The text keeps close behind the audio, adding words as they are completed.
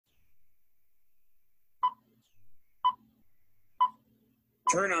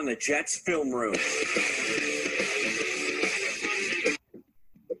Turn on the Jets film room.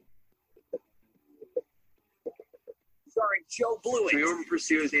 Starring Joe Blewett. Treorman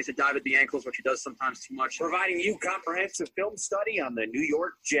pursues, needs to dive at the ankles, which he does sometimes too much. Providing you comprehensive film study on the New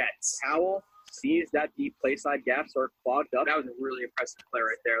York Jets. Howell sees that deep play side gap start clogged up. That was a really impressive play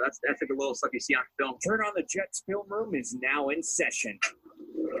right there. That's like the little stuff you see on film. Turn on the Jets film room is now in session.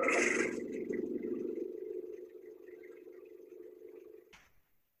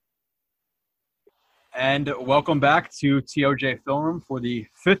 And welcome back to TOJ Film Room for the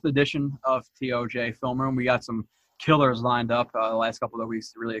 5th edition of TOJ Film Room. We got some killers lined up the last couple of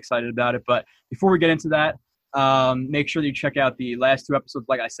weeks. Really excited about it. But before we get into that, make sure that you check out the last 2 episodes,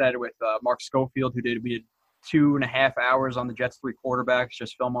 like I said, with Mark Schofield, we did 2.5 hours on the Jets 3 quarterbacks,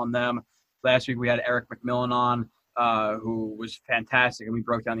 just film on them. Last week we had Eric McMillan on, who was fantastic, and we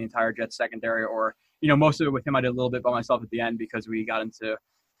broke down the entire Jets secondary, or, most of it with him. I did a little bit by myself at the end because we got into,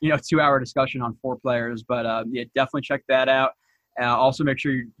 2-hour discussion on 4 players. But yeah, definitely check that out. Also, make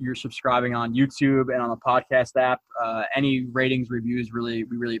sure you're subscribing on YouTube and on the podcast app. Any ratings, reviews, we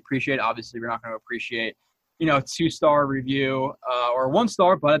really appreciate. Obviously, we're not going to appreciate, a 2-star review or 1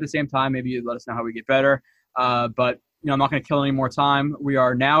 star, but at the same time, maybe you let us know how we get better. But I'm not going to kill any more time. We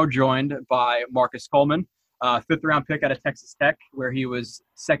are now joined by Marcus Coleman, 5th-round pick out of Texas Tech, where he was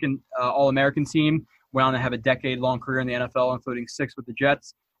 2nd All-American team. Went on to have a decade-long career in the NFL, including 6 with the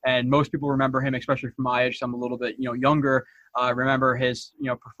Jets. And most people remember him, especially from my age. So I'm a little bit, younger. Remember his,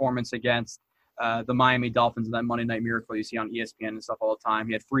 performance against the Miami Dolphins in that Monday Night Miracle you see on ESPN and stuff all the time.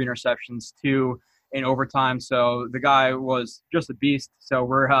 He had 3 interceptions, 2 in overtime. So the guy was just a beast. So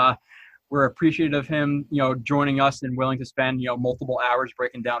we're appreciative of him, joining us and willing to spend, multiple hours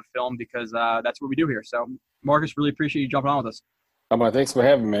breaking down film because that's what we do here. So Marcus, really appreciate you jumping on with us. Thanks for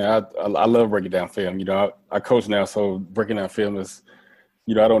having me, man. I love breaking down film. I coach now, so breaking down film is,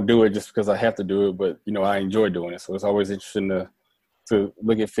 I don't do it just because I have to do it, but, I enjoy doing it. So it's always interesting to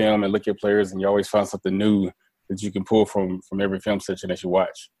look at film and look at players, and you always find something new that you can pull from every film session that you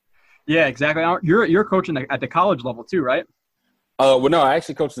watch. Yeah, exactly. You're coaching at the college level too, right? Well, no, I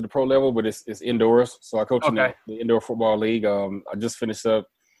actually coach at the pro level, but it's indoors. So I coach in the Indoor Football League. I just finished up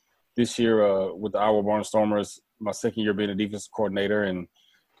this year with the Iowa Barnstormers, my 2nd year being a defensive coordinator, and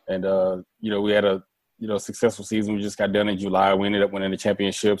we had a successful season. We just got done in July. We ended up winning the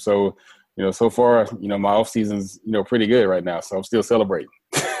championship. So, so far, my off season's, pretty good right now. So I'm still celebrating.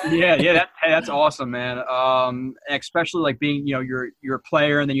 Yeah. That's awesome, man. Especially like being, you're a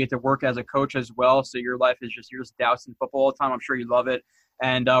player and then you get to work as a coach as well. So your life is you're just doused in football all the time. I'm sure you love it.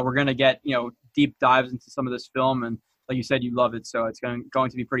 And we're going to get, deep dives into some of this film. And like you said, you love it. So it's going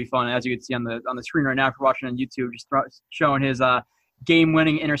to be pretty fun. As you can see on the screen right now, if you're watching on YouTube, just showing his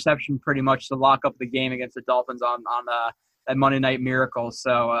game-winning interception pretty much to lock up the game against the Dolphins on that Monday Night Miracle.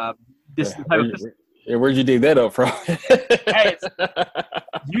 So where'd you dig that up from? Hey, it's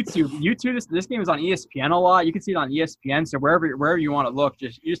YouTube. This game is on ESPN a lot. You can see it on ESPN. So wherever you want to look, you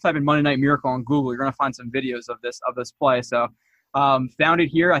just type in Monday Night Miracle on Google. You're gonna find some videos of this play. So found it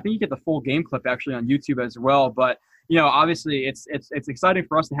here. I think you get the full game clip actually on YouTube as well. But obviously it's exciting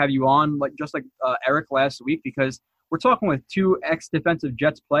for us to have you on, like Eric last week, because we're talking with 2 ex-defensive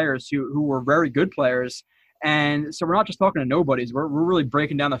Jets players who were very good players. And so we're not just talking to nobodies. We're really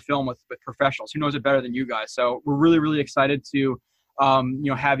breaking down the film with professionals. Who knows it better than you guys? So we're really, really excited to,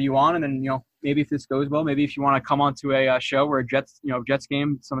 have you on. And then, maybe if this goes well, maybe if you want to come on to a show where a Jets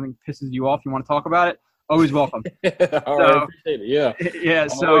game, something pisses you off, you want to talk about it, always welcome. All right, appreciate it. Yeah. Yeah.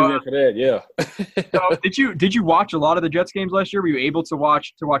 I'm always there for that. Yeah. So did you watch a lot of the Jets games last year? Were you able to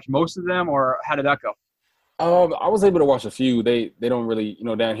watch most of them, or how did that go? I was able to watch a few. They don't really,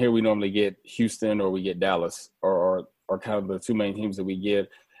 down here we normally get Houston or we get Dallas or kind of the 2 main teams that we get.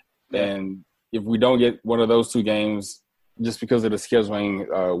 And if we don't get one of those 2 games, just because of the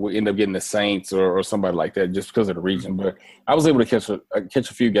scheduling, we end up getting the Saints or somebody like that, just because of the region. But I was able to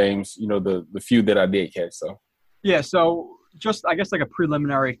catch a few games, the few that I did catch. So yeah. So just I guess like a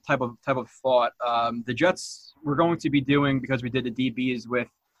preliminary type of thought. The Jets we're going to be doing, because we did the DBs with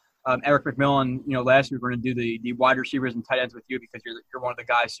Eric McMillan, last week we're going to do the wide receivers and tight ends with you, because you're one of the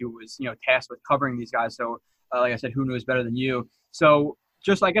guys who was, tasked with covering these guys. So, like I said, who knows better than you? So,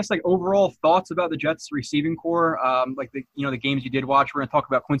 just I guess like overall thoughts about the Jets receiving core, like the games you did watch. We're going to talk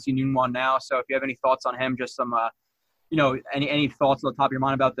about Quincy Nunwan now. So, if you have any thoughts on him, just some, any thoughts on the top of your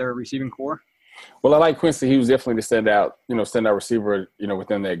mind about their receiving core? Well, I like Quincy. He was definitely the standout receiver,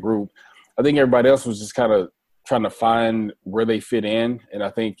 within that group. I think everybody else was just kind of trying to find where they fit in, and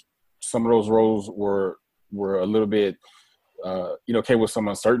I think some of those roles were a little bit, came with some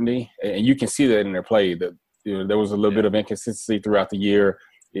uncertainty, and you can see that in their play. there was a little bit of inconsistency throughout the year.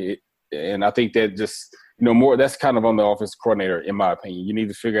 And I think that just, that's kind of on the offensive coordinator, in my opinion. You need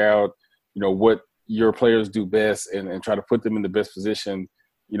to figure out, what your players do best and try to put them in the best position,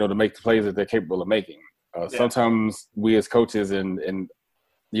 to make the plays that they're capable of making. Sometimes we as coaches and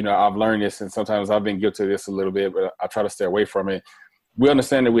I've learned this, and sometimes I've been guilty of this a little bit, but I try to stay away from it. We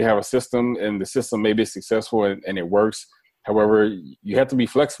understand that we have a system, and the system may be successful and it works. However, you have to be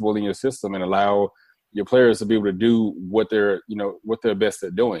flexible in your system and allow your players to be able to do what they're best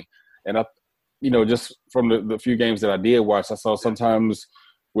at doing. And just from the few games that I did watch, I saw sometimes,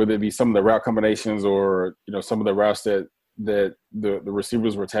 whether it be some of the route combinations or some of the routes that the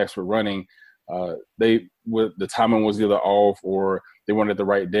receivers were tasked with running, the timing was either off or they weren't at the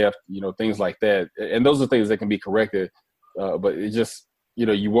right depth, things like that. And those are things that can be corrected. But it just,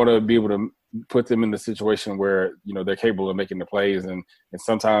 you want to be able to put them in the situation where, they're capable of making the plays. And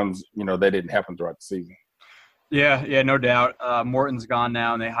sometimes, that didn't happen throughout the season. Yeah, no doubt. Morton's gone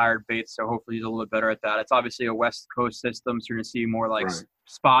now, and they hired Bates, so hopefully he's a little bit better at that. It's obviously a West Coast system, so you're going to see more like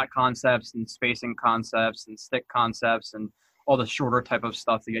spot concepts and spacing concepts and stick concepts and all the shorter type of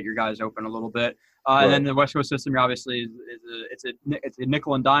stuff to get your guys open a little bit. And then the West Coast system, obviously, it's a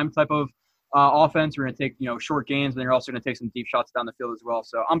nickel and dime type of offense. We're going to take short gains, and then you're also going to take some deep shots down the field as well.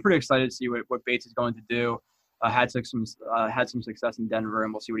 So I'm pretty excited to see what Bates is going to do. Had some success in Denver,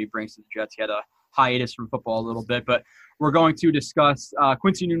 and we'll see what he brings to the Jets. He had a hiatus from football a little bit, but we're going to discuss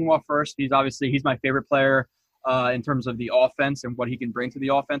Quincy Enunwa first. He's my favorite player in terms of the offense and what he can bring to the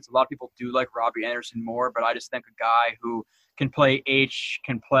offense. A lot of people do like Robbie Anderson more, but I just think a guy who can play H,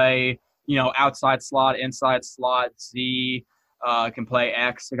 can play outside slot, inside slot, Z, can play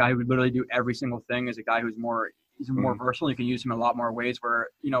X. A guy who would literally do every single thing is a guy who's more versatile. You can use him in a lot more ways where,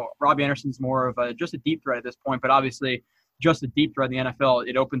 Robbie Anderson's more of just a deep threat at this point, but obviously just a deep threat in the NFL,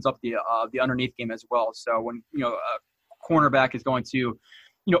 it opens up the underneath game as well. So when, a cornerback is going to,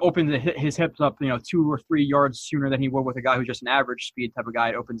 open his hips up, 2 or 3 yards sooner than he would with a guy who's just an average speed type of guy,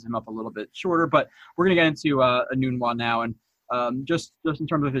 it opens him up a little bit shorter. But we're going to get into Enunwa now. And just in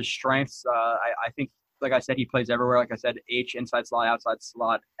terms of his strengths, I think, like I said, he plays everywhere. Like I said, H, inside slot, outside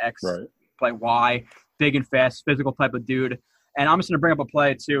slot, X, play Y, big and fast, physical type of dude. And I'm just going to bring up a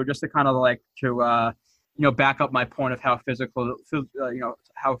play too, just to kind of back up my point of how physical of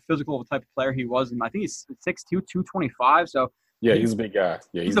a type of player he was. And I think he's 6'2", 225. So yeah, he's a big guy.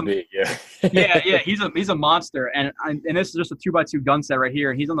 Yeah, he's big. Yeah. He's a monster. And this is just a 2x2 gun set right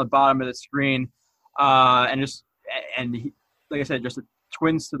here. He's on the bottom of the screen, like I said, just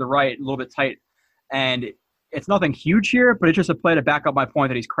twins to the right, a little bit tight. And it's nothing huge here, but it's just a play to back up my point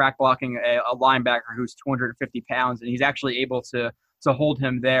that he's crack blocking a linebacker who's 250 pounds, and he's actually able to hold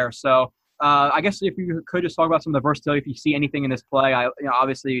him there. So I guess if you could just talk about some of the versatility, if you see anything in this play,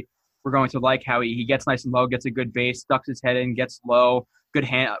 obviously we're going to like how he gets nice and low, gets a good base, ducks his head in, gets low, good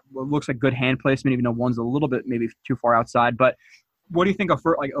hand, looks like good hand placement, even though one's a little bit maybe too far outside. But what do you think a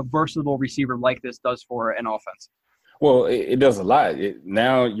versatile receiver like this does for an offense? Well, it does a lot.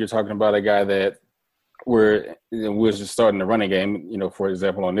 Now you're talking about a guy that we're just starting the running game, for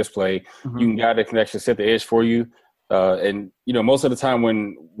example, on this play, you can guy that can actually set the edge for you. And most of the time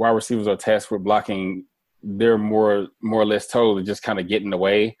when wide receivers are tasked with blocking, they're more or less told to just kind of get in the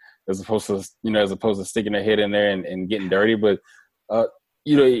way as opposed to sticking their head in there and getting dirty. But,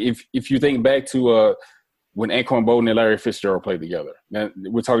 if you think back to when Anquan Boldin and Larry Fitzgerald played together, now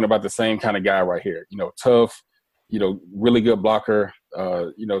we're talking about the same kind of guy right here, tough, really good blocker,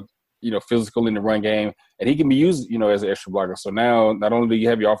 physical in the run game, and he can be used, as an extra blocker. So now, not only do you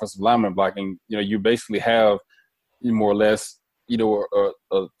have your offensive lineman blocking, you basically have more or less,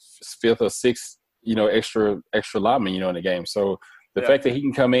 a fifth or sixth, extra lineman, in the game. So the fact that he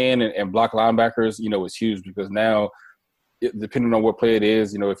can come in and block linebackers, is huge because now, depending on what play it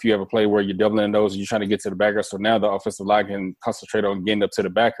is, if you have a play where you're doubling those and you're trying to get to the backer, so now the offensive line can concentrate on getting up to the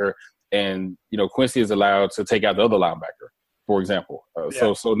backer, and Quincy is allowed to take out the other linebacker, for example.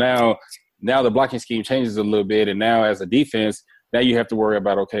 So now the blocking scheme changes a little bit, and now as a defense, now you have to worry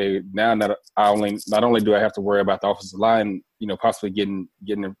about, okay, now not only do I have to worry about the offensive line, possibly getting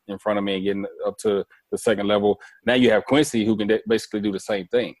in front of me and getting up to the second level. Now you have Quincy who can basically do the same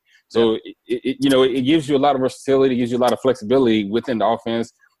thing. So it gives you a lot of versatility, it gives you a lot of flexibility within the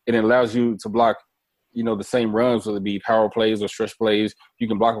offense, and it allows you to block the same runs, whether it be power plays or stretch plays. You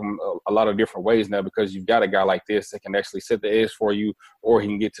can block them a lot of different ways now because you've got a guy like this that can actually set the edge for you, or he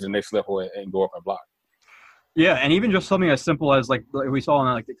can get to the next level and go up and block. Yeah, and even just something as simple as like we saw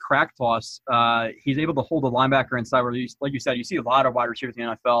in the crack toss, he's able to hold a linebacker inside. Where like you said, you see a lot of wide receivers in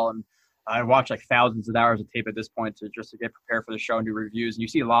the NFL, and I watch like thousands of hours of tape at this point to get prepared for the show and do reviews. And you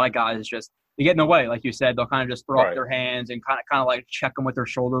see a lot of guys they get in the way, like you said. They'll kind of just throw up their hands and kind of like check them with their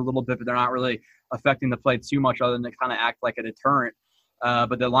shoulder a little bit, but they're not really affecting the play too much, other than to kind of act like a deterrent.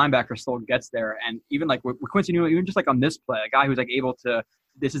 But the linebacker still gets there, and even like with Quincy Newman, even just like on this play, a guy who's like able to.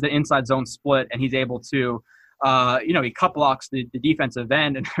 This is the inside zone split, and he's able to, he cut blocks the defensive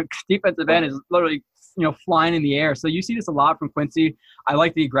end, and defensive end is literally flying in the air. So you see this a lot from Quincy. I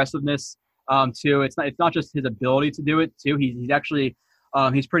like the aggressiveness too. It's not just his ability to do it too. He's actually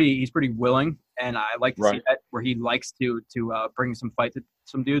he's pretty willing, and I like to see that where he likes to bring some fight to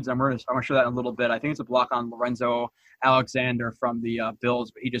some dudes. I'm gonna show that in a little bit. I think it's a block on Lorenzo Alexander from the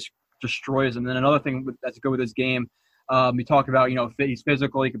Bills, but he just destroys him. And then another thing that's good with his game, we talk about he's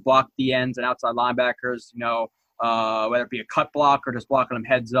physical. He can block the ends and outside linebackers. Whether it be a cut block or just blocking them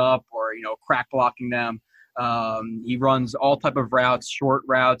heads up or crack blocking them. He runs all type of routes, short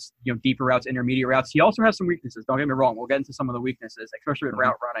routes, deeper routes, intermediate routes. He also has some weaknesses. Don't get me wrong. We'll get into some of the weaknesses, especially with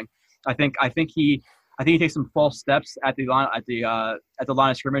route running. I think he takes some false steps at the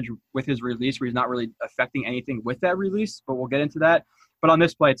line of scrimmage with his release, where he's not really affecting anything with that release. But we'll get into that. But on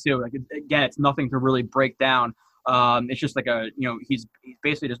this play too, again, it's nothing to really break down. It's just like he's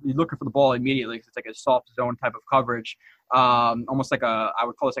basically just looking for the ball immediately, because it's like a soft zone type of coverage, almost like I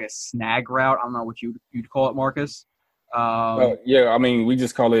would call this like a snag route. I don't know what you'd call it, Marcus. Yeah, I mean, we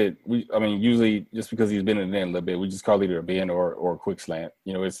just call it. Usually just because he's been in there a little bit, we just call it either a bend or a quick slant.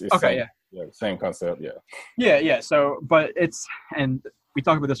 It's okay, same concept. Yeah. So, but and we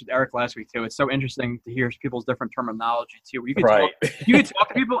talked about this with Eric last week too. It's so interesting to hear people's different terminology too. You can talk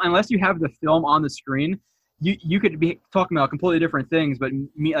to people unless you have the film on the screen. You could be talking about completely different things, but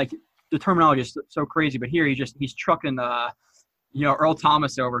the terminology is so crazy. But here he's trucking Earl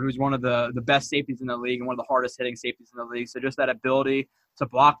Thomas over, who's one of the best safeties in the league and one of the hardest hitting safeties in the league. So just that ability to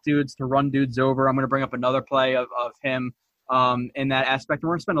block dudes, to run dudes over. I'm going to bring up another play of him in that aspect. And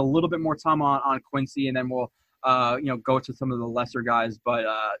we're going to spend a little bit more time on Quincy, and then we'll go to some of the lesser guys. But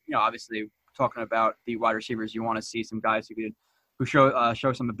obviously talking about the wide receivers, you want to see some guys who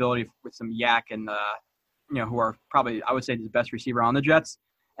show some ability with some yak and who are probably, I would say, the best receiver on the Jets.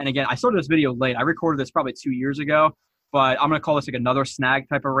 And again, I started this video late. I recorded this probably 2 years ago, but I'm going to call this like another snag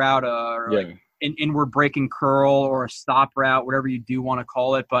type of route, like an inward breaking curl or a stop route, whatever you do want to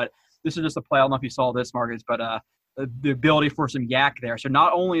call it. But this is just a play. I don't know if you saw this, Marcus, but the ability for some yak there. So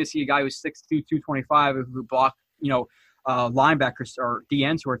not only is he a guy who's 6'2", 225, who block, linebackers or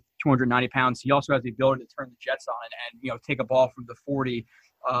DNs who are 290 pounds, he also has the ability to turn the Jets on and take a ball from the 40,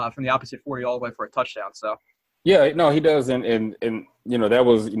 from the opposite 40 all the way for a touchdown. So yeah, no, he does, and that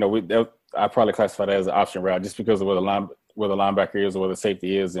was I probably classify that as an option route just because of where the linebacker is or where the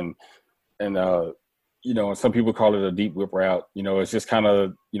safety is, and some people call it a deep whip route. It's just kind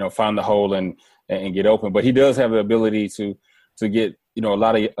of find the hole and get open. But he does have the ability to get a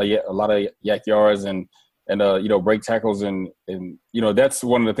lot of yak yards and break tackles and that's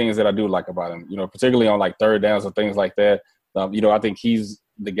one of the things that I do like about him. Particularly on like third downs and things like that. I think he's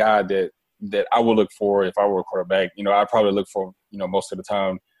the guy that I would look for if I were a quarterback. I'd probably look for most of the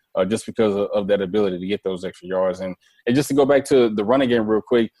time just because of that ability to get those extra yards. And just to go back to the running game real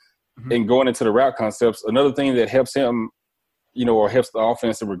quick and going into the route concepts, another thing that helps him, or helps the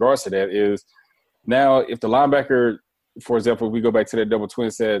offense in regards to that is now if the linebacker, for example, if we go back to that double twin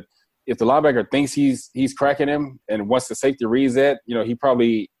set, if the linebacker thinks he's cracking him and once the safety reads that, he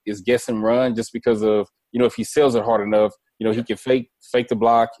probably is guessing run just because of, if he sells it hard enough, he can fake the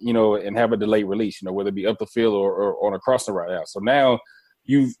block, and have a delayed release, whether it be up the field or on a crossing route out. So now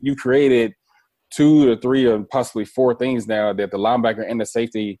you've created 2 or 3 or possibly 4 things now that the linebacker and the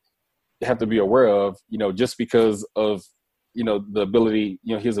safety have to be aware of, just because of, the ability,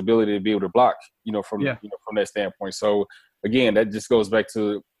 his ability to be able to block, from that standpoint. So again, that just goes back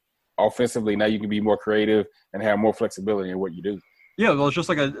to offensively. Now you can be more creative and have more flexibility in what you do. Yeah, well, it's just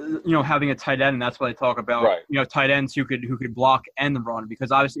like having a tight end, and that's what I talk about. Right. Tight ends who could block and run,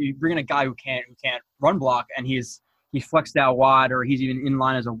 because obviously you bring in a guy who can't run block, and he's flexed out wide, or he's even in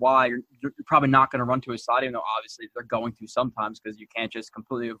line as a wide. You're probably not going to run to his side, even though obviously they're going to sometimes because you can't just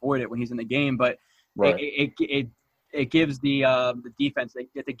completely avoid it when he's in the game. But it gives the defense, they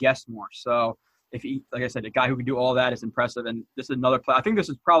get to guess more. So if he, like I said, a guy who can do all that is impressive. And this is another play. I think this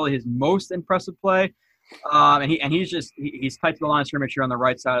is probably his most impressive play. He's tight to the line of scrimmage here on the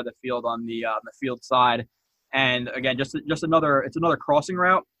right side of the field on the field side. And again, just another crossing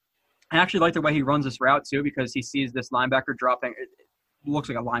route. I actually like the way he runs this route too, because he sees this linebacker dropping. It looks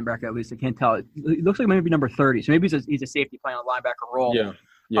like a linebacker, at least I can't tell. It looks like maybe number 30. So maybe he's a safety playing a linebacker role.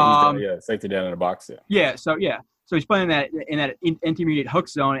 Yeah, safety down in the box. So So he's playing in that intermediate hook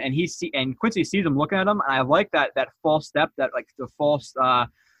zone, and and Quincy sees him looking at him, and I like that false step, that like the false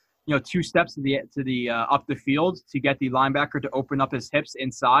 2 steps to the up the field to get the linebacker to open up his hips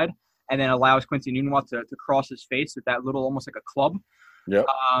inside, and then allows Quincy Enunwa to cross his face with that little almost like a club. Yep.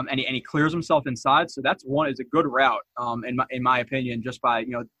 And he clears himself inside. So that's is a good route, in my opinion, just by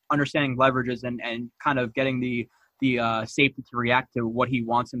understanding leverages and kind of getting the safety to react to what he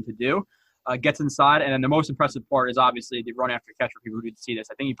wants him to do. Gets inside, and then the most impressive part is obviously the run after catch for people who didn't see this.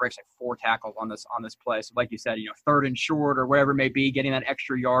 I think he breaks like 4 tackles on this play. So like you said, 3rd and short or whatever it may be, getting that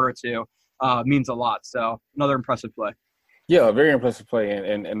extra yard or 2 means a lot. So another impressive play. Yeah, a very impressive play,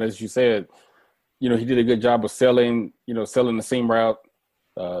 and as you said, he did a good job of selling the seam route.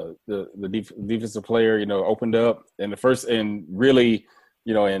 The defensive player, opened up, and really,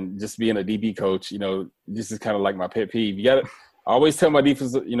 and just being a DB coach, this is kind of like my pet peeve. I always tell my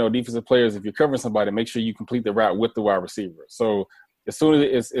defensive players, if you're covering somebody, make sure you complete the route with the wide receiver. So as soon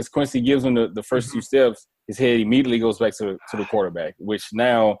as Quincy gives him the first 2 steps, his head immediately goes back to the quarterback, which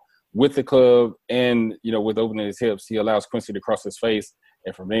now with the club and, with opening his hips, he allows Quincy to cross his face.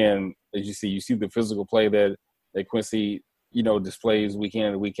 And from then, as you see the physical play that Quincy, displays week in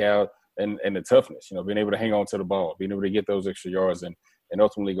and week out, and the toughness, being able to hang on to the ball, being able to get those extra yards and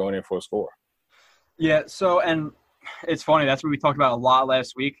ultimately going in for a score. Yeah. So, and it's funny. That's what we talked about a lot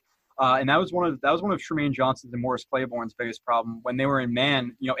last week. And that was one of Tremaine Johnson's and Morris Claiborne's biggest problem when they were in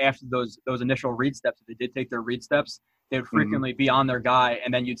man. After those initial read steps, if they did take their read steps, they would frequently be on their guy,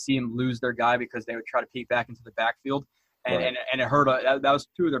 and then you'd see them lose their guy because they would try to peek back into the backfield, and it hurt. That was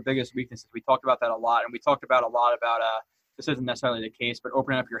 2 of their biggest weaknesses. We talked about that a lot, and we talked about a lot about this isn't necessarily the case, but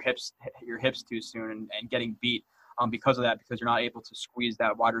opening up your hips too soon and getting beat because of that, because you're not able to squeeze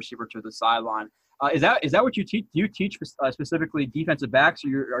that wide receiver to the sideline. Is that what you teach? Do you teach specifically defensive backs,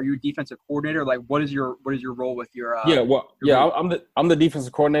 or are you a defensive coordinator? Like, what is your role with your? I'm the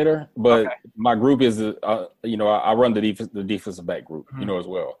defensive coordinator, but my group is I run the defensive back group, as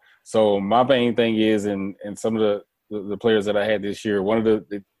well. So my main thing is, and some of the players that I had this year, one of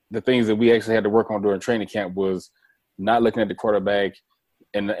the things that we actually had to work on during training camp was not looking at the quarterback,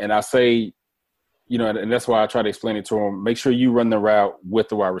 and I say, and that's why I try to explain it to him. Make sure you run the route with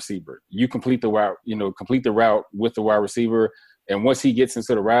the wide receiver. You complete the route, with the wide receiver. And once he gets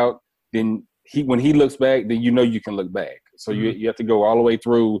into the route, then when he looks back, then you can look back. So you have to go all the way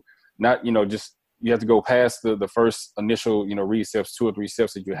through, not, just you have to go past the first initial, read steps, 2 or 3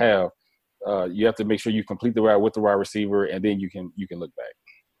 steps that you have. You have to make sure you complete the route with the wide receiver, and then you can look back.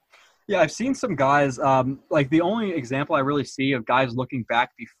 Yeah, I've seen some guys, like the only example I really see of guys looking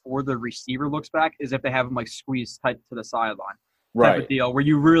back before the receiver looks back is if they have them like squeezed tight to the sideline. Right. Type of deal where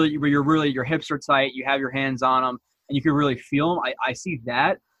your hips are tight, you have your hands on them, and you can really feel them. I see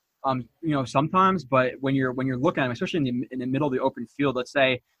that, sometimes, but when you're looking at them, especially in the middle of the open field, let's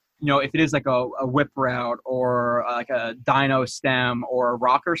say, if it is like a whip route or like a dino stem or a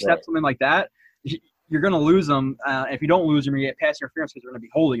rocker step, something like that, you're going to lose them. If you don't lose them, you get pass interference because you're going to be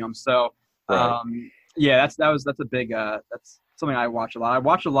holding them. So, that's a big that's something I watch a lot. I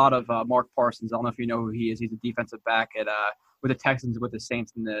watch a lot of Mark Parsons. I don't know if you know who he is. He's a defensive back with the Texans, with the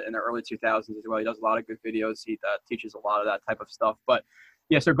Saints in the early 2000s as well. He does a lot of good videos. He teaches a lot of that type of stuff. But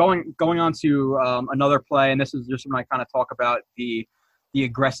yeah, so going on to another play, and this is just when I kind of talk about the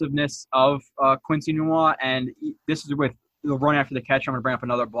aggressiveness of Quincy Enunwa, and this is with the run after the catch. I'm going to bring up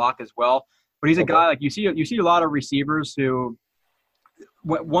another block as well. But he's a guy, like you see a lot of receivers who,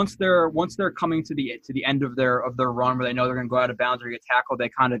 once they're coming to the end of their run where they know they're going to go out of bounds or get tackled, they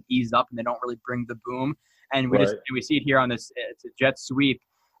kind of ease up and they don't really bring the boom. And we see it here on this. It's a jet sweep,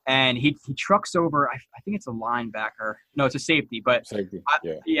 and he trucks over. I think it's a linebacker. No, it's a safety. But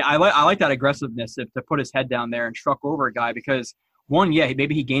I like that aggressiveness to put his head down there and truck over a guy, because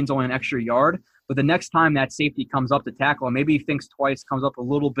maybe he gains only an extra yard. But the next time that safety comes up to tackle him, maybe he thinks twice, comes up a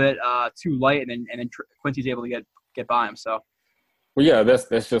little bit too light, and then Quincy's able to get by him. So, well, yeah,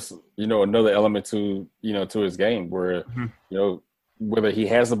 that's just another element to to his game where whether he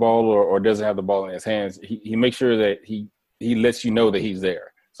has the ball or doesn't have the ball in his hands, he makes sure that he lets you know that he's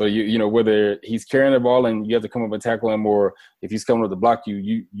there. So whether he's carrying the ball and you have to come up and tackle him, or if he's coming up to block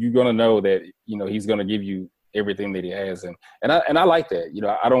you're gonna know that he's gonna give you everything that he has, and I like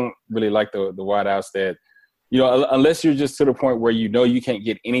that. I don't really like the wideouts that unless you're just to the point where you can't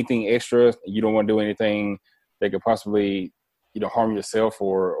get anything extra, you don't want to do anything that could possibly harm yourself,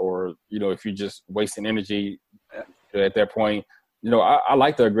 or if you're just wasting energy at that point. I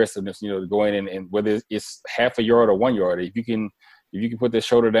like the aggressiveness, to go in and whether it's half a yard or 1 yard, if you can put the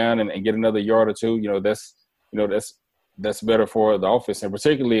shoulder down and get another yard or two, that's that's better for the offense, and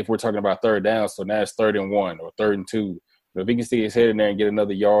particularly if we're talking about third down. So now it's 3rd and 1 or 3rd and 2. If he can stick his head in there and get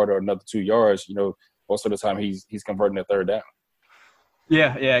another yard or another 2 yards, most of the time he's converting that 3rd down.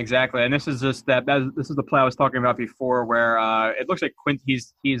 Yeah, exactly. And this is just this is the play I was talking about before, where it looks like Quint.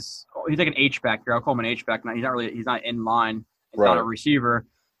 He's like an H back here. I'll call him an H back. He's not in line. He's not a receiver.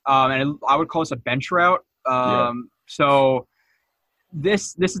 I would call this a bench route. So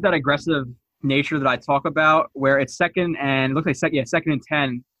this is that aggressive nature that I talk about, where it's second and it looks like second and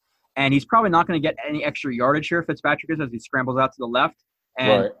 10, and he's probably not going to get any extra yardage here. Fitzpatrick is, as he scrambles out to the left,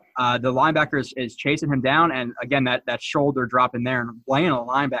 and the linebacker is chasing him down, and again that shoulder drop in there and laying a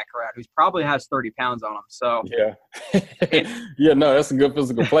linebacker out who's probably has 30 pounds on him. So that's a good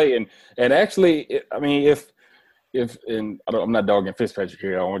physical play, and actually, I mean, I'm not dogging Fitzpatrick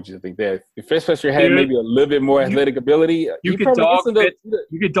here. I don't want you to think that. If Fitzpatrick had maybe a little bit more athletic ability, you could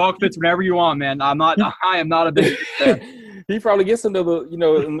dog Fitz whenever you want, man. I am not a big fan. He probably gets another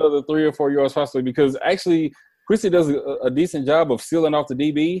 3 or 4 yards possibly, because actually Christie does a decent job of sealing off the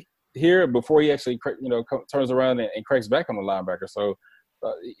DB here before he actually turns around and cracks back on the linebacker. So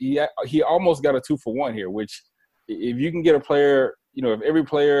he almost got a 2-for-1 here, which if you can get a player, if every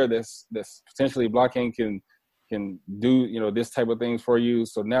player that's potentially blocking can do this type of things for you.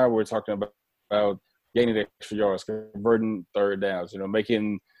 So now we're talking about gaining extra yards, converting 3rd downs,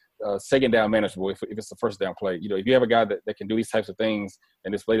 making 2nd down manageable if it's the 1st down play. If you have a guy that can do these types of things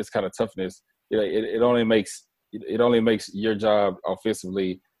and display this kind of toughness, it only makes your job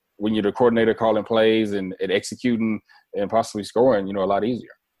offensively, when you're the coordinator calling plays and executing and possibly scoring, a lot easier.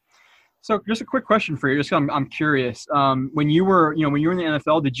 So just a quick question for you. I'm curious. When you were in the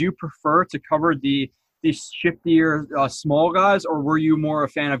NFL, did you prefer to cover these shiftier small guys, or were you more a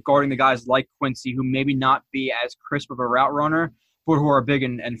fan of guarding the guys like Quincy, who maybe not be as crisp of a route runner, but who are big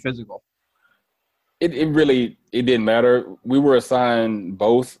and physical? It didn't matter. We were assigned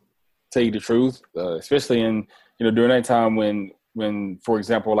both, to tell you the truth, especially in during that time when for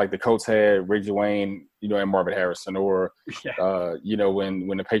example, like the Colts had Reggie Wayne, and Marvin Harrison, or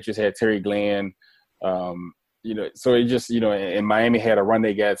when the Patriots had Terry Glenn, so it just and Miami had a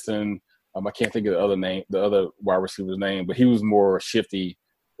Rondé Gatson. I can't think of the other wide receiver's name, but he was more shifty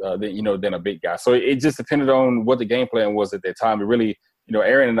than a big guy. So it just depended on what the game plan was at that time. It really,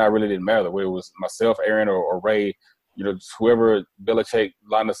 Aaron and I really didn't matter whether it was myself, Aaron, or Ray. Whoever Belichick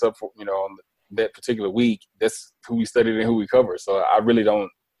lined us up for, on that particular week, that's who we studied and who we covered. So I really I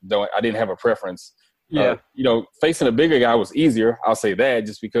didn't have a preference. Yeah. Facing a bigger guy was easier. I'll say that,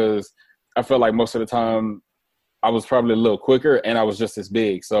 just because I felt like most of the time I was probably a little quicker and I was just as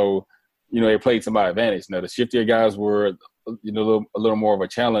big. So, it played to my advantage. Now, the shiftier guys were, a little more of a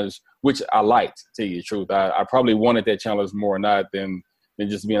challenge, which I liked, to tell you the truth. I probably wanted that challenge more not than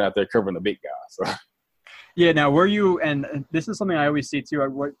just being out there covering the big guy. So. Yeah. Now, were you? And this is something I always see too.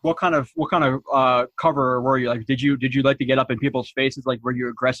 What kind of cover were you? Like, did you like to get up in people's faces? Like, were you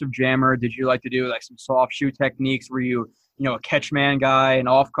aggressive jammer? Did you like to do like some soft shoe techniques? Were you a catch man guy, an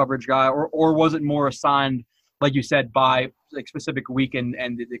off coverage guy, or was it more assigned, like you said, by like specific week and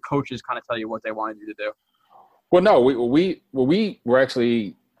the coaches kind of tell you what they wanted you to do? Well, no, we were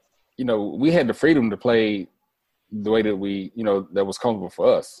actually, we had the freedom to play the way that that was comfortable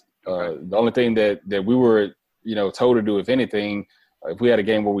for us. The only thing that we were, told to do, if anything, if we had a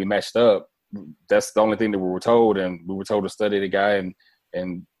game where we matched up, that's the only thing that we were told, and we were told to study the guy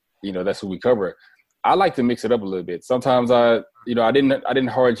and that's who we cover. I like to mix it up a little bit. Sometimes I didn't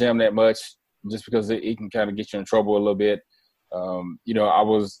hard jam that much, just because it can kind of get you in trouble a little bit. I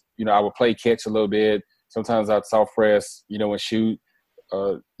would play catch a little bit. Sometimes I'd soft press, and shoot.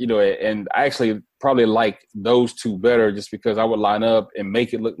 And I actually probably liked those two better, just because I would line up and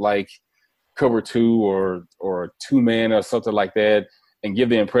make it look like cover 2 or 2-man or something like that, and give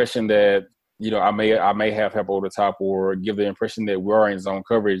the impression that I may have help over the top, or give the impression that we're in zone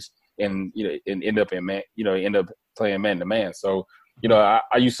coverage, and end up playing man to man. So I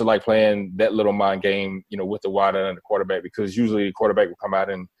used to like playing that little mind game, with the wide end and the quarterback, because usually the quarterback will come out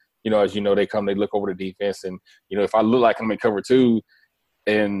and, as they look over the defense. And, if I look like I'm in cover 2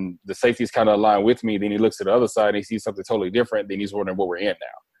 and the safety's kind of aligned with me, then he looks to the other side and he sees something totally different. Then he's wondering what we're in now.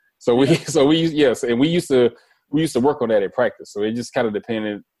 So we used to work on that at practice. So it just kind of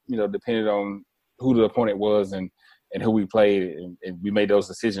depended on who the opponent was and who we played. And we made those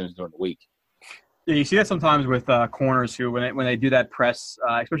decisions during the week. Yeah, you see that sometimes with corners who, when they do that press,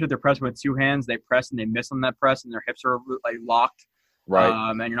 especially if they're pressing with 2 hands, they press and they miss on that press, and their hips are like locked, right?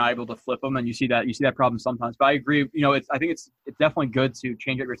 And you're not able to flip them, and you see that problem sometimes. But I agree. I think it's definitely good to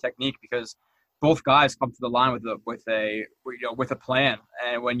change up your technique, because both guys come to the line with a plan,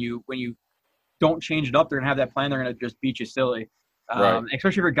 and when you don't change it up, they're gonna have that plan. They're gonna just beat you silly. Right.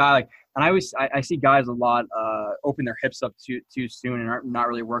 Especially for a guy like, and I see guys a lot open their hips up too soon and not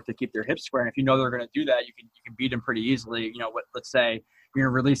really work to keep their hips square. And if you know they're going to do that, you can beat them pretty easily. You know, let's say you're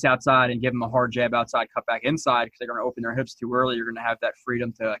going to release outside and give them a hard jab outside, cut back inside because they're going to open their hips too early. You're going to have that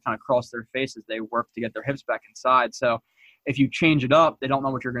freedom to kind of cross their face as they work to get their hips back inside. So if you change it up, they don't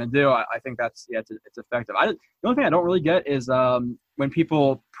know what you're going to do. I think it's effective. The only thing I don't really get is when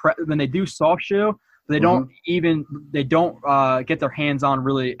people when they do soft shoe. They don't get their hands on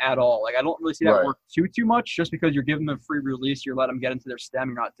really at all. Like I don't really see that work too much just because you're giving them free release. You're letting them get into their stem.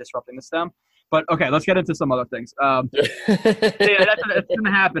 You're not disrupting the stem. But okay, let's get into some other things. That's going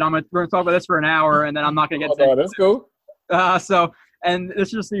to happen. We're going to talk about this for an hour, and then I'm not going to get to that's cool. And this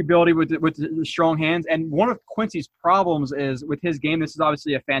is just the ability with the strong hands. And one of Quincy's problems is with his game. This is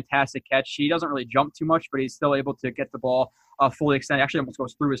obviously a fantastic catch. He doesn't really jump too much, but he's still able to get the ball fully extended. Actually, almost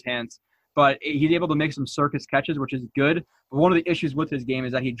goes through his hands. But he's able to make some circus catches, which is good. But one of the issues with his game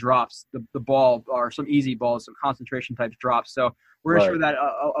is that he drops the ball, or some easy balls, some concentration type drops. So we're going to show that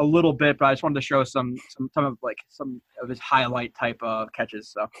a little bit, but I just wanted to show some of his highlight type of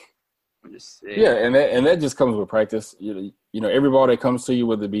catches. So yeah, and that just comes with practice. You know, every ball that comes to you,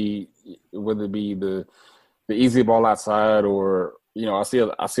 whether it be the easy ball outside, or I see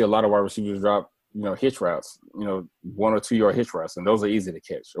a lot of wide receivers drop hitch routes, 1 or 2 yard hitch routes, and those are easy to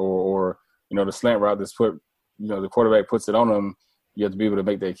catch. Or the slant route that's put, the quarterback puts it on them, you have to be able to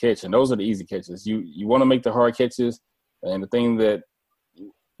make that catch, and those are the easy catches. You want to make the hard catches, and the thing that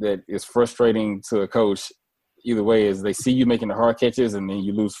is frustrating to a coach either way is they see you making the hard catches, and then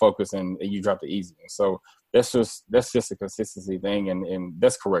you lose focus and you drop the easy. And so that's just a consistency thing, and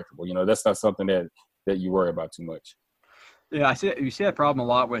that's correctable. That's not something that you worry about too much. Yeah, you see that problem a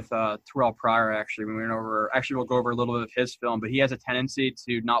lot with Terrell Pryor, actually. When we went over – actually, we'll go over a little bit of his film, but he has a tendency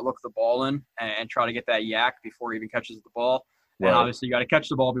to not look the ball in and try to get that yak before he even catches the ball. Right. And obviously, you got to catch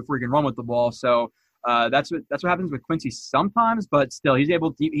the ball before you can run with the ball. So that's what happens with Quincy sometimes, but still,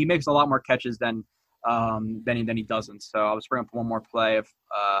 he makes a lot more catches than he doesn't. So I'll just bring up one more play.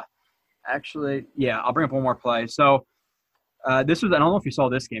 I'll bring up one more play. So this was – I don't know if you saw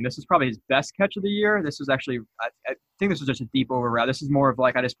this game. This is probably his best catch of the year. This was actually – I think this was just a deep over route. This is more of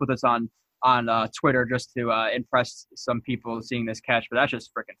like I just put this on Twitter just to impress some people seeing this catch, but that's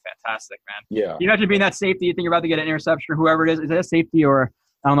just freaking fantastic, man. Yeah. You imagine being that safety, you think you're about to get an interception or whoever it is. Is that a safety or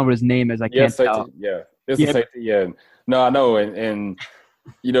I don't know what his name is. I can't tell. Yeah, it's a safety. Yeah. No, I know. And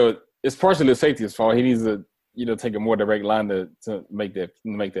it's partially the safety's fault. He needs to, take a more direct line to make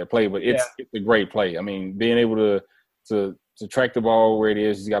that play, but it's a great play. I mean, being able to track the ball where it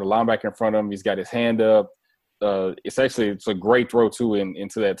is, he's got a linebacker in front of him. He's got his hand up. It's a great throw too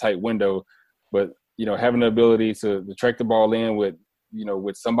into that tight window, but having the ability to track the ball in with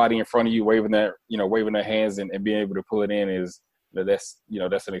somebody in front of you waving their hands and being able to pull it in is that's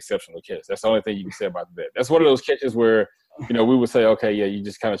an exceptional catch. That's the only thing you can say about that. That's one of those catches where we would say, okay, yeah, you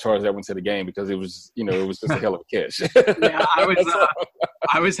just kind of charged that one to the game because it was just a hell of a catch. Yeah,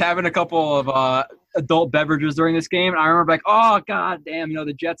 I was having a couple of adult beverages during this game, and I remember like, oh god damn,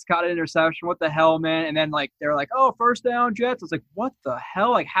 the Jets caught an interception. What the hell, man? And then like they're like, oh, first down, Jets. I was like, what the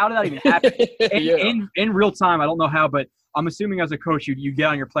hell? Like, how did that even happen? In real time, I don't know how, but I'm assuming as a coach, you get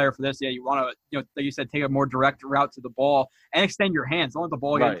on your player for this. Yeah, you want to, like you said, take a more direct route to the ball and extend your hands. Don't let the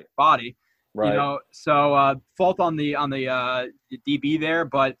ball get into your body. Right. So fault on the DB there,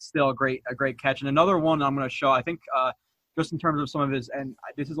 but still a great catch. And another one I'm going to show, I think, just in terms of some of his, and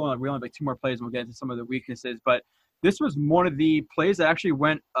this is we only have like 2 more plays and we'll get into some of the weaknesses, but this was one of the plays that actually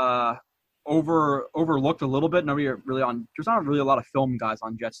went overlooked a little bit. Nobody really there's not really a lot of film guys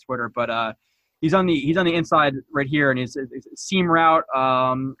on Jets Twitter, but he's on the inside right here, and it's a seam route,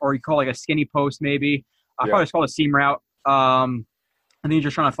 or you call it like a skinny post maybe. I probably just call it a seam route. I think he's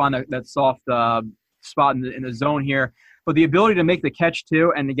just trying to find that soft spot in the zone here. But the ability to make the catch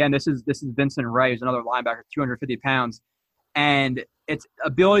too, and again, this is Vincent Ray, who's another linebacker, 250 pounds, and it's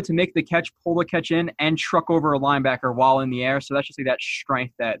ability to make the catch, pull the catch in, and truck over a linebacker while in the air. So that's just like that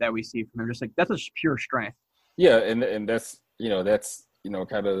strength that we see from him. Just like that's just pure strength. Yeah, and that's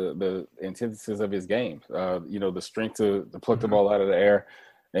kind of the antithesis of his game. The strength to pluck the ball out of the air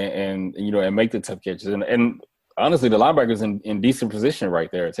and make the tough catches. And honestly, the linebacker's in decent position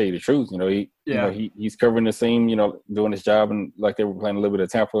right there, to tell you the truth. He's covering the seam, doing his job, and like they were playing a little bit of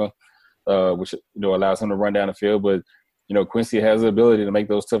Tampa, which allows him to run down the field. But Quincy has the ability to make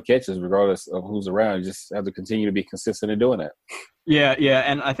those tough catches regardless of who's around. You just have to continue to be consistent in doing that. Yeah,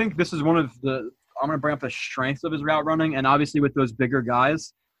 and I think this is one of the – I'm going to bring up the strengths of his route running, and obviously with those bigger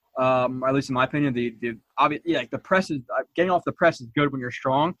guys, at least in my opinion, the press is getting off the press is good when you're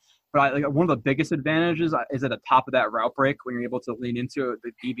strong. But like one of the biggest advantages is at the top of that route break when you're able to lean into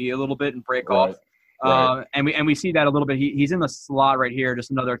the DB a little bit and break off. Right. And we see that a little bit. He's in the slot right here,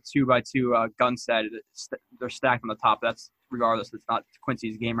 just another 2x2 gun set. They're stacked on the top. That's regardless. It's not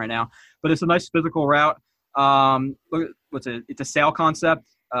Quincy's game right now, but it's a nice physical route. Look, it's a sail concept.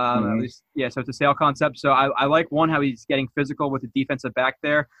 At least, yeah. So it's a sail concept. So I like how he's getting physical with the defensive back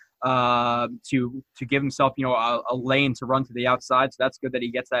there. To give himself, a lane to run to the outside. So that's good that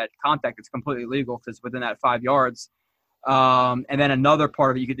he gets that contact. It's completely legal because it's within that 5 yards. And then another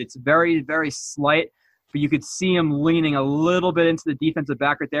part of it, it's very, very slight, but you could see him leaning a little bit into the defensive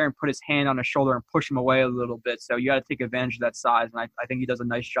back right there and put his hand on his shoulder and push him away a little bit. So you got to take advantage of that size. And I think he does a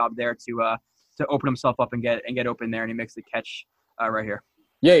nice job there to open himself up and get open there. And he makes the catch right here.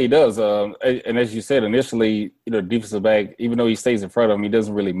 Yeah, he does. And as you said, initially, defensive back, even though he stays in front of him, he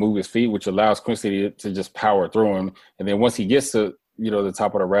doesn't really move his feet, which allows Quincy to just power through him. And then once he gets to, the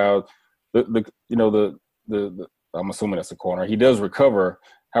top of the route, I'm assuming that's a corner. He does recover.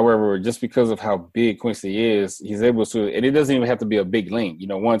 However, just because of how big Quincy is, he's able to, and it doesn't even have to be a big lean.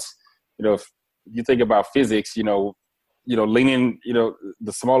 Once, if you think about physics, leaning,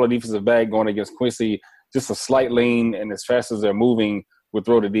 the smaller defensive back going against Quincy, just a slight lean, and as fast as they're moving, would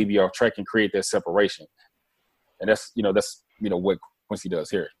throw the DB off track and create that separation. And that's what Quincy does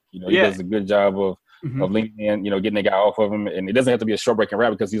here. He does a good job of leaning in, getting the guy off of him. And it doesn't have to be a short breaking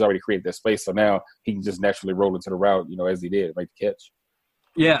route because he's already created that space. So now he can just naturally roll into the route, as he did, make the catch.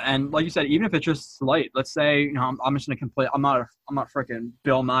 Yeah, and like you said, even if it's just slight, let's say, I'm just going to complain. I'm not freaking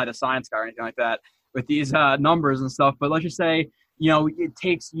Bill Nye, the science guy or anything like that with these numbers and stuff. But let's just say, it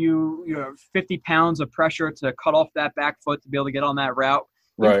takes you 50 pounds of pressure to cut off that back foot to be able to get on that route.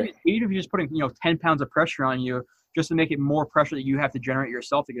 Right. Even if you're just putting, 10 pounds of pressure on you just to make it more pressure that you have to generate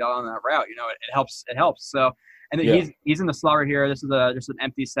yourself to get out on that route, it helps. It helps. So, and then he's in the slot right here. This is just an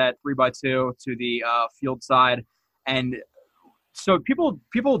empty set, 3x2 to the field side. And so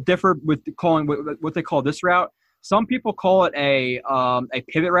people differ with calling what they call this route. Some people call it a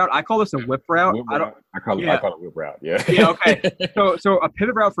pivot route. I call this a whip route. I call it whip route. Yeah. Yeah. Okay. So a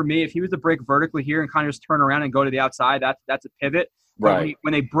pivot route for me, if he was to break vertically here and kind of just turn around and go to the outside, that's a pivot. Right.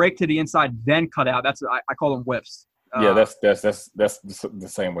 When they break to the inside, then cut out. I call them whips. Yeah, that's the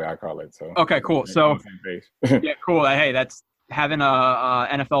same way I call it. So. Okay. Cool. So. Yeah. Cool. Hey, that's having a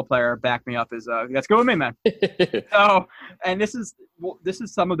NFL player back me up is that's good with me, man. So, and this is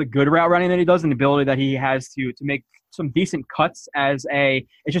some of the good route running that he does and the ability that he has to make some decent cuts it's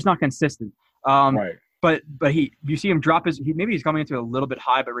just not consistent. Right. But you see him drop maybe he's coming into a little bit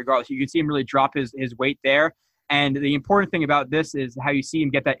high, but regardless, you can see him really drop his weight there. And the important thing about this is how you see him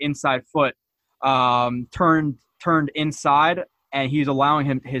get that inside foot turned inside, and he's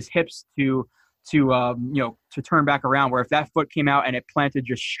allowing his hips to turn back around, where if that foot came out and it planted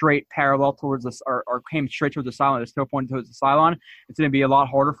just straight parallel towards us or came straight towards the sideline, still pointing towards the sideline, it's going to be a lot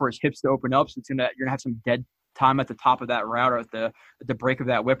harder for his hips to open up. So you're going to have some dead time at the top of that route or at the break of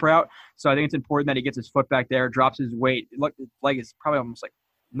that whip route. So I think it's important that he gets his foot back there, drops his weight. Look, his leg is probably almost like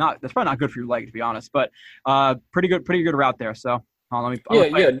that's probably not good for your leg, to be honest, but pretty good route there. So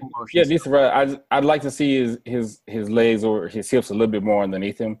decent route. I'd like to see his legs or his hips a little bit more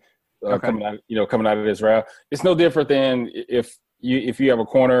underneath him. Coming out of this route, it's no different than if you have a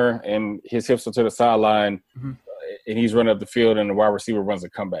corner and his hips are to the sideline, and he's running up the field and the wide receiver runs a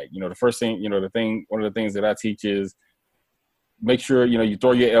comeback. The first thing, one of the things that I teach is make sure you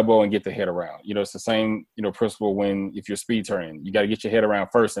throw your elbow and get the head around. It's the same principle if you're speed turning, you got to get your head around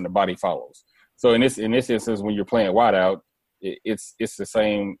first and the body follows. So in this instance, when you're playing wide out, it's the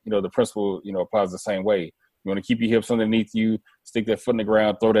same. The principle applies the same way. You want to keep your hips underneath you, stick that foot in the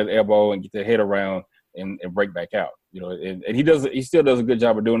ground, throw that elbow, and get that head around and break back out. And he still does a good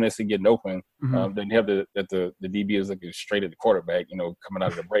job of doing this and getting open. Then you have the DB is looking straight at the quarterback, coming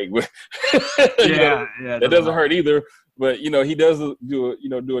out of the break. That doesn't hurt either. But he does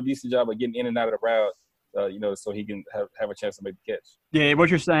do a decent job of getting in and out of the route. So he can have a chance to make the catch. Yeah, what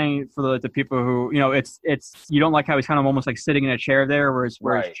you're saying for the people who it's you don't like how he's kind of almost like sitting in a chair there, where his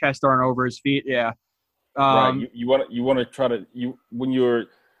chest aren't over his feet. Yeah. Right. You want to try to when you're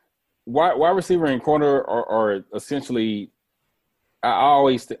wide receiver and corner are essentially. I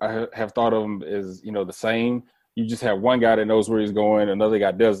always have thought of them as the same. You just have one guy that knows where he's going, another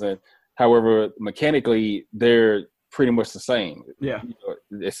guy doesn't. However, mechanically they're pretty much the same. Yeah.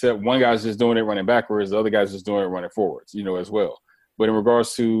 Except one guy's just doing it running backwards, the other guy's just doing it running forwards. As well. But in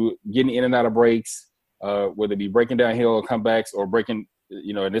regards to getting in and out of breaks, whether it be breaking downhill or comebacks or breaking.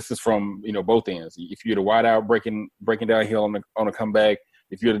 And this is from, both ends. If you're the wide out breaking downhill on a comeback,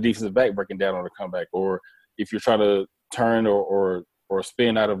 if you're the defensive back breaking down on a comeback, or if you're trying to turn or or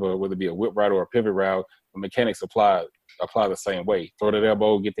spin out of whether it be a whip route or a pivot route, the mechanics apply the same way. Throw that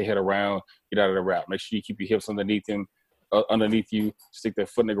elbow, get the head around, get out of the route. Make sure you keep your hips underneath you, stick that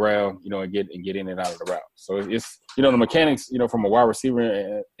foot in the ground, and get in and out of the route. So it's the mechanics, from a wide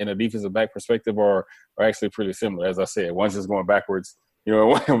receiver and a defensive back perspective are actually pretty similar. As I said, one's just going backwards,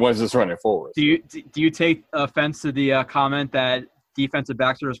 one's just running forward. Do you take offense to the comment that defensive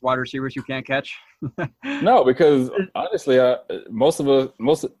backs are just wide receivers you can't catch? No, because honestly,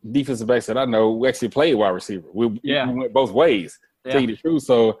 most defensive backs that I know, we actually played wide receiver. We went both ways. To tell you the truth,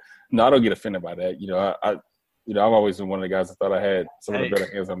 so no, I don't get offended by that. I've always been one of the guys that thought I had some of the better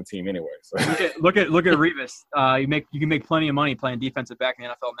hands on the team anyway. So look at Revis. You can make plenty of money playing defensive back in the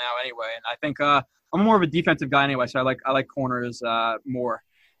NFL now anyway. And I think I'm more of a defensive guy anyway, so I like corners more.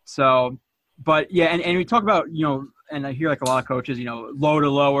 So, but yeah, and we talk about and I hear like a lot of coaches, low to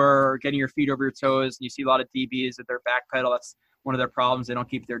lower, getting your feet over your toes. And you see a lot of DBs at their back pedal. That's one of their problems. They don't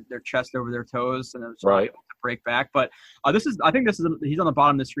keep their chest over their toes, and it's right. Able to break back. But I think he's on the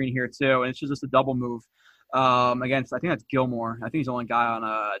bottom of the screen here too, and it's just a double move. Against, I think that's Gilmore. I think he's the only guy on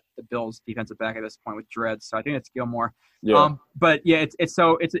the Bills defensive back at this point with dreads. So I think it's Gilmore. Yeah. But yeah, it's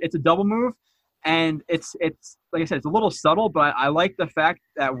a double move, and it's like I said, it's a little subtle, but I like the fact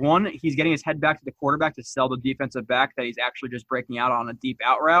that one, he's getting his head back to the quarterback to sell the defensive back that he's actually just breaking out on a deep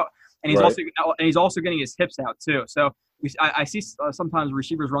out route, and he's also getting his hips out too. So I see sometimes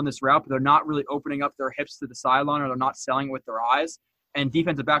receivers run this route, but they're not really opening up their hips to the sideline, or they're not selling with their eyes. And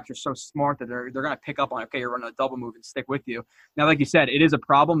defensive backs are so smart that they're going to pick up on, okay, you're running a double move and stick with you. Now, like you said, it is a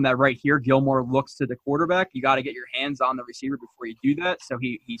problem that right here, Gilmore looks to the quarterback. You got to get your hands on the receiver before you do that. So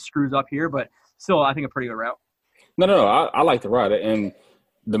he screws up here, but still, I think a pretty good route. No, I like the route. And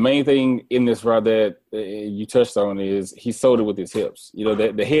the main thing in this route that you touched on is he sold it with his hips.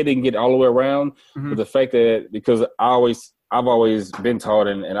 The head didn't get all the way around, but the fact that, because I've always been taught,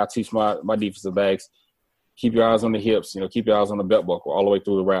 and I teach my defensive backs, keep your eyes on the hips, keep your eyes on the belt buckle all the way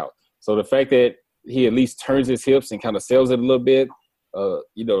through the route. So the fact that he at least turns his hips and kind of sells it a little bit,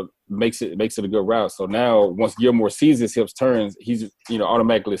 makes it a good route. So now once Gilmore sees his hips turns, he's,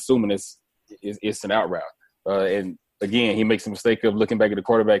 automatically assuming it's an out route. And again, he makes the mistake of looking back at the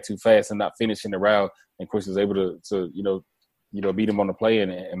quarterback too fast and not finishing the route. And of course, he's able to beat him on the play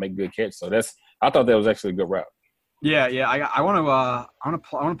and make a good catch. So I thought that was actually a good route. Yeah. I want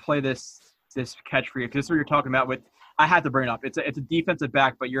to play this catch for you, because this is what you're talking about with. I had to bring it up. It's a defensive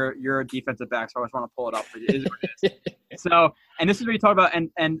back, but you're a defensive back, so I just want to pull it up. It is what it is. So, and this is what you talk about, and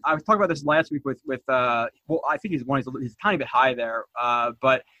I was talking about this last week with I think he's a tiny bit high there,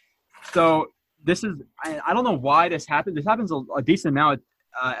 but so this is, I don't know why this happens. This happens a decent amount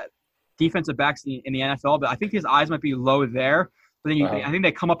of defensive backs in the NFL, but I think his eyes might be low there. But then I think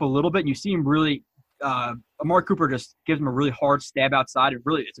they come up a little bit, and you see him really. Amari Cooper just gives him a really hard stab outside.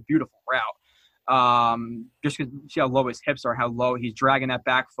 It's a beautiful route. Just because you see how low his hips are, how low he's dragging that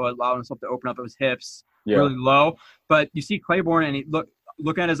back foot, allowing himself to open up those hips really low. But you see Claiborne, and he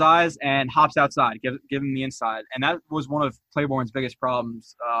look at his eyes and hops outside, give him the inside, and that was one of Claiborne's biggest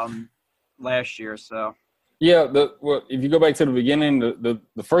problems last year. So yeah, if you go back to the beginning,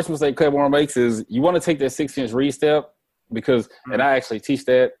 the first mistake Claiborne makes is you want to take that 6-inch read step, because, and I actually teach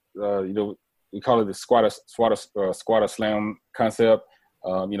that. We call it the squatter slam concept.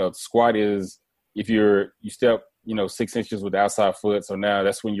 Squat is if you step, 6 inches with the outside foot. So now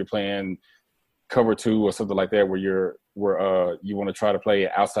that's when you're playing cover 2 or something like that, where you want to try to play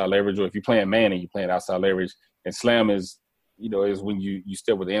outside leverage, or if you're playing man and you're playing outside leverage. And slam is when you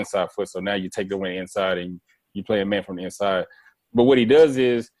step with the inside foot. So now you take the one inside and you play a man from the inside. But what he does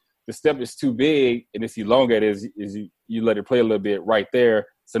is the step is too big, and it's elongated. Is you let it play a little bit right there.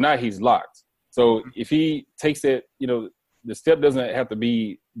 So now he's locked. So if he takes that, the step doesn't have to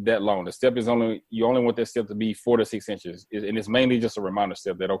be that long. The step is you only want that step to be 4 to 6 inches. And it's mainly just a reminder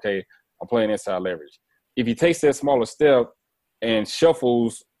step that, okay, I'm playing inside leverage. If he takes that smaller step and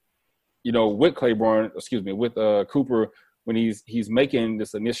shuffles, with Cooper, when he's making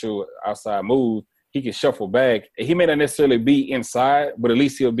this initial outside move, he can shuffle back. He may not necessarily be inside, but at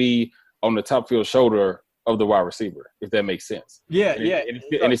least he'll be on the top field shoulder of the wide receiver, if that makes sense. Yeah.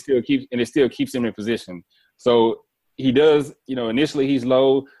 And it still keeps him in position. So he does, initially he's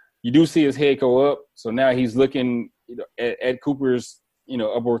low. You do see his head go up. So now he's looking, at Cooper's,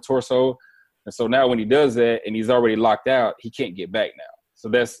 upper torso. And so now when he does that and he's already locked out, he can't get back now. So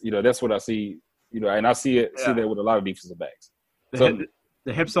that's what I see, and I see that with a lot of defensive backs. The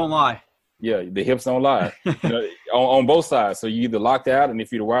hips don't lie. Yeah, the hips don't lie on both sides. So you either locked out, and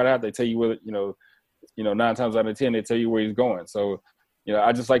if you're wide out, they tell you where, 9 times out of 10, they tell you where he's going. So,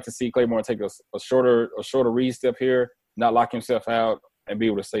 I just like to see Claiborne take a shorter read step here, not lock himself out, and be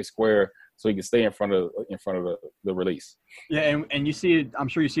able to stay square so he can stay in front of the release. Yeah, and you see it. I'm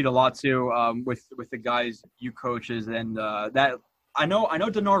sure you see it a lot too with the guys you coaches, and that I know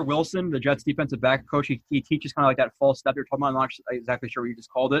Denard Wilson, the Jets defensive back coach. He teaches kind of like that false step you're talking about. I'm not exactly sure what you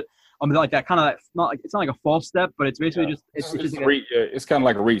just called it. Like that kind of it's not like a false step, but it's basically just it's kind of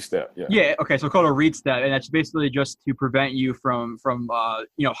like a read step. Yeah. Yeah. Okay. So called a read step, and that's basically just to prevent you from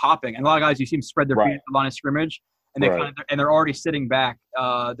hopping. And a lot of guys you see them spread their feet at the line of scrimmage, and they're already sitting back.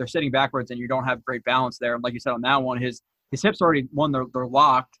 They're sitting backwards, and you don't have great balance there. And like you said on that one, his hips already they're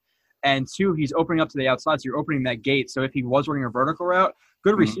locked. And two, he's opening up to the outside, so you're opening that gate. So if he was running a vertical route,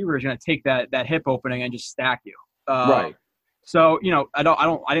 good receiver is going to take that hip opening and just stack you. Right. So I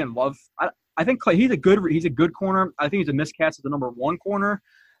didn't love. I think Clay, he's a good corner. I think he's a miscast as the number 1 corner.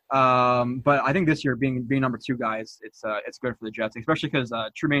 But I think this year being number 2 guys, it's good for the Jets, especially because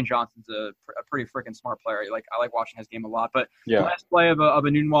Trumaine Johnson's a pretty freaking smart player. I like watching his game a lot. But the last play of a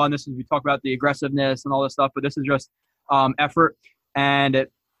Nunwa, and this is we talk about the aggressiveness and all this stuff, but this is just effort and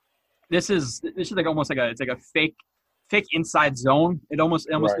This is like almost like it's like a fake inside zone. It almost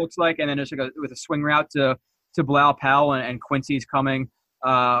looks like, and then it's like with a swing route to Bilal Powell and Quincy's coming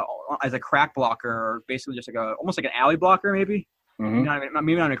as a crack blocker, or basically just like almost like an alley blocker maybe. Mm-hmm.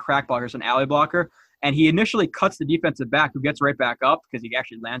 Maybe not a crack blocker, it's an alley blocker. And he initially cuts the defensive back, who gets right back up because he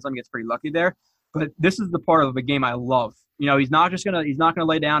actually lands on him, gets pretty lucky there. But this is the part of the game I love. He's not gonna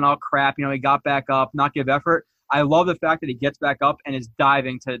lay down all crap. He got back up, not give effort. I love the fact that he gets back up and is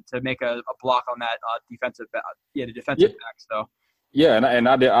diving to make a block on that defensive back. Yeah, the defensive back. So. Yeah, and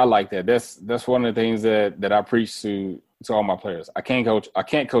I like that. That's one of the things that I preach to all my players. I can't coach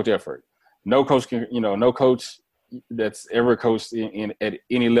effort. No coach can. No coach that's ever coached at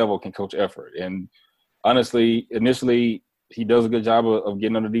any level can coach effort. And honestly, initially he does a good job of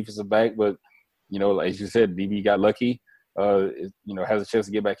getting on the defensive back, but as you said, DB got lucky. Has a chance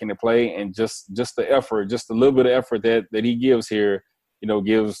to get back into play, and just the effort, just a little bit of effort that he gives here,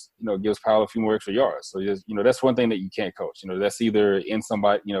 gives Powell a few more extra yards. So just, that's one thing that you can't coach. That's either in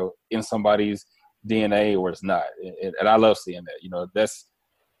somebody's DNA or it's not. And I love seeing that. That's,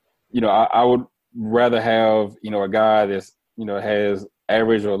 I would rather have, a guy that's, has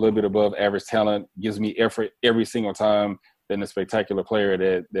average or a little bit above average talent, gives me effort every single time, than a spectacular player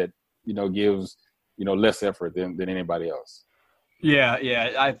that gives less effort than anybody else. Yeah.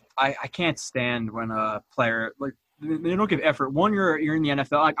 I can't stand when a player they don't give effort. One, you're in the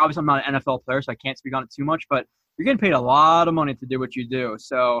NFL. Obviously, I'm not an NFL player, so I can't speak on it too much. But you're getting paid a lot of money to do what you do,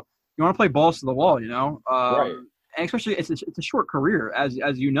 so you want to play balls to the wall, Right. And especially it's a short career, as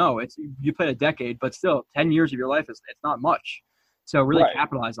you know. You played a decade, but still 10 years of your life it's not much. So really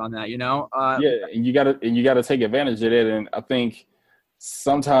capitalize on that, and you gotta take advantage of it. And I think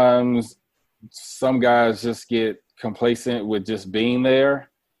sometimes some guys just get complacent with just being there,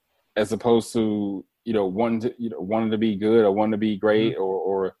 as opposed to wanting to be good or wanting to be great,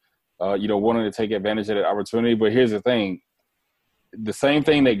 or wanting to take advantage of that opportunity. But here's the thing: the same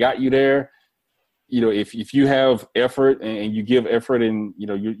thing that got you there, if you have effort and you give effort, and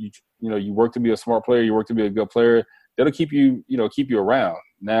you work to be a smart player, you work to be a good player, that'll keep you around.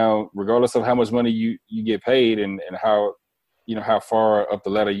 Now, regardless of how much money you get paid and how how far up the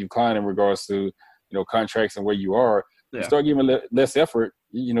ladder you climb in regards to contracts and where you are, you start giving less effort,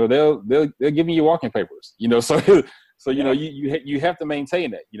 they'll give you walking papers, so you have to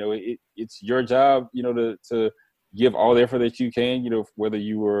maintain that. It's your job to give all the effort that you can, whether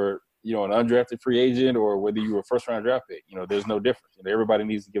you were an undrafted free agent or whether you were a first round draft pick. There's no difference. Everybody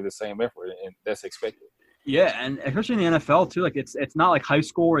needs to give the same effort, and that's expected. Yeah, and especially in the NFL too. It's not like high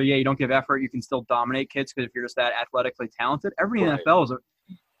school where you don't give effort, you can still dominate kids because if you're just that athletically talented. Every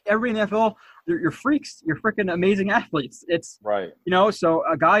NFL, you're freaks. You're freaking amazing athletes. It's right. So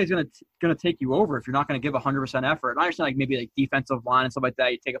a guy is gonna take you over if you're not gonna give 100% effort. And I understand maybe defensive line and stuff like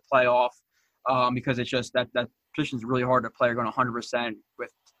that. You take a play off because it's just that position is really hard to play. You're going 100%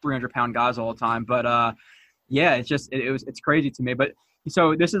 with 300-pound guys all the time. But it's crazy to me. But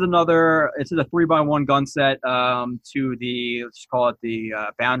so this is a 3x1 gun set to the, let's just call it the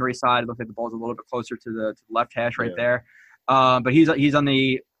boundary side. It looks like the ball's a little bit closer to the left hash right there. But he's on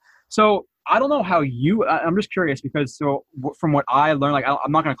the – so I don't know how I'm just curious because from what I learned,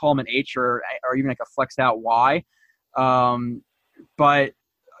 I'm not going to call him an H or even like a flexed out Y. But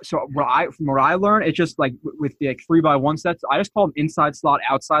so from what I learned, it's just like with the 3x1 sets, I just call them inside slot,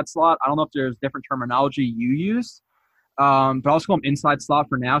 outside slot. I don't know if there's different terminology you use. But I'll just call him inside slot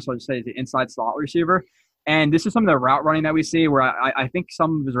for now. So I'll just say the inside slot receiver. And this is some of the route running that we see where I think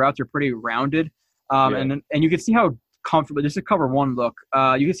some of his routes are pretty rounded. And you can see how comfortable. This is cover one look.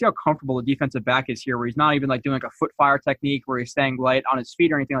 You can see how comfortable the defensive back is here, where he's not even like doing like a foot fire technique where he's staying light on his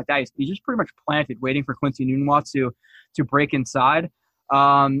feet or anything like that. He's just pretty much planted, waiting for Quincy Nunwa to break inside.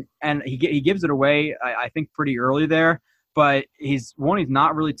 And he gives it away, I think, pretty early there. But he's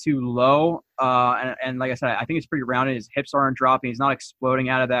not really too low. And like I said, I think it's pretty rounded. His hips aren't dropping. He's not exploding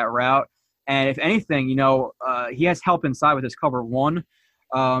out of that route. And if anything, he has help inside with his cover one.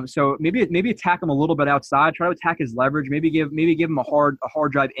 So maybe attack him a little bit outside. Try to attack his leverage. Maybe give him a hard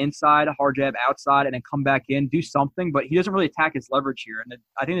drive inside, a hard jab outside, and then come back in. Do something. But he doesn't really attack his leverage here. And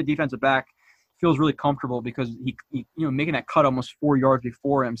I think the defensive back feels really comfortable because he making that cut almost 4 yards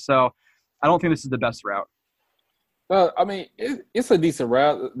before him. So I don't think this is the best route. I mean, it's a decent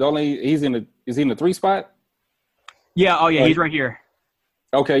route. Is he in the 3 spot? Yeah. Oh yeah, he's right here.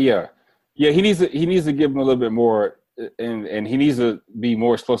 Okay. Yeah. He needs to give him a little bit more, and he needs to be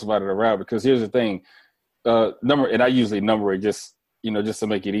more explosive out of the route, because here's the thing, and I usually number it just to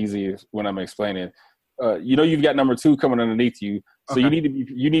make it easy when I'm explaining. You've got number 2 coming underneath you, so okay. you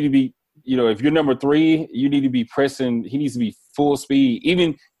need to be if you're number 3, you need to be pressing. He needs to be full speed,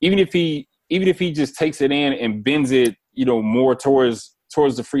 even if he just takes it in and bends it, more towards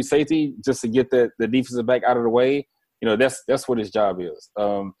the free safety, just to get the defensive back out of the way. That's what his job is.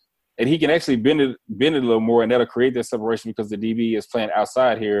 And he can actually bend it a little more, and that'll create that separation because the DB is playing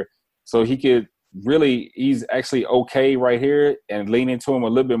outside here. So he's actually okay right here and lean into him a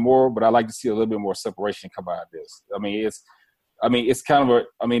little bit more, but I like to see a little bit more separation come out of this. It is kind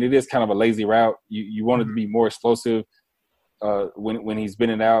of a lazy route. You want it to be more explosive when he's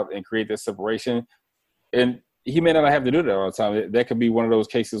bending out and create that separation. And he may not have to do that all the time. That could be one of those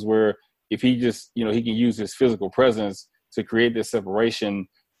cases where if he just, he can use his physical presence to create this separation,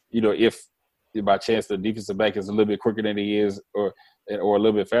 if by chance the defensive back is a little bit quicker than he is or a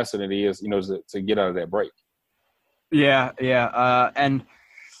little bit faster than he is, to get out of that break. Yeah. And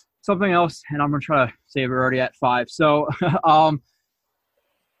something else, and I'm going to try to say we're already at 5. So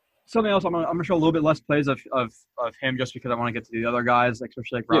something else, I'm going to show a little bit less plays of him just because I want to get to the other guys,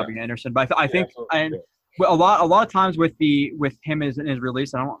 especially like Robbie Anderson. But I think a lot of times with him in his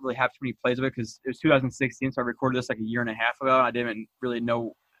release, I don't really have too many plays of it because it was 2016, so I recorded this like a year and a half ago, and I didn't really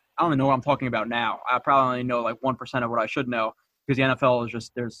know. I don't even know what I'm talking about now. I probably only know like 1% of what I should know because the NFL is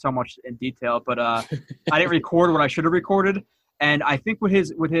just there's so much in detail. But I didn't record what I should have recorded, and I think with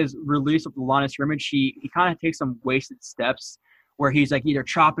his release of the line of scrimmage, he kind of takes some wasted steps where he's like either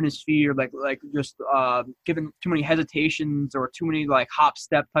chopping his feet or like just giving too many hesitations or too many like hop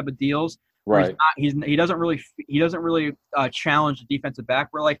step type of deals. Right. He doesn't really challenge the defensive back.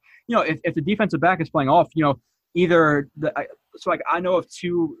 Where like if the defensive back is playing off, I know of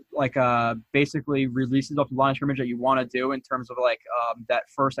 2 like basically releases off the line of scrimmage that you want to do in terms of like that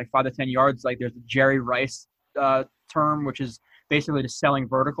first like 5 to 10 yards. Like there's the Jerry Rice term, which is basically just selling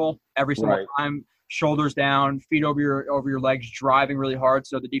vertical every single time, shoulders down, feet over your legs, driving really hard.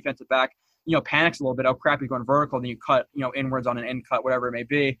 So the defensive back panics a little bit. Oh crap, you're going vertical. Then you cut inwards on an in cut, whatever it may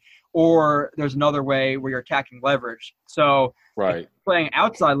be. Or there's another way where you're attacking leverage. So playing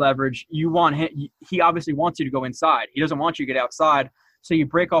outside leverage, you want him. He obviously wants you to go inside. He doesn't want you to get outside. So you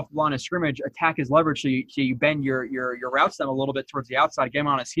break off the line of scrimmage, attack his leverage. So you bend your route stem a little bit towards the outside, get him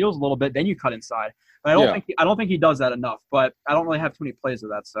on his heels a little bit, then you cut inside. But I don't think he does that enough. But I don't really have too many plays of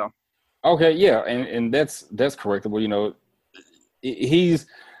that. So okay, yeah, and that's correctable.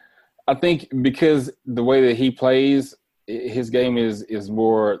 I think because the way that he plays, his game is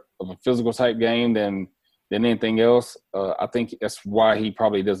more of a physical type game than anything else. I think that's why he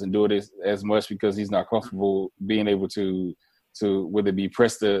probably doesn't do it as much, because he's not comfortable being able to whether it be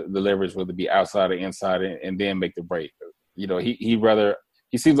press the leverage, whether it be outside or inside, and then make the break.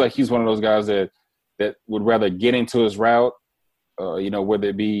 He seems like he's one of those guys that would rather get into his route, whether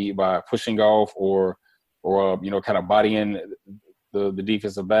it be by pushing off or kind of bodying the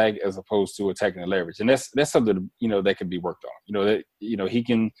defensive back as opposed to attacking the leverage. And that's something, that can be worked on. He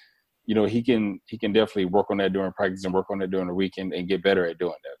can definitely work on that during practice and work on that during the weekend and get better at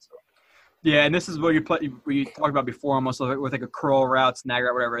doing that. So. Yeah, and this is what we talked about before, almost with like a curl route, snag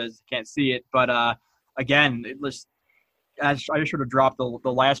route, whatever it is. You can't see it, but again, I just should have dropped the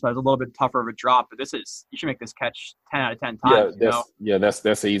last one. It was a little bit tougher of a drop, but you should make this catch 10 out of 10 times.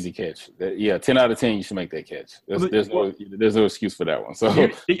 That's an easy catch. 10 out of 10, you should make that catch. There's no excuse for that one. So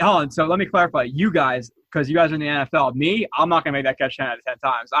hold on. So let me clarify. You guys, because you guys are in the NFL. Me, I'm not gonna make that catch 10 out of 10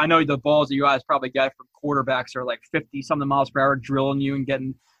 times. I know the balls that you guys probably get from quarterbacks are like 50 something miles per hour, drilling you and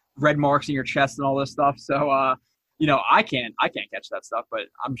getting red marks in your chest and all this stuff. So I can't catch that stuff, but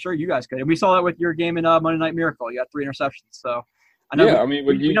I'm sure you guys could. And we saw that with your game in Monday Night Miracle. You got 3 interceptions. So I know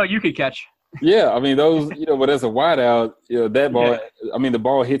you could catch. Yeah, I mean those, but as a wideout, that ball. I mean the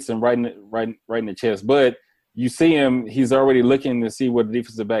ball hits him right in the chest. But you see him; he's already looking to see what the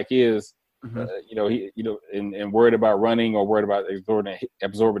defensive back is. Mm-hmm. And worried about running or worried about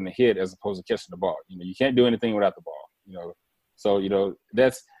absorbing the hit as opposed to catching the ball. You can't do anything without the ball. So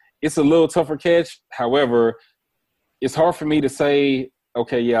it's a little tougher catch. However, it's hard for me to say,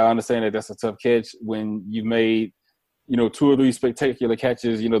 okay, yeah, I understand that that's a tough catch when you made, 2 or 3 spectacular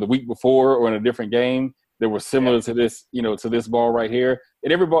catches, the week before or in a different game that were similar to this, to this ball right here.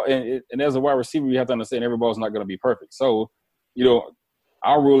 And every ball, and as a wide receiver, you have to understand every ball is not going to be perfect. So,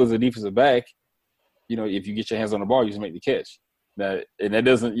 our rule as a defensive back, if you get your hands on the ball, you just make the catch. Now, and that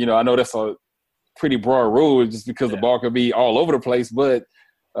doesn't, I know that's a pretty broad rule just because the ball could be all over the place, but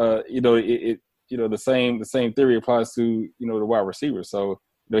the same theory applies to, the wide receiver. So,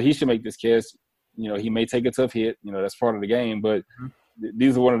 he should make this catch. He may take a tough hit, that's part of the game, but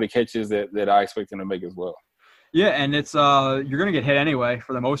these are one of the catches that I expect him to make as well. Yeah, and it's you're gonna get hit anyway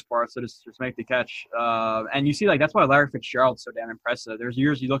for the most part, so just make the catch. And you see, that's why Larry Fitzgerald's so damn impressive. There's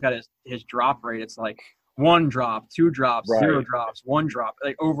years you look at his drop rate, it's like 1 drop, 2 drops, right. 0 drops, 1 drop,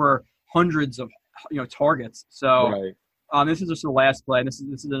 over hundreds of targets. So this is just the last play. This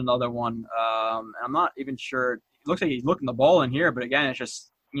is another one. I'm not even sure. It looks like he's looking the ball in here, but again, it's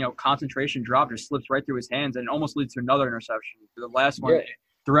just concentration drop just slips right through his hands and almost leads to another interception. The last one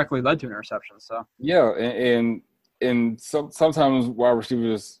directly led to an interception. So and sometimes wide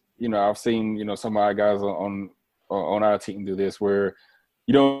receivers, I've seen some of our guys on our team do this where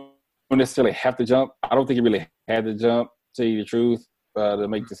you don't necessarily have to jump. I don't think he really had to jump, to tell you the truth, to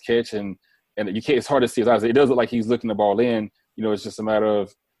make this catch, and you can't. It's hard to see his eyes. It does look like he's looking the ball in. It's just a matter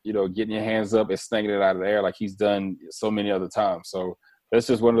of getting your hands up and snagging it out of the air like he's done so many other times. So that's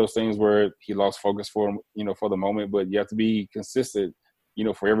just one of those things where he lost focus for the moment. But you have to be consistent,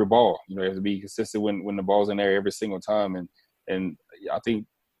 for every ball. You have to be consistent when the ball's in there every single time. And I think,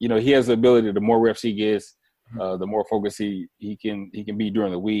 he has the ability, the more reps he gets, the more focus he can be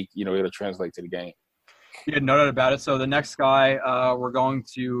during the week, it'll translate to the game. Yeah, no doubt about it. So the next guy we're going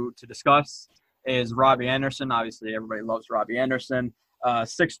to discuss is Robbie Anderson. Obviously, everybody loves Robbie Anderson.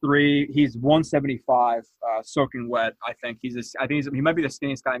 6'3", he's 175, soaking wet. I think he might be the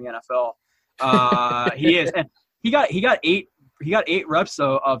skinniest guy in the NFL. He is, and he got 8 reps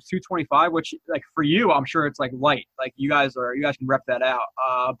of 225, which for you, I'm sure it's light. You guys can rep that out.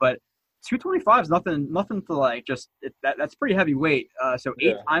 But 225 is nothing to that's pretty heavy weight. So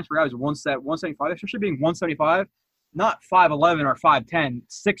 8 times per guy is 175, especially being 175, not 5'11" or 5'10",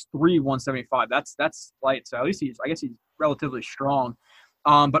 6'3", 175. That's light. So at least I guess he's relatively strong.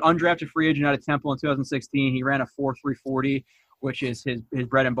 But undrafted free agent out of Temple in 2016, he ran a 4.340, which is his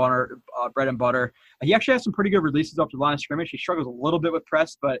bread and butter. He actually has some pretty good releases off the line of scrimmage. He struggles a little bit with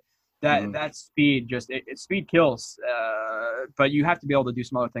press, but that speed speed kills. But you have to be able to do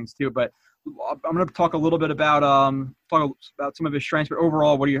some other things too. But I'm going to talk a little bit about some of his strengths. But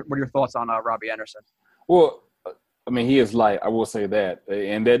overall, what are your thoughts on Robbie Anderson? Well, I mean, he is light. I will say that,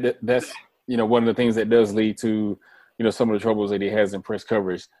 and that's one of the things that does lead to some of the troubles that he has in press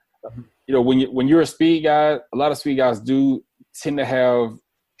coverage. When you're a speed guy, a lot of speed guys do tend to have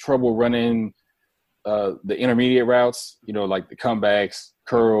trouble running the intermediate routes, like the comebacks,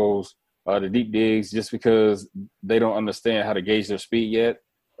 curls, the deep digs, just because they don't understand how to gauge their speed yet.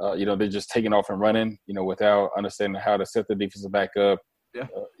 They're just taking off and running, without understanding how to set the defensive back up,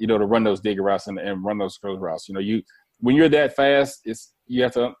 to run those dig routes and run those curl routes. When you're that fast, you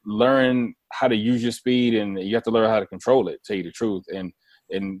have to learn how to use your speed, and you have to learn how to control it, tell you the truth. And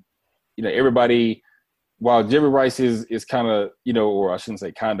everybody, while Jerry Rice is kind of, or I shouldn't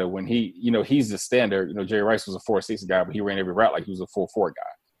say kind of, when he's the standard, Jerry Rice was a 4.6 guy, but he ran every route like he was a 4.4 guy,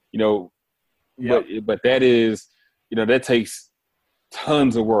 but that is, that takes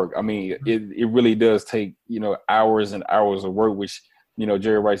tons of work. I mean, it really does take, hours and hours of work, which,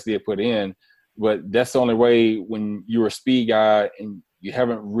 Jerry Rice did put in. But that's the only way when you're a speed guy and you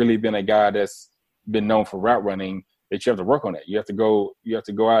haven't really been a guy that's been known for route running, that you have to work on that. You have to go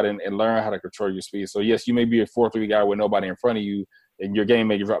out and learn how to control your speed. So yes, you may be a 4.3 guy with nobody in front of you, and your game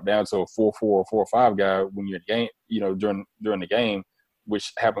may drop down to a 4.4 or 4.5 guy when you're in game, during the game,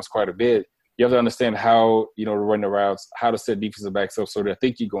 which happens quite a bit. You have to understand how, to run the routes, how to set defensive backs up so they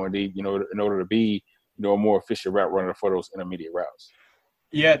think you're going deep, in order to be, a more efficient route runner for those intermediate routes.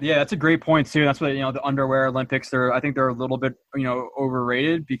 Yeah, that's a great point too. That's what the underwear Olympics. I think they're a little bit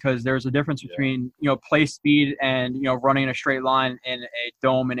overrated, because there's a difference between play speed and running in a straight line in a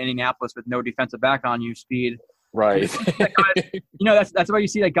dome in Indianapolis with no defensive back on you speed. Right. That's why you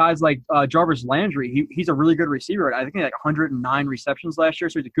see like guys like Jarvis Landry. He's a really good receiver. I think he had like 109 receptions last year,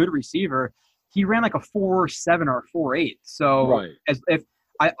 so he's a good receiver. He ran like a 4.7 or a 4.8. So Right.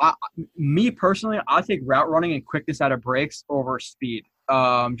 Me personally, I take route running and quickness out of breaks over speed,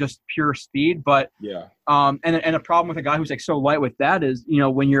 just pure speed. But Yeah. and a problem with a guy who's like so light with that is,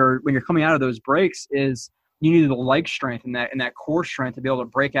 when you're coming out of those breaks is you need the leg strength and that core strength to be able to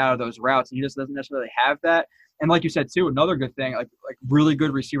break out of those routes. And he just doesn't necessarily have that. And like you said too, another good thing, like really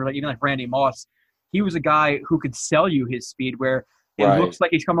good receiver, like even like Randy Moss, he was a guy who could sell you his speed where it looks like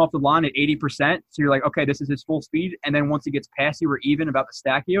he's coming off the line at 80%. So you're like, okay, this is his full speed. And then once he gets past you or even about to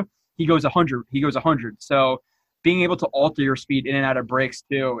stack you, he goes 100. So being able to alter your speed in and out of breaks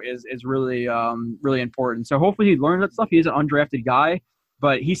too is really really important. So hopefully he learns that stuff. He is an undrafted guy,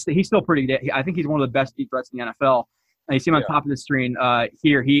 but he's still pretty good. I think he's one of the best deep threats in the NFL. And you see him on top of the screen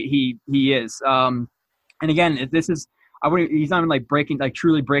here. He is. And again, he's not even like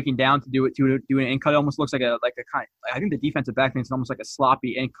truly breaking down to do an in cut. It almost looks like a kind. I think the defensive back thinks it's almost like a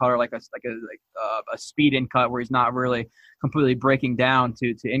sloppy in cut or like a speed in cut where he's not really completely breaking down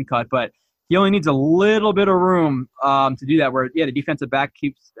to in cut, but he only needs a little bit of room to do that. Where the defensive back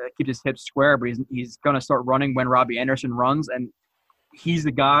keeps his hips square, but he's going to start running when Robbie Anderson runs, and he's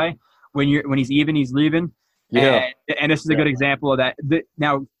the guy when he's even, he's leaving. Yeah, and this is a good example of that.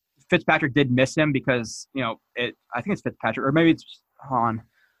 Now Fitzpatrick did miss him because I think it's Fitzpatrick or maybe it's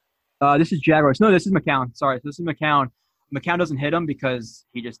this is Jaguars. No, this is McCown. Sorry, this is McCown. McCown doesn't hit him because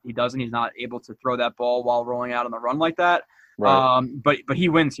he doesn't. He's not able to throw that ball while rolling out on the run like that. Right. But he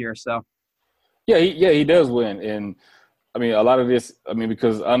wins here, so. Yeah, he does win, and I mean a lot of this. I mean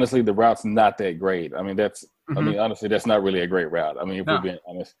because honestly, the route's not that great. I mean honestly, that's not really a great route. I mean if we're being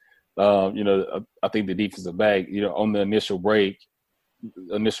honest, I think the defensive back, on the initial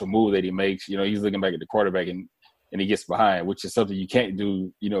move that he makes, he's looking back at the quarterback and he gets behind, which is something you can't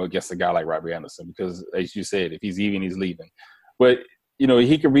do, against a guy like Robbie Anderson because, as you said, if he's even, he's leaving. But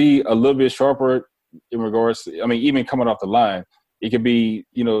he could be a little bit sharper in regards to, even coming off the line. It could be,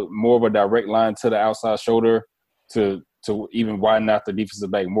 more of a direct line to the outside shoulder to even widen out the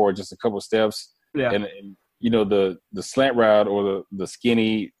defensive back more, just a couple of steps. Yeah. And the slant route or the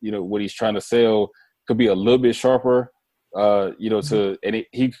skinny, what he's trying to sell could be a little bit sharper, he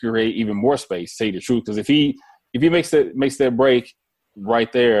could create even more space, say the truth. Because if he makes that break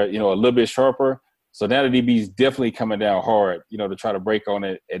right there, a little bit sharper, so now the DB's definitely coming down hard, to try to break on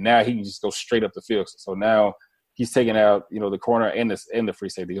it. And now he can just go straight up the field. So now he's taking out, the corner and the free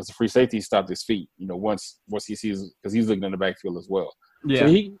safety because the free safety stopped his feet, once he sees, because he's looking in the backfield as well. Yeah. So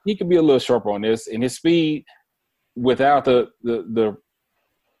he could be a little sharper on this, and his speed without the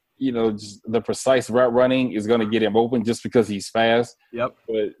just the precise route running is going to get him open just because he's fast. Yep.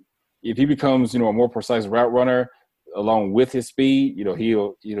 But if he becomes, a more precise route runner along with his speed, he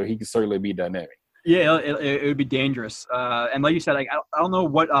can certainly be dynamic. Yeah, it would be dangerous. And like you said, like I don't know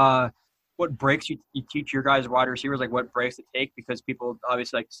what breaks you teach your guys, wide receivers, like what breaks to take, because people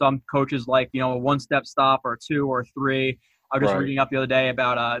obviously, like some coaches like, a one-step stop or two or three. I was just reading up the other day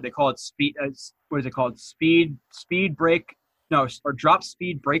about they call it speed. What is it called? Speed break. No, or drop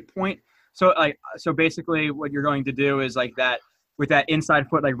speed break point. So basically what you're going to do is like that with that inside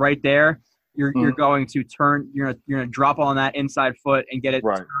foot, like right there, you're going to turn, you're going to drop on that inside foot and get it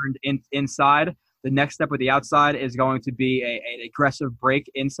turned inside. The next step with the outside is going to be an aggressive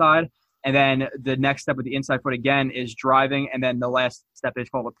break inside. And then the next step with the inside foot again is driving. And then the last step is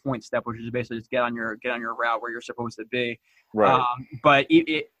called a point step, which is basically just get on your route where you're supposed to be. Right. But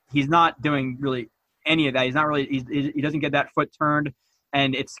he's not doing really any of that. He's not really, he doesn't get that foot turned,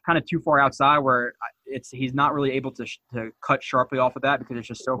 and it's kind of too far outside where he's not really able to cut sharply off of that because it's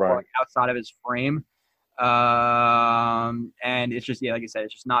just so far outside of his frame. And it's just, like you said,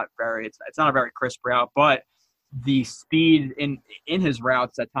 it's just not very, it's not a very crisp route, but the speed in his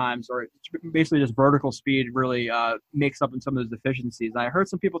routes at times, or basically just vertical speed, really makes up in some of those deficiencies. And I heard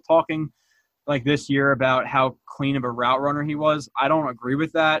some people talking like this year about how clean of a route runner he was. I don't agree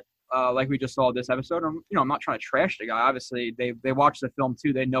with that. Like we just saw this episode, I'm not trying to trash the guy. Obviously, they watch the film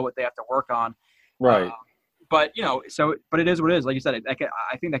too. They know what they have to work on. Right. But it is what it is. Like you said,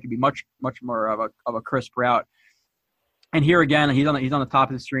 I think that could be much more of a crisp route. And here again, he's on the top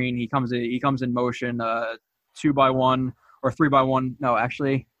of the screen. He comes in motion, 2x1 or 3x1. No,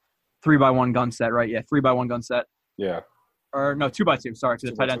 actually, 3x1 gun set. Right? Yeah, 3x1 gun set. Yeah. Or no, 2x2. Sorry, to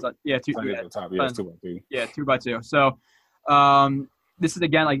the tight ends. Yeah, 2x2. Yeah, 2x2. So, this is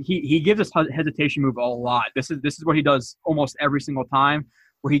again like he gives us hesitation move a lot. This is what he does almost every single time,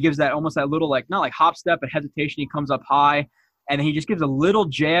 where he gives that almost that little, like, not like hop step, but hesitation. He comes up high and he just gives a little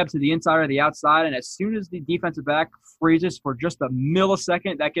jab to the inside or the outside, and as soon as the defensive back freezes for just a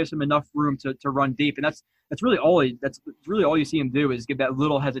millisecond, that gives him enough room to run deep, and that's really all you see him do is give that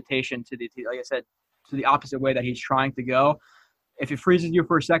little hesitation like I said, to the opposite way that he's trying to go. If it freezes you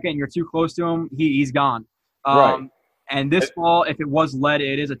for a second and you're too close to him, he's gone. Right. And this ball, if it was led,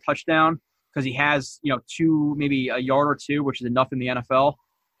 it is a touchdown because he has, maybe a yard or two, which is enough in the NFL.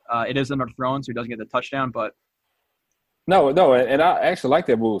 It is underthrown, so he doesn't get the touchdown. But no, and I actually like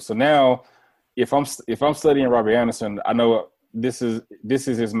that move. So now, if I'm studying Robbie Anderson, I know this is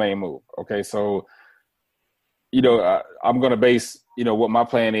his main move. Okay, so I'm going to base what my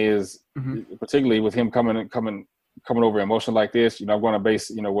plan is, particularly with him coming over in motion like this. I'm going to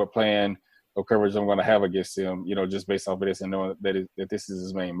base what plan of coverage I'm going to have against him. Just based off of this and knowing that this is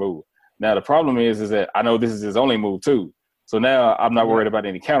his main move. Now the problem is that I know this is his only move too. So now I'm not worried about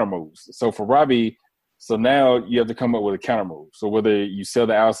any counter moves. So for Robbie, now you have to come up with a counter move. So whether you sell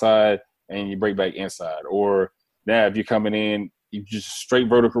the outside and you break back inside, or now if you're coming in, you just straight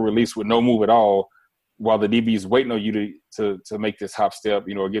vertical release with no move at all, while the DB is waiting on you to make this hop step,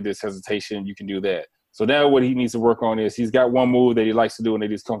 or get this hesitation, you can do that. So now what he needs to work on is he's got one move that he likes to do and that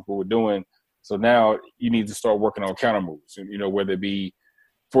he's comfortable with doing. So now you need to start working on counter moves, whether it be,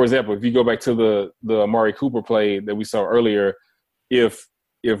 for example, if you go back to the Amari Cooper play that we saw earlier, if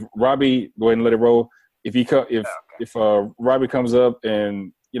Robbie, go ahead and let it roll. If Robbie comes up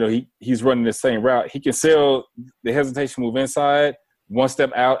and he's running the same route, he can sell the hesitation move inside, one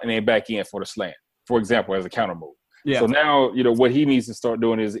step out, and then back in for the slant, for example, as a counter move. Yeah. So now what he needs to start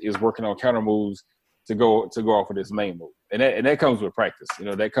doing is working on counter moves to go off of this main move, and that comes with practice.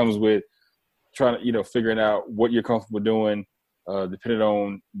 That comes with trying to figuring out what you're comfortable doing. Depending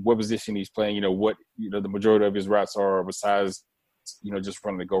on what position he's playing, what the majority of his routes are besides just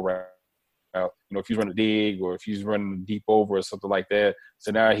running the go route. If he's running a dig or if he's running deep over or something like that.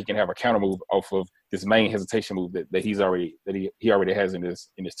 So now he can have a counter move off of this main hesitation move that he already has in his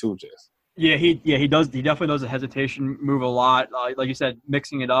tool chest. Yeah, he does. He definitely does a hesitation move a lot. Like you said,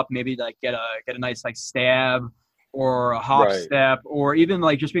 mixing it up, maybe like get a nice like stab or a hop step, or even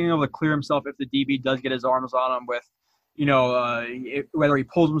like just being able to clear himself if the DB does get his arms on him with. Whether he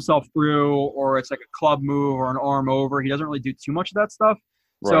pulls himself through or it's like a club move or an arm over, he doesn't really do too much of that stuff.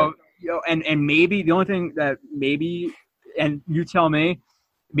 Right. So, and maybe the only thing that and you tell me,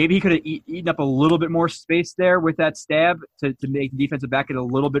 maybe he could have eaten up a little bit more space there with that stab to make the defensive back get a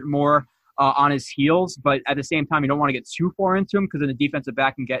little bit more on his heels. But at the same time, you don't want to get too far into him because then the defensive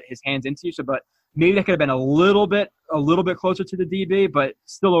back can get his hands into you. So, but maybe that could have been a little bit closer to the DB, but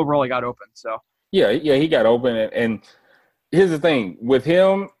still overall he got open. So. Yeah, he got open and here's the thing. With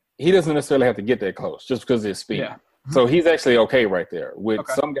him, he doesn't necessarily have to get that close just because of his speed. Yeah. So he's actually okay right there. With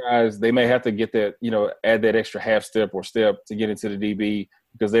some guys, they may have to get that, add that extra half step or step to get into the DB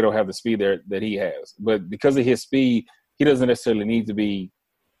because they don't have the speed there that he has. But because of his speed, he doesn't necessarily need to be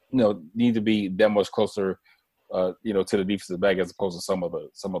that much closer, to the defensive back as opposed to some of the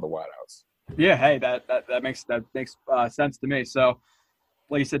wideouts. Yeah, hey, that makes sense to me. So,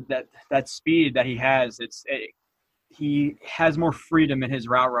 like you said, that speed that he has, he has more freedom in his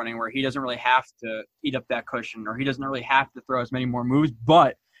route running where he doesn't really have to eat up that cushion or he doesn't really have to throw as many more moves.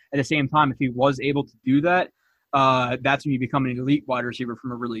 But at the same time, if he was able to do that, that's when you become an elite wide receiver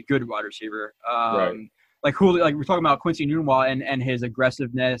from a really good wide receiver. Like Julio, like we're talking about Quincy Enunwa and his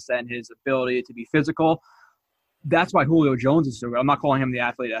aggressiveness and his ability to be physical. That's why Julio Jones is so good. I'm not calling him the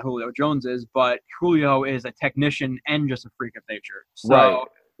athlete that Julio Jones is, but Julio is a technician and just a freak of nature. So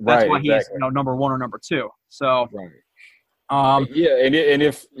that's why he's number one or number two. So and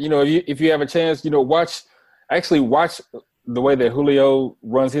if if you have a chance, watch the way that Julio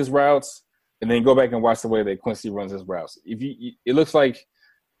runs his routes, and then go back and watch the way that Quincy runs his routes. It looks like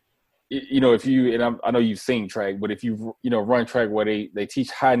I know you've seen track, but if you run track where they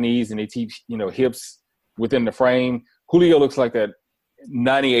teach high knees and they teach hips within the frame, Julio looks like that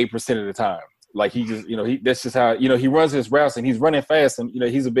 98% of the time. Like he just, that's just how, he runs his routes and he's running fast and,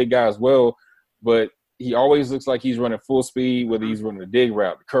 he's a big guy as well, but he always looks like he's running full speed, whether he's running a dig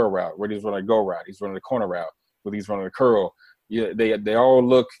route, the curl route, whether he's running a go route, he's running a corner route, whether he's running a curl. They all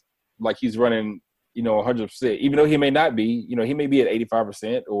look like he's running, 100%, even though he may not be, he may be at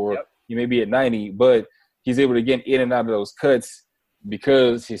 85% or he may be at 90, but he's able to get in and out of those cuts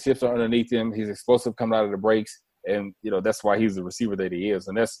because his hips are underneath him, he's explosive coming out of the breaks, and that's why he's the receiver that he is.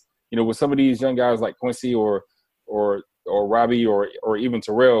 And that's with some of these young guys like Quincy or Robbie or even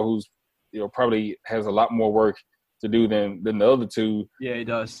Terrell, who's probably has a lot more work to do than the other two. Yeah, he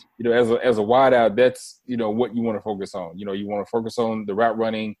does. As a wide out, that's what you want to focus on. You want to focus on the route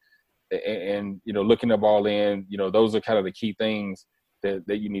running, and looking the ball in. Those are kind of the key things that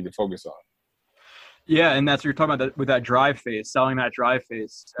you need to focus on. Yeah, and that's what you're talking about with that drive phase, selling that drive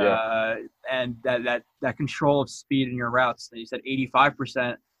phase, and that control of speed in your routes. You said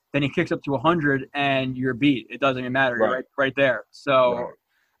 85%, then he kicks up to 100, and you're beat. It doesn't even matter. You're right there. So,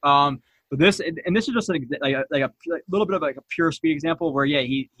 but this is just like a little bit of like a pure speed example where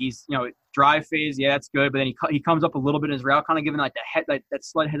he's drive phase, that's good, but then he comes up a little bit in his route, kind of giving like that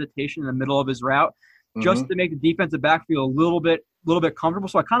slight hesitation in the middle of his route, just to make the defensive back feel a little bit comfortable.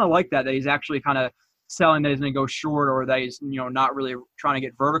 So I kind of like that he's actually kind of selling that he's going to go short, or that he's not really trying to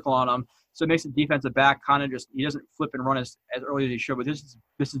get vertical on him. So it makes the defensive back kind of just, he doesn't flip and run as early as he should. But this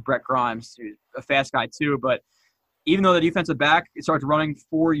is Brett Grimes, who's a fast guy too. But even though the defensive back starts running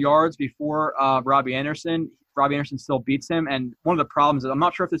 4 yards before Robbie Anderson still beats him. And one of the problems is, I'm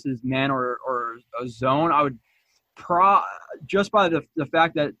not sure if this is man or a zone. I would just by the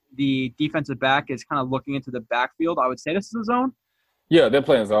fact that the defensive back is kind of looking into the backfield, I would say this is a zone. Yeah, they're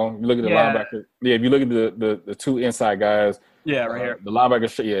playing zone. You look at the linebacker. Yeah, if you look at the two inside guys. Yeah, right here. The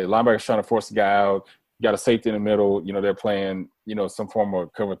linebacker's trying to force the guy out. You got a safety in the middle. They're playing, some form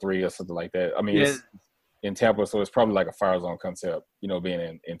of cover 3 or something like that. I mean, it's in Tampa, so it's probably like a fire zone concept,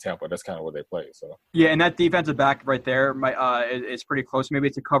 being in Tampa. That's kind of what they play. So yeah, and that defensive back right there is pretty close. Maybe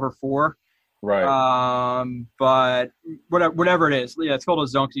it's a cover 4. Right. But whatever it is, it's called a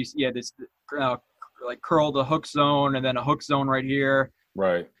zone because this like curl the hook zone and then a hook zone right here.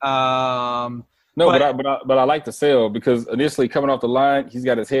 Right. But I like the sell because initially coming off the line, he's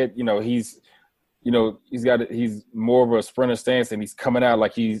got his head. He's more of a sprinter stance and he's coming out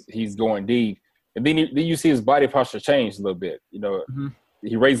like he's going deep. And then you see his body posture change a little bit.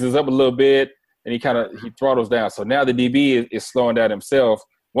 He raises up a little bit and he throttles down. So now the DB is slowing down himself.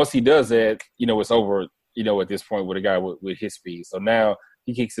 Once he does that, it's over. At this point with a guy with his speed. So now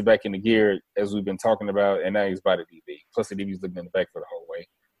he kicks it back into gear as we've been talking about, and now he's by the DB. Plus the DB's looking in the back for the whole way,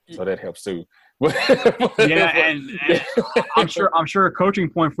 so that helps too. and I'm sure a coaching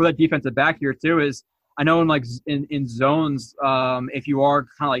point for that defensive back here too is, I know in zones, if you are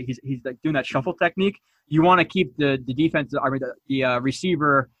kind of like he's like doing that shuffle technique, you want to keep the defense, the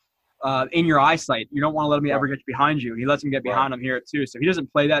receiver in your eyesight. You don't want to let him ever get behind you. He lets him get behind him here too, so he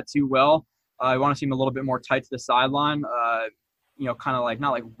doesn't play that too well. You want to see him a little bit more tight to the sideline. Kind of like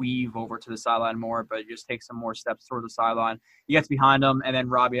not like weave over to the sideline more, but just take some more steps toward the sideline. He gets behind him, and then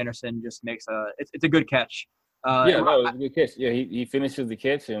Robbie Anderson just makes it's a good catch. It's a good catch. Yeah, he finishes the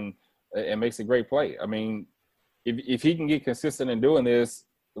catch and makes a great play. I mean, if he can get consistent in doing this,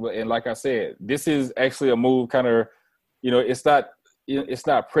 and like I said, this is actually a move kind of, it's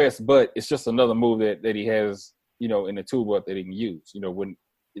not press, but it's just another move that he has, in the toolbox that he can use.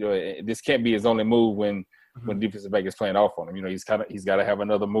 This can't be his only move when the defensive back is playing off on him. He's got to have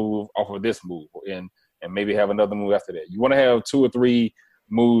another move off of this move and maybe have another move after that. You want to have 2 or 3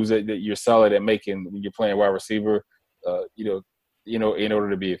 moves that you're solid at making when you're playing wide receiver, in order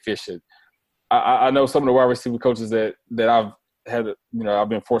to be efficient. I know some of the wide receiver coaches that I've had, I've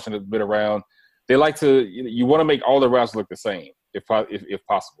been fortunate to be around. They like to, you want to make all the routes look the same if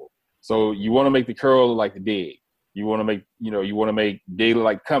possible. So you want to make the curl look like the dig. You want to make dig look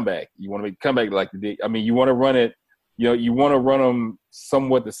like comeback. You want to make comeback look like the dig. I mean, you want to run it, you want to run them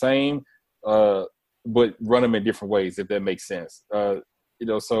somewhat the same, but run them in different ways, if that makes sense.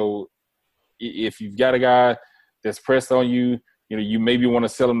 So if you've got a guy that's pressed on you, you maybe want to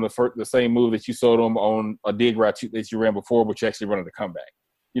sell him the same move that you sold him on a dig route that you ran before, but you actually running the comeback.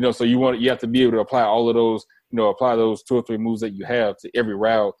 So you have to be able to apply all of those, apply those 2 or 3 moves that you have to every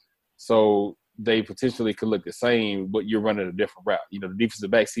route, so they potentially could look the same, but you're running a different route. The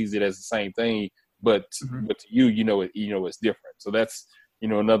defensive back sees it as the same thing, but to you, it's different. So that's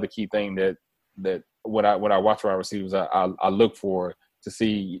another key thing that when I watch wide receivers, I look for to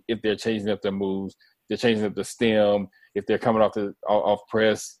see if they're changing up their moves, they're changing up the stem, if they're coming off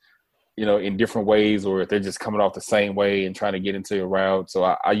press, in different ways, or if they're just coming off the same way and trying to get into a route. So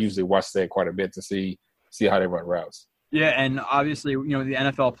I usually watch that quite a bit to see how they run routes. Yeah, and obviously, the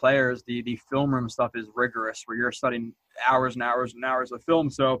NFL players, the film room stuff is rigorous, where you're studying hours and hours and hours of film.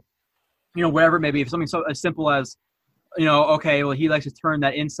 So, whatever, maybe if something so as simple as, okay, well, he likes to turn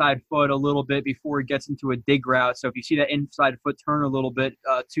that inside foot a little bit before he gets into a dig route. So if you see that inside foot turn a little bit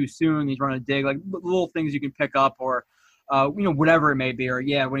too soon, he's running a dig, like little things you can pick up, or whatever it may be. Or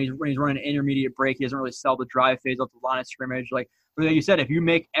when he's running an intermediate break, he doesn't really sell the drive phase up the line of scrimmage. But like you said, if you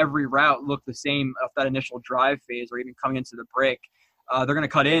make every route look the same of that initial drive phase, or even coming into the break, they're going to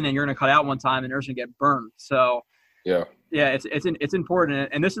cut in and you're going to cut out one time, and they're going to get burned. So it's important.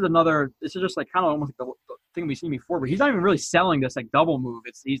 And this is just like kind of almost like think we've seen before, but he's not even really selling this like double move.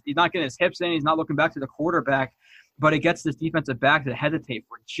 He's not getting his hips in. He's not looking back to the quarterback, but it gets this defensive back to hesitate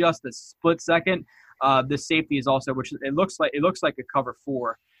for just a split second. This safety is also, which it looks like a cover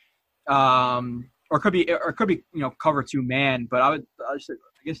 4, or it could be cover 2 man. But I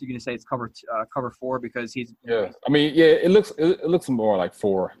guess you can say it's cover 4 because he's. Yeah, I mean, yeah, it looks more like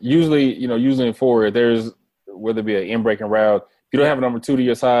 4. Usually in 4, there's whether it be an in-breaking route. If you don't have a number 2 to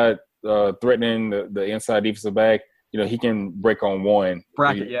your side, threatening the inside defensive back, he can break on 1.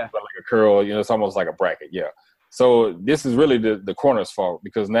 Bracket, yeah. Like a curl, it's almost like a bracket, yeah. So this is really the corner's fault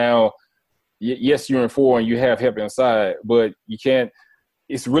because now, yes, you're in 4 and you have help inside, but you can't –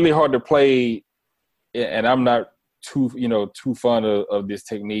 it's really hard to play, and I'm not too fond of this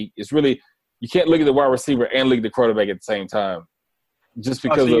technique. It's really – you can't look at the wide receiver and look at the quarterback at the same time just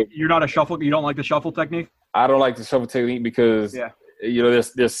because you're not a shuffle – you don't like the shuffle technique? I don't like the shuffle technique because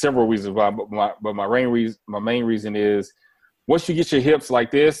there's several reasons why, but my main reason is once you get your hips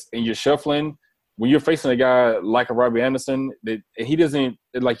like this and you're shuffling, when you're facing a guy like a Robbie Anderson, he doesn't,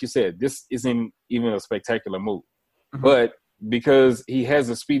 like you said, this isn't even a spectacular move, but because he has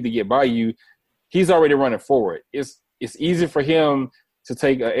the speed to get by you, he's already running forward. It's easy for him to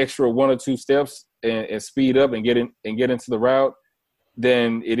take an extra 1 or 2 steps and speed up and get into the route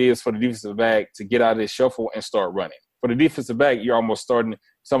than it is for the defensive back to get out of his shuffle and start running. For the defensive back, you're almost starting.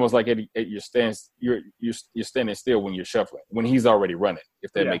 It's almost like at your stance, you're standing still when you're shuffling when he's already running.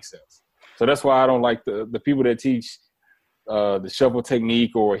 If that makes sense. So that's why I don't like the people that teach the shuffle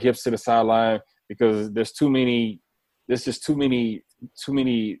technique or hips to the sideline because there's too much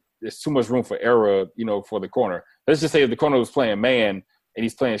room for error. For the corner. Let's just say if the corner was playing man and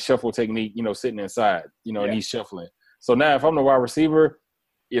he's playing shuffle technique, sitting inside, and he's shuffling. So now if I'm the wide receiver,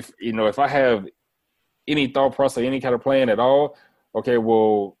 if I have any thought process, any kind of plan at all, okay,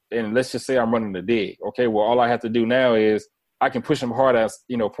 well, and let's just say I'm running the dig. Okay, well, all I have to do now is I can push him hard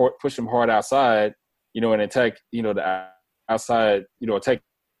outside, and attack, the outside, attack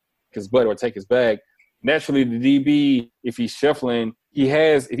his butt or take his bag. Naturally, the DB, if he's shuffling,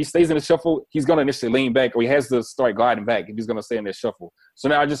 if he stays in the shuffle, he's going to initially lean back or he has to start gliding back if he's going to stay in that shuffle. So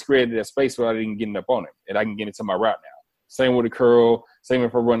now I just created that space without even getting up on him, and I can get into my route now. Same with the curl, same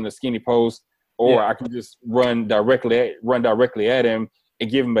if I'm running the skinny post, or I can just run directly at him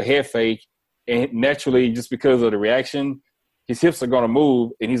and give him a head fake, and naturally, just because of the reaction, his hips are going to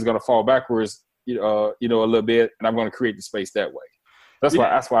move and he's going to fall backwards, a little bit, and I'm going to create the space that way. That's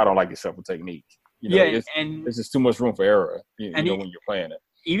why I don't like the shuffle technique. It's just too much room for error. When you're playing it.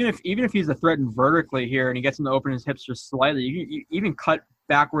 Even if he's a threatened vertically here and he gets him to open his hips just slightly, you even cut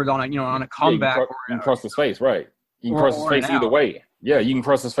backwards on a comeback. You can cross his face, right? You can cross his face either way. Yeah, you can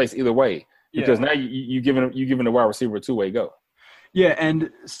cross his face either way because now you giving the wide receiver a 2-way go. Yeah, and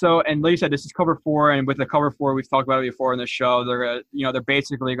like you said, this is cover 4, and with the cover 4, we've talked about it before in the show. They're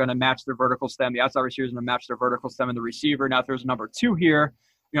basically going to match their vertical stem. The outside receiver is going to match their vertical stem and the receiver. Now, if there's a number 2 here,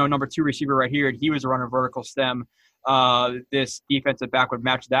 number 2 receiver right here, and he was running vertical stem, this defensive back would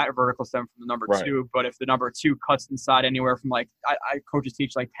match that vertical stem from the number 2. But if the number 2 cuts inside anywhere from coaches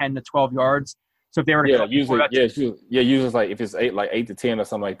teach 10 to 12 yards. So if they were to usually like if it's 8 to 10 or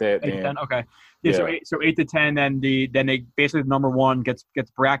something like that. 8 to 10, okay. So 8 to 10, then they basically number 1 gets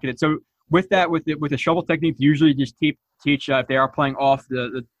bracketed. So with the shovel technique, usually just teach if they are playing off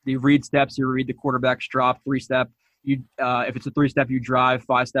the read steps, you read the quarterback's drop 3-step. If it's a 3-step, you drive.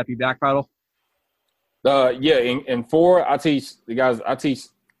 5-step, you back pedal. In 4, I teach the guys.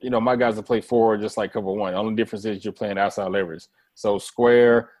 My guys that play 4 just like cover 1. The only difference is you're playing outside leverage. So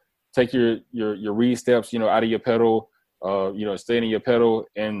square. Take your read steps, out of your pedal, stay in your pedal.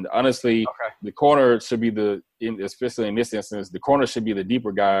 And honestly, the corner should be especially in this instance, the corner should be the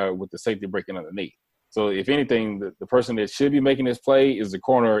deeper guy with the safety breaking underneath. So if anything, the person that should be making this play is the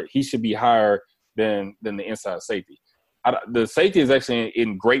corner. He should be higher than the inside safety. The safety is actually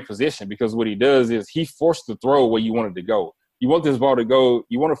in great position because what he does is he forced the throw where you want it to go. You want this ball to go.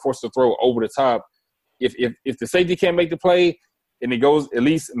 You want to force the throw over the top. If the safety can't make the play, and it goes, at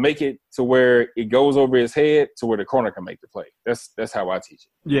least make it to where it goes over his head to where the corner can make the play. That's how I teach it.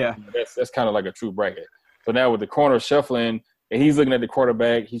 Yeah. That's kind of like a true bracket. So now with the corner shuffling and he's looking at the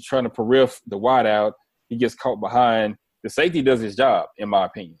quarterback, he's trying to peripher the wide out. He gets caught behind. The safety does his job, in my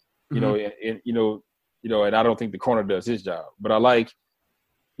opinion. And I don't think the corner does his job. But I like,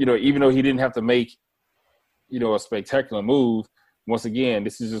 even though he didn't have to make, a spectacular move, once again,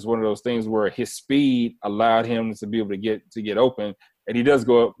 this is just one of those things where his speed allowed him to be able to get open, and he does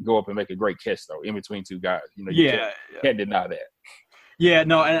go up and make a great catch though in between 2 guys. You can't deny that. Yeah,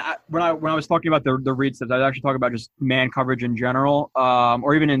 no, and when I was talking about the read steps, I was actually talking about just man coverage in general,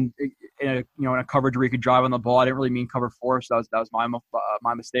 or even in a coverage where you could drive on the ball. I didn't really mean cover 4, so that was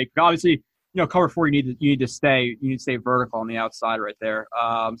my mistake. But obviously, cover 4, you need to stay vertical on the outside right there.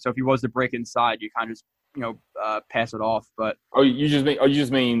 So if he was to break inside, you kind of just pass it off. But you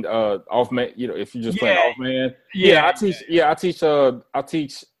just mean off man. If you just play off man.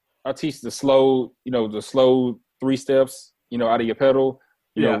 I teach the slow, the slow 3 steps, out of your pedal.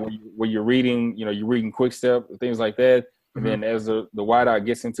 Where you're reading, you're reading quick step, things like that. And then as the wideout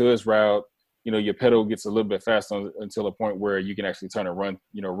gets into his route, your pedal gets a little bit faster until a point where you can actually turn and run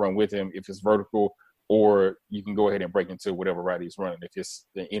with him if it's vertical, or you can go ahead and break into whatever route he's running, if it's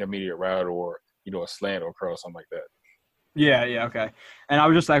the intermediate route or, a slant or curl, something like that. Yeah, okay.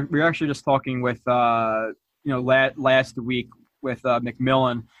 And we were actually just talking with, last week with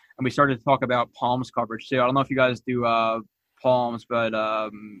McMillan, and we started to talk about palms coverage too. I don't know if you guys do palms, but I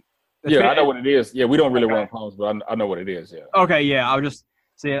know what it is. Yeah, we don't really run palms, but I know what it is. Yeah. Okay, yeah. I would just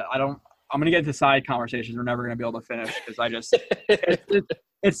say I'm gonna get into side conversations. We're never gonna be able to finish because I just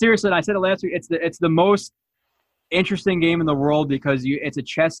it's seriously. And I said it last week. It's the most interesting game in the world because it's a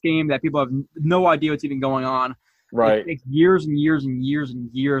chess game that people have no idea what's even going on. Right. It takes years and years and years and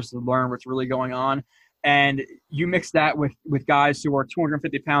years to learn what's really going on. And you mix that with guys who are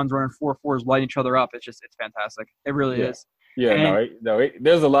 250 pounds running 4.4s, lighting each other up. It's fantastic. It really is. Yeah,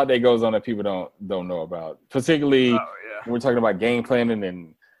 there's a lot that goes on that people don't know about, particularly when we're talking about game planning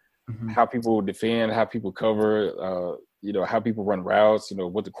and how people defend, how people cover, how people run routes,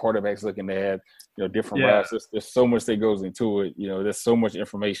 what the quarterback's looking at, different routes. There's so much that goes into it. There's so much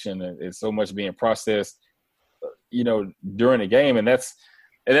information and so much being processed, during the game. And that's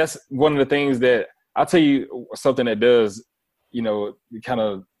one of the things that I'll tell you something that does, kind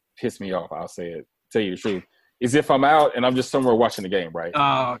of piss me off. I'll tell you the truth. Is if I'm out and I'm just somewhere watching the game, right?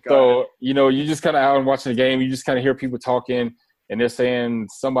 Oh, God. So, you just kind of out and watching the game. You just kind of hear people talking and they're saying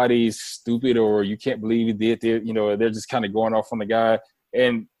somebody's stupid or you can't believe he did this. They're just kind of going off on the guy.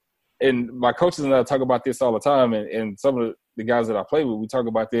 And my coaches and I talk about this all the time. And some of the guys that I play with, we talk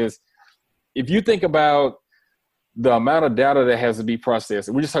about this. If you think about the amount of data that has to be processed,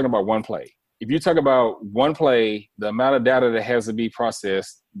 we're just talking about one play. If you talk about one play, the amount of data that has to be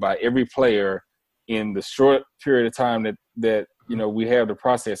processed by every player in the short period of time that we have to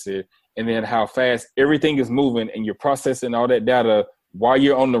process it, and then how fast everything is moving and you're processing all that data while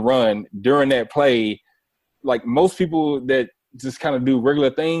you're on the run during that play, like most people that just kind of do regular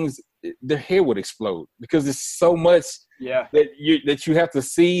things, their head would explode because there's so much that you have to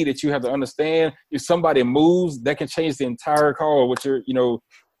see, that you have to understand. If somebody moves, that can change the entire call, which are, it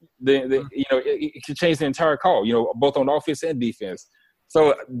can change the entire call, both on offense and defense.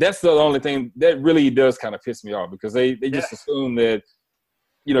 So that's the only thing that really does kind of piss me off because they just assume that,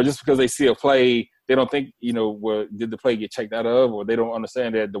 just because they see a play, they don't think, well, did the play get checked out of, or they don't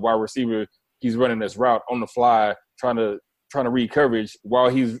understand that the wide receiver, he's running this route on the fly, trying to read coverage while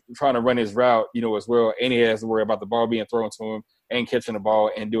he's trying to run his route, as well. And he has to worry about the ball being thrown to him and catching the ball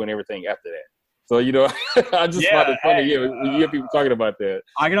and doing everything after that. So, I just find it funny when you hear people talking about that.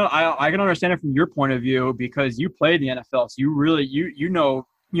 I can understand it from your point of view because you played in the NFL, so you really you know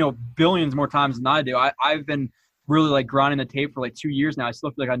billions more times than I do. I've been really like grinding the tape for like 2 years now. I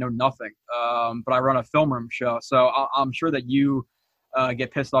still feel like I know nothing, but I run a film room show, so I'm sure that you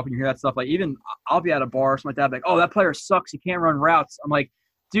get pissed off when you hear that stuff. Like even I'll be at a bar or something like that, like, oh, that player sucks, he can't run routes. I'm like,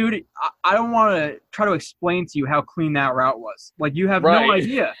 dude, I don't want to try to explain to you how clean that route was. Like, you have no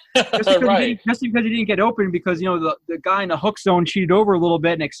idea. Just because you didn't get open because, the guy in the hook zone cheated over a little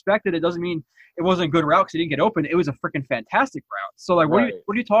bit and expected it doesn't mean it wasn't a good route because he didn't get open. It was a freaking fantastic route. So, like, what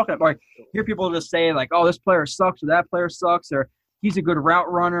are you talking about? Like, hear people just say, like, oh, this player sucks or that player sucks or he's a good route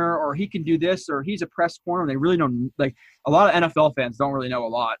runner or he can do this or he's a press corner. They really don't – like, a lot of NFL fans don't really know a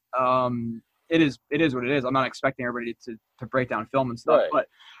lot. It is what it is. I'm not expecting everybody to break down film and stuff. Right.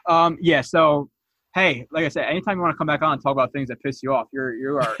 But so hey, like I said, anytime you want to come back on and talk about things that piss you off, you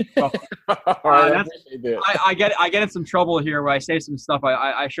are welcome. I get in some trouble here where I say some stuff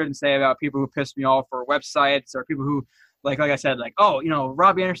I shouldn't say about people who piss me off or websites or people who like I said, like, oh,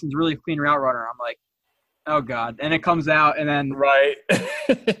 Robbie Anderson's a really clean route runner. I'm like, oh God. And it comes out and then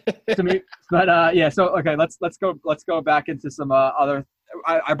to me, but so okay, let's go back into some other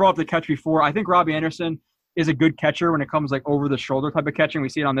I brought up the catch before. I think Robbie Anderson is a good catcher when it comes like over the shoulder type of catching. We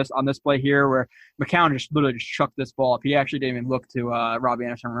see it on this play here where McCown just literally chucked this ball up. He actually didn't even look to Robbie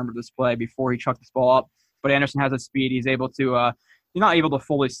Anderson. Remember this play before he chucked this ball up. But Anderson has the speed. He's able to he's not able to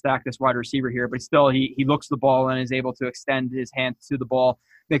fully stack this wide receiver here, but still he looks the ball and is able to extend his hand to the ball,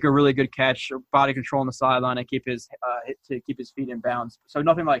 make a really good catch, body control on the sideline, and keep his feet in bounds. So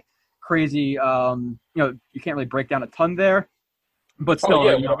nothing like crazy. You can't really break down a ton there. but still,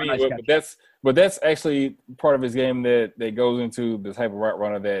 yeah, you know, I mean, nice catch. but that's actually part of his game that goes into the type of route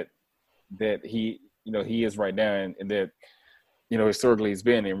runner that he is right now, and that historically he's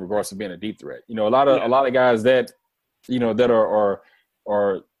been in regards to being a deep threat. A lot of guys that that are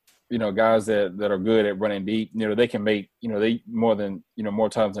guys that are good at running deep. They can make they more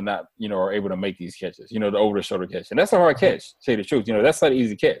times than not are able to make these catches. The over the shoulder catch, and that's a hard catch. To tell you the truth, that's not an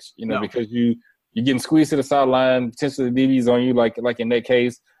easy catch. Because you're getting squeezed to the sideline, potentially the DB's on you, like in that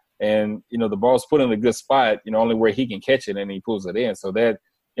case, and the ball's put in a good spot. Only where he can catch it, and he pulls it in. So that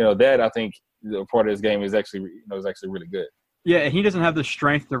that I think part of his game is actually really good. Yeah, he doesn't have the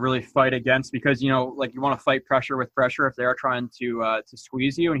strength to really fight against because, like you want to fight pressure with pressure if they are trying to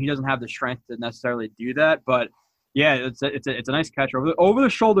squeeze you, and he doesn't have the strength to necessarily do that. But yeah, it's a nice catch over the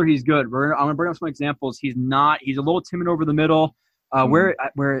shoulder. He's good. I'm gonna bring up some examples. He's a little timid over the middle. Where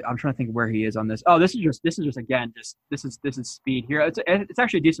I'm trying to think of where he is on this. Oh, this is just again this is speed here. It's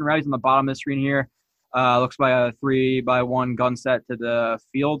actually a decent route. He's on the bottom of the screen here. Looks by a 3-by-1 gun set to the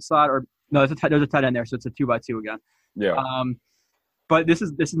field side, or no, there's a tight end there, so it's a 2-by-2 again. Yeah. But this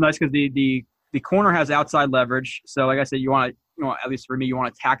is nice because the corner has outside leverage. So like I said, you want to at least for me, you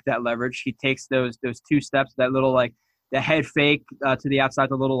want to attack that leverage. He takes those 2 steps, that little like the head fake to the outside,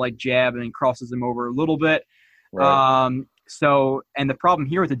 the little like jab, and then crosses him over a little bit. Right. So and the problem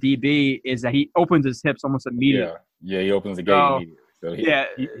here with the DB is that he opens his hips almost immediately. Yeah, he opens the gate immediately. So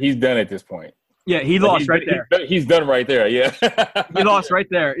he's done at this point. Yeah, he lost right there. He's done right there, yeah. He lost right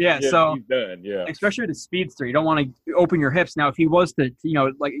there, yeah. So he's done, yeah. Especially with the speedster, you don't want to open your hips. Now, if he was to,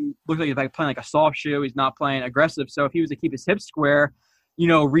 like looks like he's like playing like a soft shoe, he's not playing aggressive. So if he was to keep his hips square,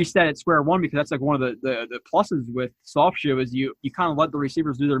 reset at square one, because that's like one of the pluses with soft shoe is you kind of let the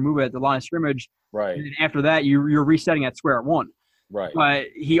receivers do their move at the line of scrimmage, right? And then after that, you're resetting at square one, right? But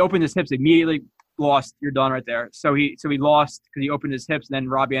he opened his hips immediately. Lost, you're done right there. So he lost because he opened his hips, and then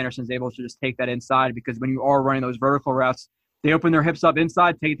Robbie Anderson's able to just take that inside, because when you are running those vertical routes, they open their hips up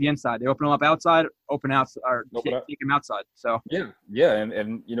inside, take the inside. They open them up outside, open out, or take them outside. So yeah,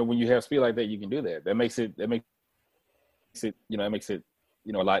 and when you have speed like that, you can do that. That makes it a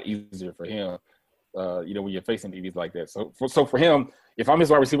lot easier for him. When you're facing DBs like that. So for him, if I'm his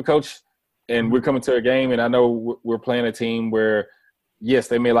wide receiver coach and we're coming to a game, and I know we're playing a team where yes,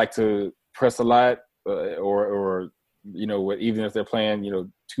 they may like to press a lot, or even if they're playing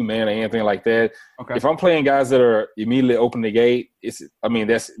 2-man or anything like that. Okay. If I'm playing guys that are immediately open the gate,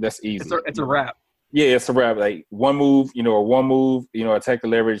 that's easy. It's a wrap. Yeah, it's a wrap. Like one move, attack the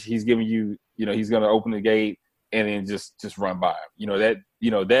leverage. He's giving you, he's going to open the gate and then just run by him.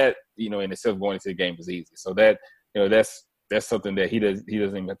 That in itself going into the game is easy. So that that's something that he doesn't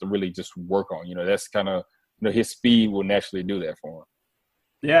even have to really just work on. That's kind of his speed will naturally do that for him.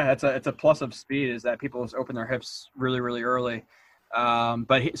 Yeah, it's a plus of speed is that people just open their hips really, really early.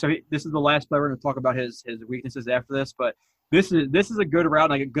 This is the last player we're going to talk about his weaknesses after this. But this is a good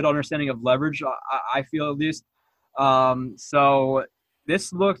route, like a good understanding of leverage. I feel at least. So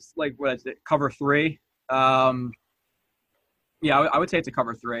this looks like what is it? Cover 3. I would say it's a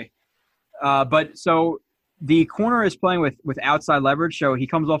cover 3. But so the corner is playing with outside leverage. So he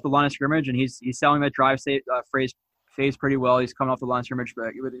comes off the line of scrimmage and he's selling that drive phase pretty well. He's coming off the line of scrimmage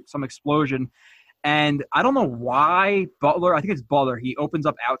with some explosion. And I don't know why Butler, I think it's Butler, he opens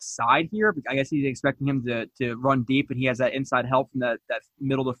up outside here. I guess he's expecting him to run deep, and he has that inside help from that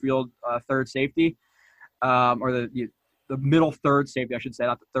middle of the field third safety, or the middle third safety, I should say,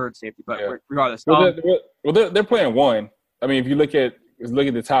 not the third safety, but regardless. They're playing one. I mean, if you look at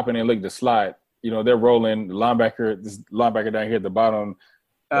the top and then look at the slot, they're rolling the linebacker down here at the bottom.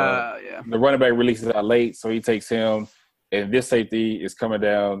 The running back releases out late, so he takes him, and this safety is coming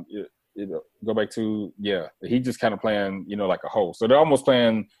down. Go back to he just kind of playing like a hole. So they're almost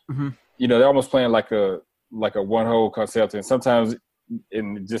playing they're almost playing like a one hole concept. And sometimes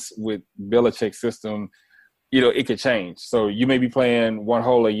just with Belichick's system, it could change. So you may be playing one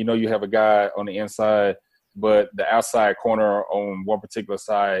hole and you have a guy on the inside, but the outside corner on one particular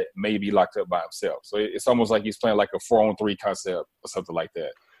side may be locked up by himself. So it's almost like he's playing like a 4-on-3 concept or something like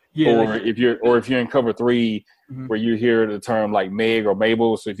that. Yeah, if you're in cover 3, where you hear the term like Meg or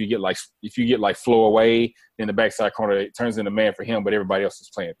Mabel. So if you get like flow away, then the backside corner, it turns into man for him, but everybody else is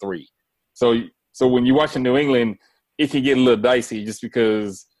playing 3. So when you're watching New England, it can get a little dicey just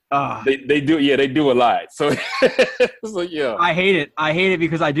because they do a lot. So yeah, I hate it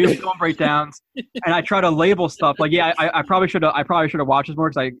because I do film breakdowns and I try to label stuff. Like I probably should have watched this more,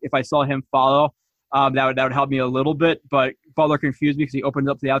 because if I saw him follow, that would help me a little bit. But Butler confused me because he opened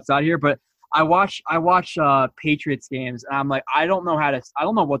up to the outside here. But I watch Patriots games, and I'm like, I don't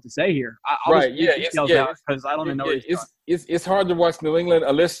know what to say here. I'll Right? Yeah, because I don't even know what he's doing. it's hard to watch New England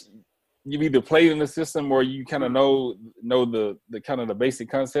unless you've either played in the system or you kind of know the kind of the basic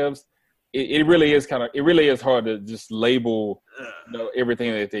concepts. It really is hard to just label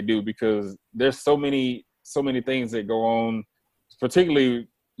everything that they do, because there's so many things that go on, particularly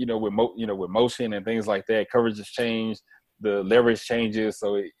with motion and things like that. Coverage has changed, the leverage changes,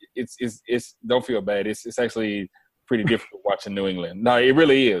 so it's don't feel bad. It's actually pretty difficult watching New England. No, it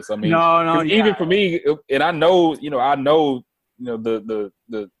really is. I mean, even for me, and I know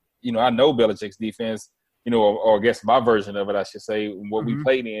Belichick's defense, or I guess my version of it, I should say, what we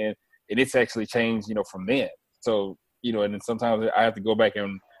played in. And it's actually changed, from then. So, and then sometimes I have to go back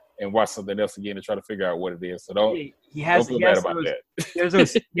and watch something else again to try to figure out what it is. So don't feel bad about that. He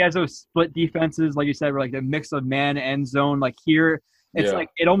has those split defenses, like you said, where like the mix of man and zone. Like here, it's like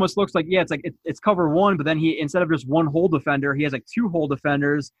it almost looks like it's cover one, but then he, instead of just one hole defender, he has like two hole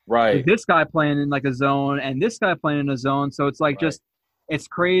defenders. Right. With this guy playing in like a zone and this guy playing in a zone. So it's like it's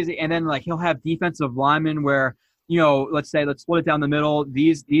crazy. And then like he'll have defensive linemen where, let's split it down the middle.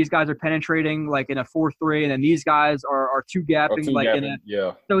 These guys are penetrating like in a 4-3, and then these guys are two gapping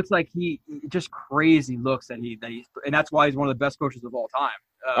So it's like he just crazy looks that he's, and that's why he's one of the best coaches of all time.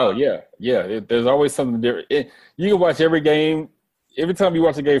 There's always something different. You can watch every game. Every time you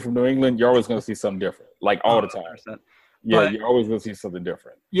watch a game from New England, you're always going to see something different, like all the time. You're always going to see something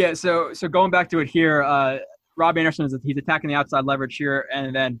different. Yeah. So going back to it here, Rob Anderson he's attacking the outside leverage here,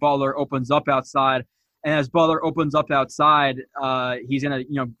 and then Butler opens up outside. And as Butler opens up outside, he's going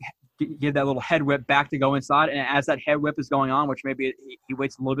to, give that little head whip back to go inside. And as that head whip is going on, which maybe he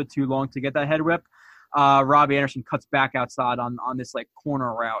waits a little bit too long to get that head whip, Robbie Anderson cuts back outside on this like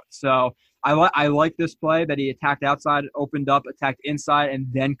corner route. So I like this play that he attacked outside, opened up, attacked inside, and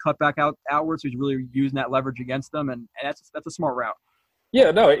then cut back outwards. So he's really using that leverage against them, and that's a smart route. Yeah,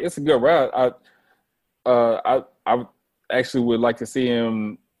 no, it's a good route. I actually would like to see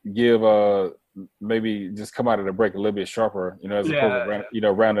him give maybe just come out of the break a little bit sharper, as opposed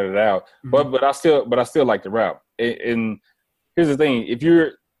to rounding it out. Mm-hmm. But I still like the route. And here's the thing: if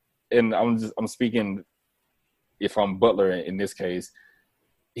you're, and I'm speaking, if I'm Butler in this case,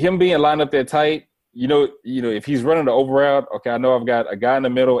 him being lined up that tight, if he's running the over route, okay, I know I've got a guy in the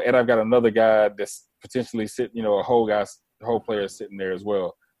middle and I've got another guy that's potentially sitting, a whole player sitting there as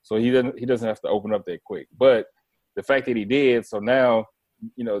well. So he doesn't have to open up that quick. But the fact that he did, so now,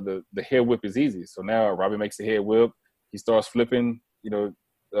 the head whip is easy. So now Robbie makes the head whip. He starts flipping.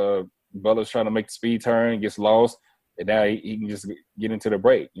 Butler's trying to make the speed turn, gets lost, and now he can just get into the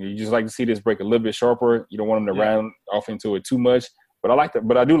break. You just like to see this break a little bit sharper. You don't want him to round off into it too much. But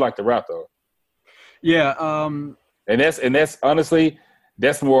I do like the route though. Yeah. And that's honestly,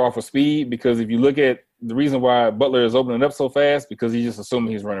 that's more off of speed, because if you look at the reason why Butler is opening up so fast, because he's just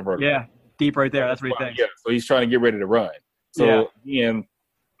assuming he's running vertical. Yeah, deep right there. That's what he thinks. Yeah, so he's trying to get ready to run. So again,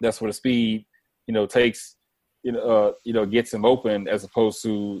 that's where the speed, takes, gets him open, as opposed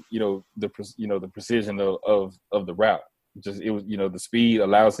to, the precision of the route. The speed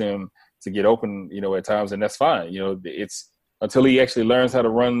allows him to get open, at times, and that's fine. It's until he actually learns how to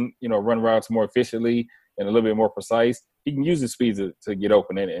run routes more efficiently and a little bit more precise, he can use his speed to get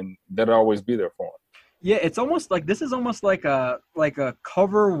open, and that'll always be there for him. Yeah, it's almost like this is almost like a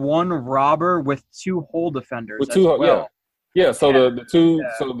cover one robber with two hole defenders. With two, yeah. So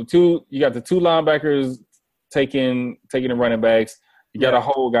the two, you got the two linebackers taking the running backs. You got a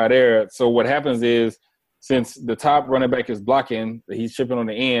whole guy there. So what happens is, since the top running back is blocking, he's chipping on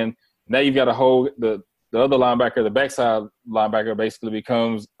the end. Now you've got a whole the other linebacker, the backside linebacker, basically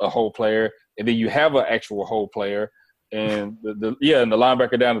becomes a whole player, and then you have an actual whole player. And and the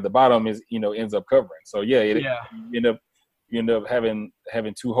linebacker down at the bottom is ends up covering. So you end up having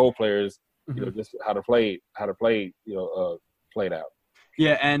two whole players, just how to play played out.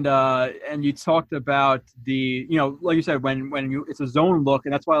 Yeah, and you talked about the like you said, when it's a zone look,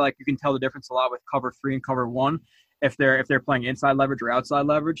 and that's why you can tell the difference a lot with cover 3 and cover 1. If they're playing inside leverage or outside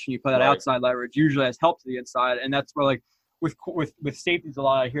leverage, and you play that outside leverage, usually has help to the inside, and that's where with safeties a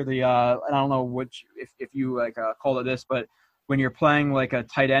lot. I hear the I don't know which if you call it this, but when you're playing like a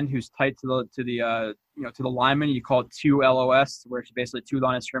tight end who's tight to the lineman, you call it 2 LOS, where it's basically 2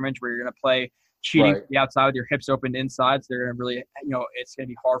 line of scrimmage, where you're going to play cheating to the outside with your hips opened inside. So they're going to really it's going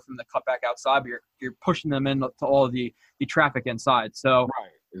to be hard for them to cut back outside, but you're pushing them into all of the traffic inside. So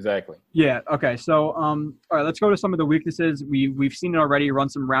exactly. Yeah. Okay. So all right, let's go to some of the weaknesses. We've seen it already. Run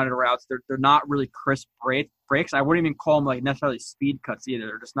some rounded routes. They're not really crisp breaks. I wouldn't even call them necessarily speed cuts either.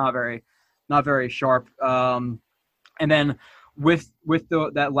 They're just not very sharp. And then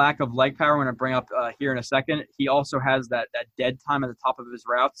that lack of leg power, I'm going to bring up here in a second, he also has that dead time at the top of his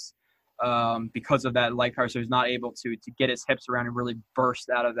routes because of that leg power. So he's not able to get his hips around and really burst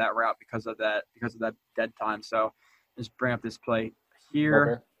out of that route because of that dead time. So just bring up this play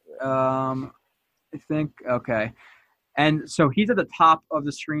here. Okay. I think, okay. And so he's at the top of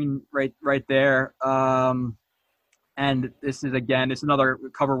the screen right there. And this is another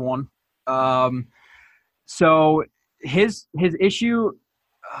cover one. So his issue,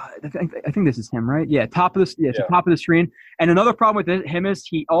 I think this is him, right? Yeah, top of the screen. And another problem with him is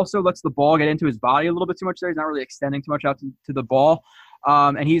he also lets the ball get into his body a little bit too much there. He's not really extending too much out to the ball.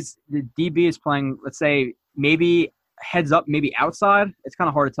 And the DB is playing, let's say, maybe heads up, maybe outside. It's kind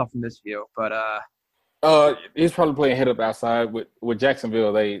of hard to tell from this view, but he's probably playing head up outside with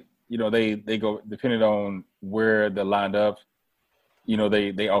Jacksonville. They go depending on where they're lined up.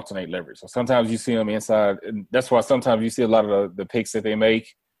 They alternate leverage. So sometimes you see them inside, and that's why sometimes you see a lot of the picks that they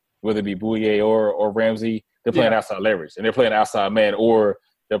make, whether it be Bouye or Ramsey, they're playing outside leverage, and they're playing outside man, or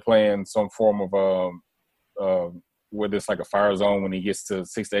they're playing some form of whether it's like a fire zone when he gets to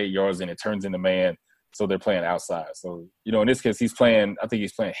 6 to 8 yards and it turns into man. So they're playing outside. So, in this case, he's playing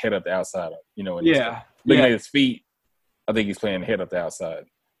head up the outside, looking at his feet, I think he's playing head up the outside.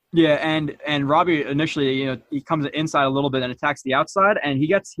 Yeah, and Robbie initially, he comes inside a little bit and attacks the outside, and he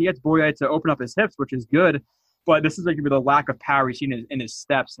gets Bouye to open up his hips, which is good. But this is like the lack of power he's seen in his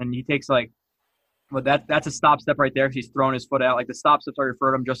steps, and he takes that's a stop step right there because he's throwing his foot out. Like the stop steps are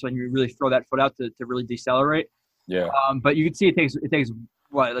referred to him just so you really throw that foot out to really decelerate. Yeah. But you can see it takes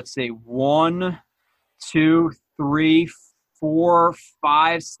what, let's say 1, 2, 3, 4,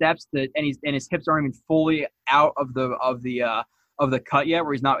 5 steps and his hips aren't even fully out of the cut yet,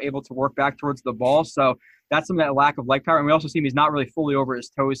 where he's not able to work back towards the ball. So that's some of that lack of leg power. And we also see he's not really fully over his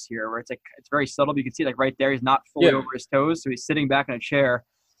toes here, where it's very subtle. But you can see right there, he's not fully over his toes. So he's sitting back in a chair.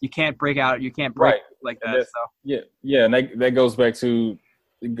 You can't break out. You can't break like that. So. Yeah. And that goes back to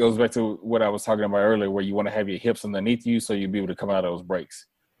what I was talking about earlier, where you want to have your hips underneath you so you'll be able to come out of those breaks.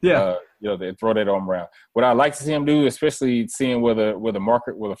 Yeah. They throw that arm around. What I like to see him do, especially seeing where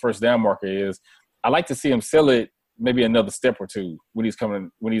the first down marker is, I like to see him sell it maybe another step or two when he's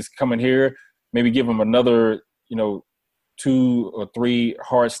coming here. Maybe give him another 2 or 3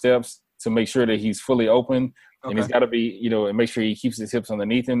 hard steps to make sure that he's fully open. Okay. And he's got to be and make sure he keeps his hips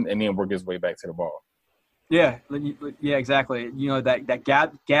underneath him and then work his way back to the ball. Yeah, exactly.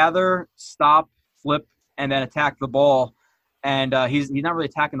 That gather, stop, flip, and then attack the ball. And he's not really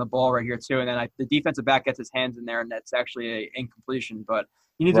attacking the ball right here too. And then the defensive back gets his hands in there, and that's actually an incompletion. But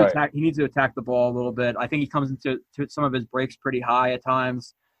he needs to attack. He needs to attack the ball a little bit. I think he comes into some of his breaks pretty high at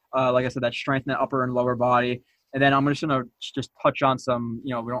times. Like I said, that strength in the upper and lower body. And then I'm just going to touch on some.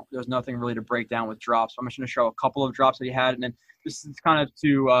 There's nothing really to break down with drops. So I'm just going to show a couple of drops that he had, and then this is kind of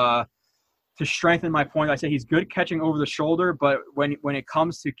to strengthen my point. I say he's good catching over the shoulder, but when it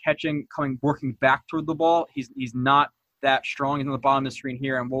comes to working back toward the ball, he's not that strong. He's on the bottom of the screen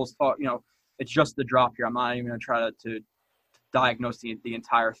here, and we'll talk. It's just the drop here. I'm not even going to try to diagnose the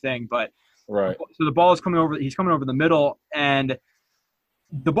entire thing, but right. So the ball is coming over. He's coming over the middle, and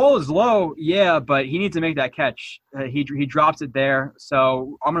the ball is low. Yeah, but he needs to make that catch. He drops it there.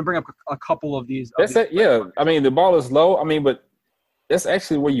 So I'm going to bring up a couple of these. That's it. Yeah, I mean the ball is low. I mean, but that's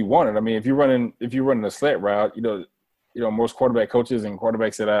actually where you want it. I mean, if you're running a slant route, most quarterback coaches and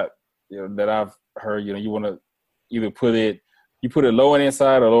quarterbacks that I've heard, you want to either put it low and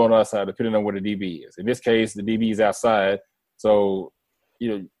inside or low and outside, depending on where the DB is. In this case, the DB is outside, so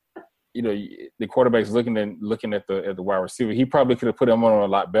the quarterback's looking at the wide receiver. He probably could have put him on a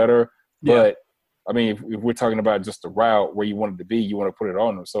lot better, but I mean, if we're talking about just the route where you want it to be, you want to put it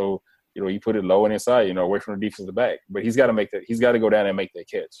on him. So you put it low and inside, away from the defensive back. But he's got to make that. He's got to go down and make that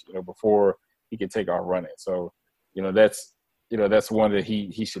catch, before he can take off running. So that's one that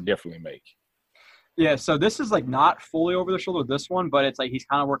he should definitely make. Yeah, so this is not fully over the shoulder, this one, but it's he's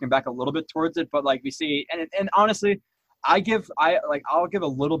kind of working back a little bit towards it. But we see, and honestly, I'll give a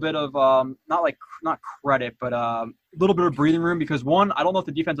little bit of not credit, but a little bit of breathing room, because one, I don't know if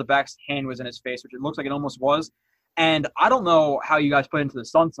the defensive back's hand was in his face, which it looks like it almost was, and I don't know how you guys put into the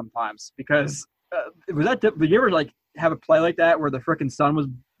sun sometimes, because was that did you ever have a play like that where the frickin' sun was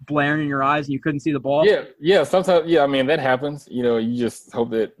blaring in your eyes and you couldn't see the ball? Yeah. Sometimes, I mean, that happens. You just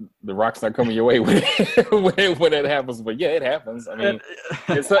hope that the rock's not coming your way when that happens. But yeah, it happens. I mean,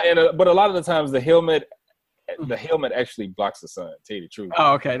 but a lot of the times the helmet actually blocks the sun. To tell you the truth.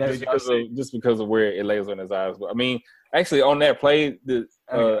 Oh, okay. There you go. Just because of where it lays on his eyes. But I mean, actually, on that play,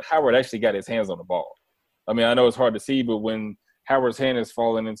 Howard actually got his hands on the ball. I mean, I know it's hard to see, but when Howard's hand is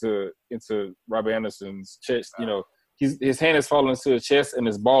falling into Robbie Anderson's chest, his hand is falling into his chest and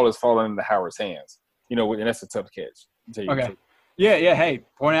his ball is falling into Howard's hands. And that's a tough catch. Okay. Yeah. Hey,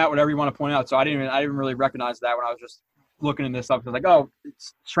 point out whatever you want to point out. So I didn't really recognize that when I was just looking in this up. I was like, oh,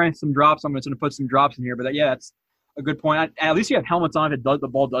 it's trying some drops. I'm just going to put some drops in here. But that's a good point. At least you have helmets on if the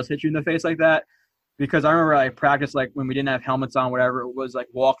ball does hit you in the face like that. Because I remember I practiced like when we didn't have helmets on, whatever it was, like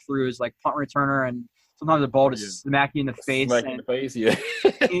walkthroughs, like punt returner, and sometimes the ball just smack you in the face. Smack in the face, yeah.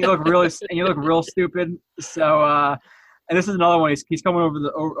 and you look real stupid. So, and this is another one. He's coming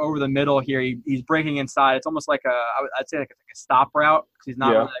over the middle here. He's breaking inside. It's almost like I'd say like a stop route because he's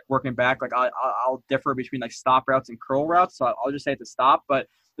not really like working back. Like I'll differ between like stop routes and curl routes. So I'll just say it's a stop, but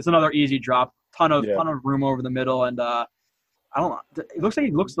it's another easy drop. Ton of room over the middle, and I don't know. It looks like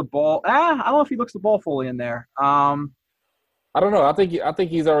he looks the ball. I don't know if he looks the ball fully in there. I don't know. I think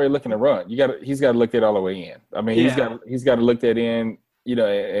he's already looking to run. He's got to look that all the way in. I mean, he's got to look that in.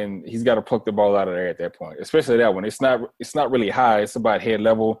 And he's got to pluck the ball out of there at that point. Especially that one. It's not really high. It's about head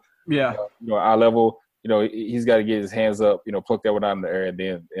level. Yeah. Eye level. He's got to get his hands up. Pluck that one out in the air,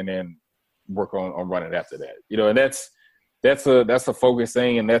 and then work on running after that. And that's a focus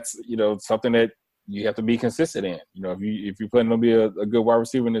thing, and that's something that you have to be consistent in. If you're planning to be a good wide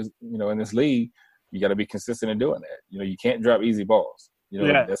receiver in this, in this league, you got to be consistent in doing that. You can't drop easy balls.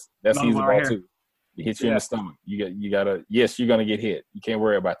 That's easy ball too. It hits you in the stomach. You gotta. Yes, you're gonna get hit. You can't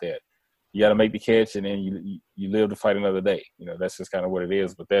worry about that. You got to make the catch, and then you live to fight another day. That's just kind of what it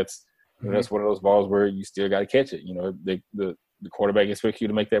is. But that's that's one of those balls where you still got to catch it. The quarterback expects you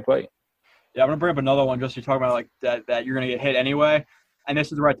to make that play. Yeah, I'm gonna bring up another one just to talk about like that you're gonna get hit anyway. And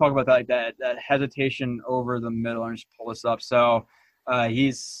this is where I talk about that hesitation over the middle. And just pull this up. So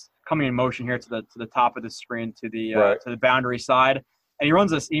he's coming in motion here to the top of the screen to the boundary side, and he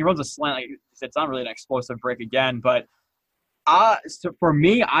runs a slant. Like it's not really an explosive break again, but so for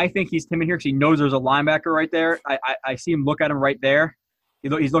me, I think he's timid here because he knows there's a linebacker right there. I see him look at him right there.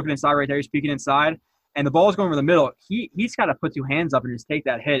 He's looking inside right there. He's peeking inside. And the ball's going over the middle. He's got to put two hands up and just take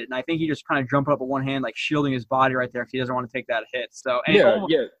that hit. And I think he just kind of jumped up with one hand, like shielding his body right there because he doesn't want to take that hit. So He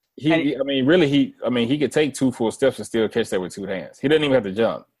could take 2 full steps and still catch that with 2 hands. He doesn't even have to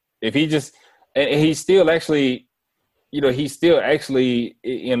jump. If he just – and he's still actually – he's still actually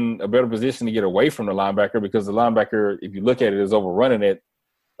in a better position to get away from the linebacker because the linebacker, if you look at it, is overrunning it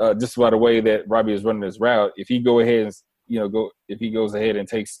just by the way that Robbie is running his route. If he go ahead and – if he goes ahead and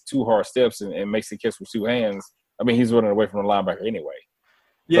takes 2 hard steps and makes the catch with 2 hands, I mean, he's running away from the linebacker anyway.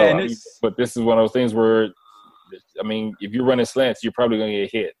 Yeah, but this is one of those things where, I mean, if you're running slants, you're probably going to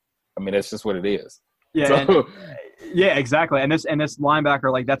get hit. I mean, that's just what it is. Yeah, yeah, exactly. And this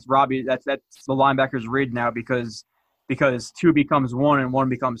linebacker, like that's Robbie. That's the linebacker's read now because 2 becomes 1 and 1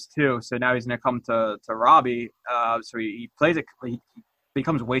 becomes 2. So now he's going to come to Robbie. So he plays it. He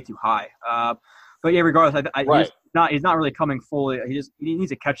becomes way too high. But yeah, regardless, he's not really coming fully. He needs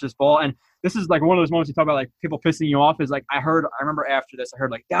to catch this ball. And this is like one of those moments you talk about, like people pissing you off. Is like I remember after this, I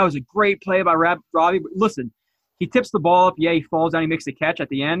heard like that was a great play by Robbie. But listen, he tips the ball up. Yeah, he falls down. He makes the catch at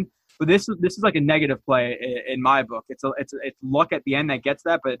the end. But this is like a negative play in my book. It's luck at the end that gets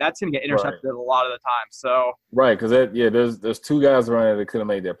that, but that's going to get intercepted a lot of the time. So because there's 2 guys around there that could have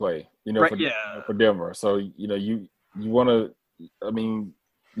made that play. For Denver. So you want to. I mean.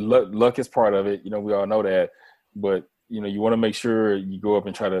 Luck is part of it, we all know that, but you want to make sure you go up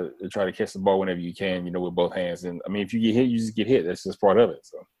and try to catch the ball whenever you can, with both hands. And I mean, if you get hit, you just get hit. That's just part of it.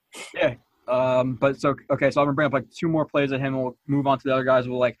 So yeah. So I'm gonna bring up like 2 more plays at him. And we'll move on to the other guys.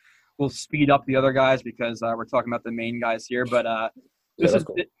 We'll speed up the other guys because we're talking about the main guys here. But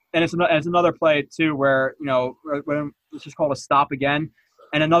cool. And it's another play too where let's just call it a stop again.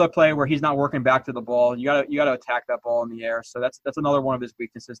 And another play where he's not working back to the ball. You gotta attack that ball in the air. So that's another one of his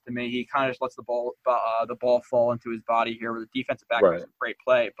weaknesses to me. He kind of just lets the ball fall into his body here. Where the defensive back makes a great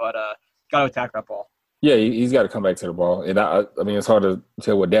play, but gotta attack that ball. Yeah, he's got to come back to the ball. And I mean, it's hard to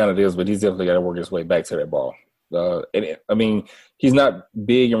tell what down it is, but he's definitely got to work his way back to that ball. I mean, he's not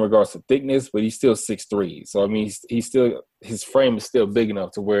big in regards to thickness, but he's still 6'3". So I mean, his frame is still big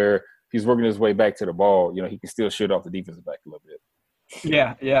enough to where he's working his way back to the ball. He can still shoot off the defensive back a little bit.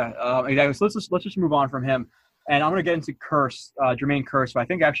 Yeah, exactly. So let's just move on from him, and I'm gonna get into Jermaine Kearse. But I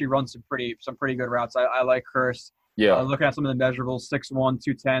think actually runs some pretty good routes. I like Kearse. Yeah. Looking at some of the measurables: 6'1",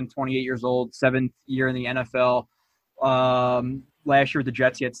 210, 28 years old, 7th year in the NFL. Last year with the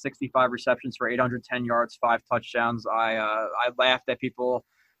Jets, he had 65 receptions for 810 yards, 5 touchdowns. I laughed at people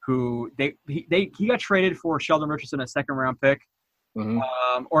who he got traded for Sheldon Richardson, a 2nd-round pick. Mm-hmm.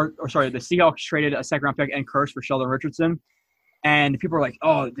 The Seahawks traded a 2nd-round pick and Kearse for Sheldon Richardson. And people are like,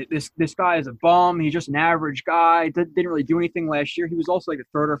 oh, this guy is a bum. He's just an average guy. Didn't really do anything last year. He was also like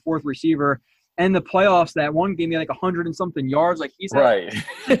a 3rd or 4th receiver. And the playoffs, that one gave me like 100 and something yards. Like he's right.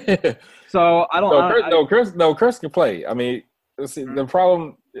 So I don't. Chris can play. I mean, see, the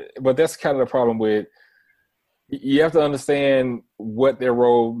problem, but that's kind of the problem with. You have to understand what their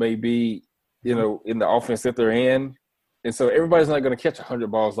role may be, in the offense that they're in, and so everybody's not going to catch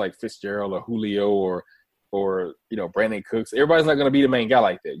 100 balls like Fitzgerald or Julio or Brandon Cooks. Everybody's not going to be the main guy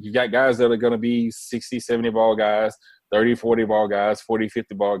like that. You got guys that are going to be 60, 70 ball guys, 30, 40 ball guys, 40,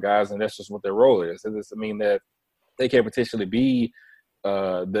 50 ball guys, and that's just what their role is. It doesn't mean that they can potentially be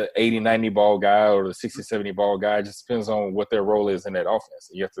the 80, 90 ball guy or the 60, 70 ball guy. It just depends on what their role is in that offense.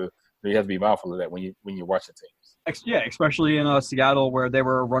 You have to be mindful of that when you're watching teams. Yeah, especially in Seattle where they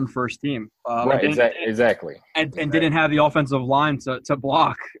were a run-first team. Right, exactly. And didn't have the offensive line to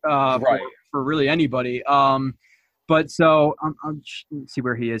block for really anybody. But so let's see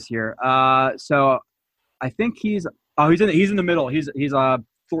where he is here. So I think he's in the middle. He's a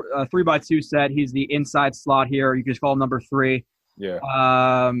 3x2 set. He's the inside slot here. You can just call him number 3. Yeah.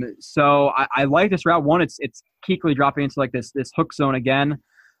 So I like this route. One, it's Kuechly dropping into like this hook zone again.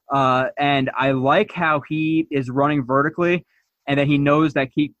 And I like how he is running vertically, and then he knows that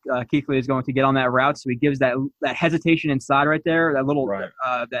Kuechly is going to get on that route, so he gives that hesitation inside right there, that little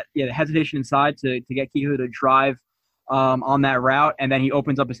the hesitation inside to get Kuechly to drive on that route, and then he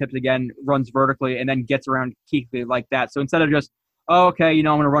opens up his hips again, runs vertically, and then gets around Kuechly like that. So instead of just, I'm going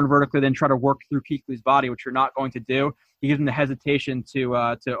to run vertically, then try to work through Kuechly's body, which you're not going to do, he gives him the hesitation to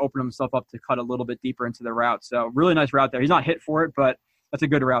open himself up to cut a little bit deeper into the route. So really nice route there. He's not hit for it, but that's a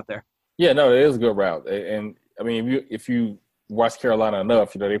good route there. Yeah, no, it is a good route. And I mean, if you watch Carolina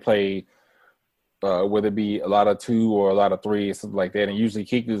enough, they play whether it be a lot of 2 or a lot of 3, something like that. And usually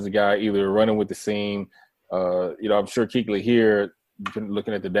Kuechly is the guy either running with the seam. I'm sure Kuechly here,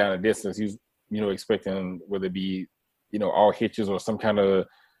 looking at the down and distance, he's expecting whether it be all hitches or some kind of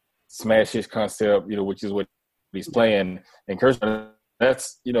smash hitch concept, which is what he's playing. And Kirschner,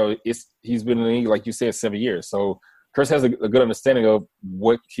 that's he's been in the league, like you said, 7 years. So Chris has a good understanding of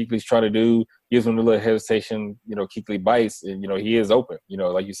what Kuechly's trying to do, gives him a little hesitation, Kuechly bites, and, he is open.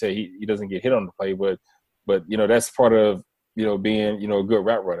 Like you said, he doesn't get hit on the play, but that's part of, being, a good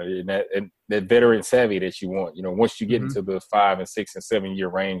route runner and that veteran savvy that you want, once you get into the 5 and 6 and 7 year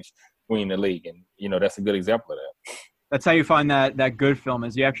range between the league. And, that's a good example of that. That's how you find that good film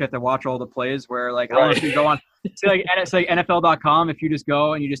is you actually have to watch all the plays where, like, I don't know if you go on – it's like NFL.com. If you just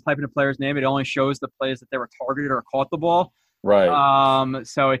go and you just type in a player's name, it only shows the plays that they were targeted or caught the ball. Right.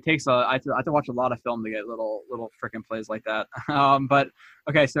 So it takes I have to watch a lot of film to get little freaking plays like that. But,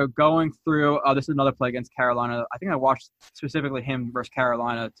 okay, so going through this is another play against Carolina. I think I watched specifically him versus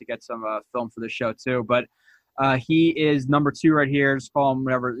Carolina to get some film for this show too. But he is number 2 right here. Just call him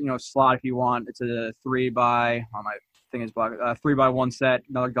whatever, slot if you want. It's a 3x – my thing is blocked. 3x1 set,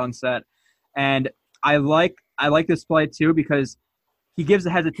 another gun set. And I like this play too because he gives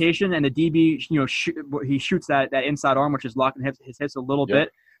the hesitation and the DB, he shoots that inside arm, which is locking his hips a little bit.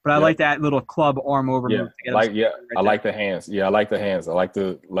 But I like that little club arm over move. I like the hands. Yeah, I like the hands. I like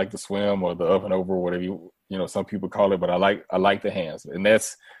the swim or the up and over, whatever some people call it. But I like the hands, and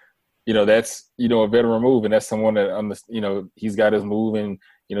that's a veteran move, and that's someone that he's got his move and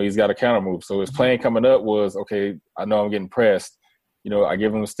he's got a counter move. So his plan coming up was, okay, I know I'm getting pressed. I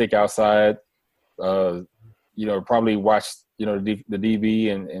give him a stick outside. Probably watched the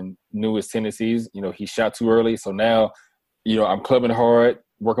DB and knew his tendencies. He shot too early, so now I'm clubbing hard,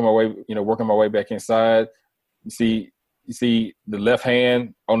 working my way back inside. You see the left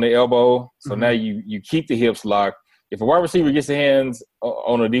hand on the elbow, so now you keep the hips locked. If a wide receiver gets the hands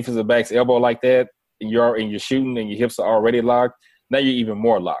on a defensive back's elbow like that, and you're shooting and your hips are already locked, now you're even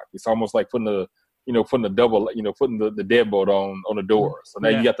more locked. It's almost like putting the double, putting the deadbolt on the door. So now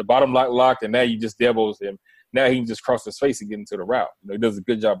you got the bottom lock locked, and now you just deadbolts him. Now he can just cross his face and get into the route. He does a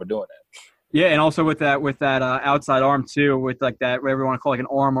good job of doing that. Yeah, and also with that outside arm too, with like that whatever you want to call it, like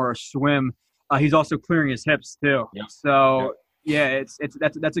an arm or a swim, he's also clearing his hips too. Yeah. So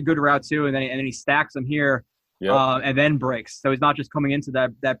that's a good route too, and then he stacks them here. Yep. And then breaks. So he's not just coming into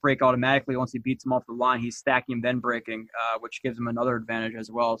that break automatically once he beats him off the line. He's stacking him, then breaking, which gives him another advantage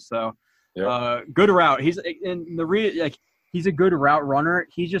as well. So good route. He's a good route runner.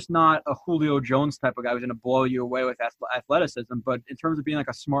 He's just not a Julio Jones type of guy who's going to blow you away with athleticism. But in terms of being like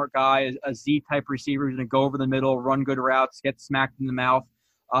a smart guy, a Z-type receiver who's going to go over the middle, run good routes, get smacked in the mouth,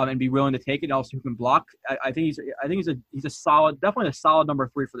 and be willing to take it, and also who can block. I think he's a solid, definitely a solid number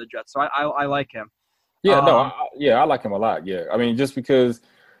 3 for the Jets. So I like him. Yeah, I like him a lot. Yeah, I mean, just because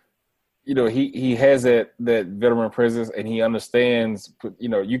he has that veteran presence and he understands.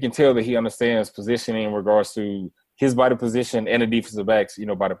 You can tell that he understands positioning in regards to his body position and the defensive backs,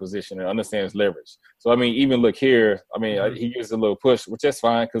 body position and understands leverage. So, I mean, even look here, he gives a little push, which that's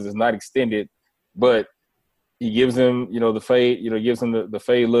fine because it's not extended, but he gives him, the fade, gives him the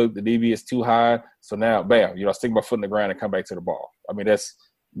fade look. The DB is too high. So now, bam, I stick my foot in the ground and come back to the ball. I mean, that's,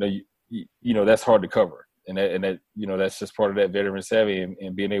 that's hard to cover. And that that's just part of that veteran savvy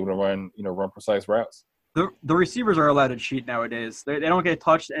and being able to run precise routes. The receivers are allowed to cheat nowadays. They don't get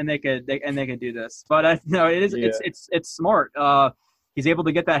touched, and they can do this. But it's smart. He's able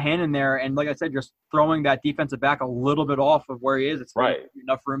to get that hand in there, and like I said, just throwing that defensive back a little bit off of where he is. It's right.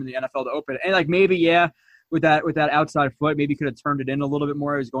 Enough room in the NFL to open it. And like maybe with that outside foot, maybe he could have turned it in a little bit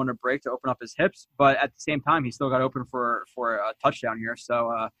more. He was going to break to open up his hips, but at the same time, he still got open for a touchdown here.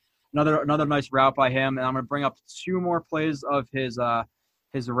 So another nice route by him, and I'm going to bring up 2 more plays of his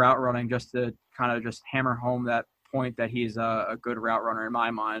route running just to kind of just hammer home that point that he's a good route runner in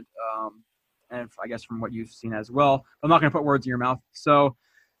my mind, and I guess from what you've seen as well. I'm not going to put words in your mouth. So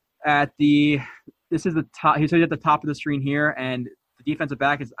this is the top. He's at the top of the screen here, and the defensive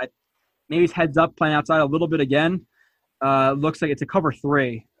back is maybe he's heads up playing outside a little bit again. Looks like it's a cover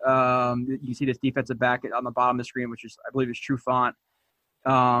 3. You see this defensive back on the bottom of the screen, which is I believe is True Font,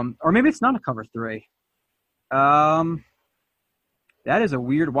 or maybe it's not a cover 3. That is a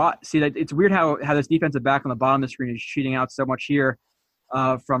weird watch. See, it's weird how this defensive back on the bottom of the screen is cheating out so much here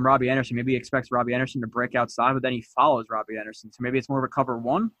from Robbie Anderson. Maybe he expects Robbie Anderson to break outside, but then he follows Robbie Anderson. So maybe it's more of a cover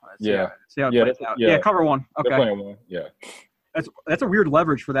 1. See how it plays out. Yeah, cover 1. Okay. They're playing 1. Yeah. That's a weird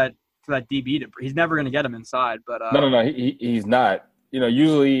leverage for that DB. He's never going to get him inside. But No. He's not.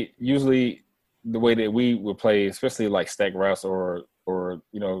 Usually the way that we would play, especially like stack routes or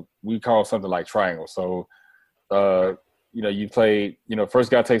we call something like triangle. So. You play,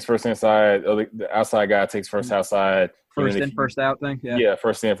 first guy takes first inside, the outside guy takes first outside. First in, first out thing? Yeah. Yeah,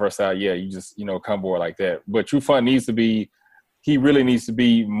 first in, first out. Yeah, you just, come board like that. But True Font he really needs to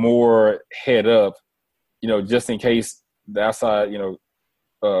be more head up, just in case the outside,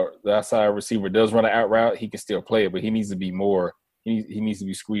 the outside receiver does run an out route, he can still play it, but he needs to be more, he needs to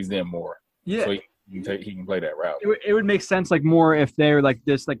be squeezed in more. Yeah. So he can play that route. It would make sense, more if they're with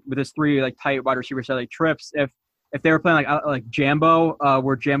this 3 tight wide receiver set trips, if they were playing like Jambo,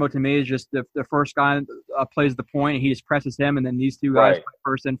 where Jambo to me is just the first guy plays the point and he just presses him, and then these 2 guys play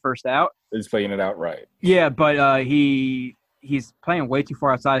first in, first out. They're just playing it out right. Yeah, but he's playing way too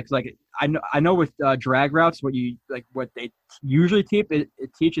far outside because I know with drag routes what they usually teach it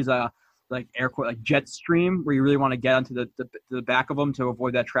teaches air quote jet stream where you really want to get onto the back of them to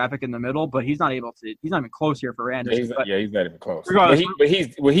avoid that traffic in the middle, but he's not able to. He's not even close here for Anderson. He's not even close. But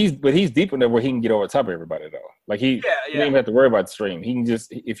he's deep enough where he can get over top of everybody though. He don't even have to worry about the stream. He can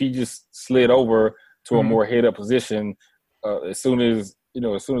if he just slid over to a more head up position, as soon as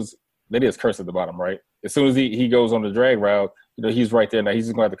that is Curse at the bottom, right? As soon as he goes on the drag route, he's right there. Now he's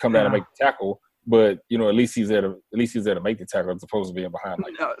just going to have to come down and make the tackle. But at least he's there to make the tackle as opposed to being behind.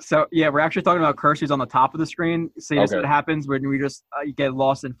 So yeah, we're actually talking about Curse, who's on the top of the screen. See, this is what happens when we just you get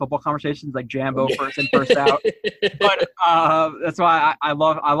lost in football conversations like Jambo first in, first out. But that's why I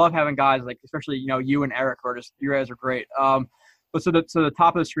love having guys especially you and Eric, you guys are great. But so the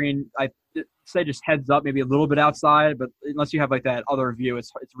top of the screen, I say just heads up, maybe a little bit outside, but unless you have that other view,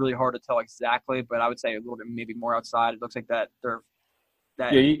 it's really hard to tell exactly. But I would say a little bit maybe more outside. It looks like that they're.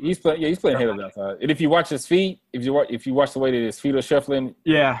 He's playing head up outside. And if you watch his feet, if you watch the way that his feet are shuffling,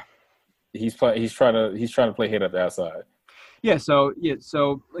 he's trying to play head up outside. Yeah. So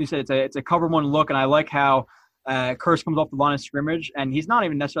like you said, it's a cover 1 look, and I like how Curse comes off the line of scrimmage, and he's not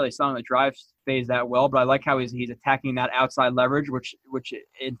even necessarily selling the drive phase that well, but I like how he's attacking that outside leverage, which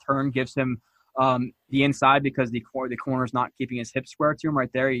in turn gives him the inside because the corner's not keeping his hips square to him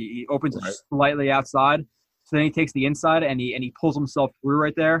right there. He opens slightly outside. So then he takes the inside and he pulls himself through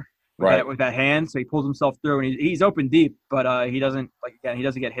right there with that hand. So he pulls himself through and he's open deep, but he doesn't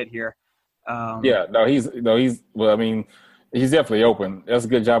get hit here. He's definitely open. That's a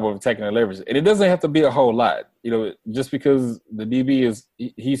good job of attacking the leverage, and it doesn't have to be a whole lot. Just because the DB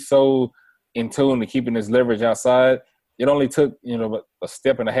he's so in tune to keeping his leverage outside. It only took a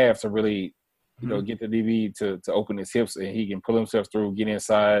step and a half to really get the DB to open his hips, and he can pull himself through, get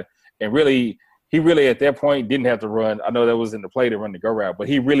inside, and really. He really, at that point, didn't have to run. I know that was in the play to run the go route, but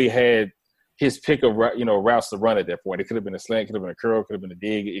he really had his pick of routes to run at that point. It could have been a slant, could have been a curl, could have been a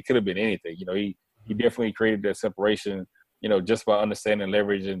dig. It could have been anything. He definitely created that separation, just by understanding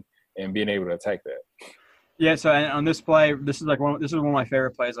leverage and being able to attack that. Yeah. So on this play, this is one of my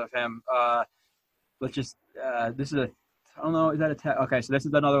favorite plays of him. This is I don't know. Is that a okay? So this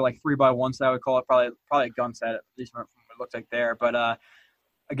is another 3-by-1 set. I would call it probably a gun set. At least from what it looks like there, but.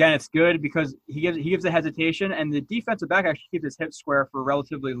 again, it's good because he gives a hesitation, and the defensive back actually keeps his hip square for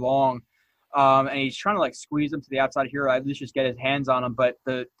relatively long, and he's trying to like squeeze him to the outside here, or at least just get his hands on him. But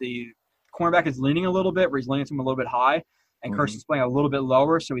the cornerback is leaning a little bit, where he's leaning to him a little bit high, and Kearse is playing a little bit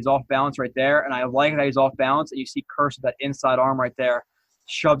lower, so he's off balance right there. And I like that he's off balance, and you see Kearse with that inside arm right there,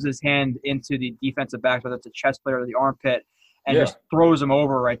 shoves his hand into the defensive back, whether it's a chest plate or the armpit, and just throws him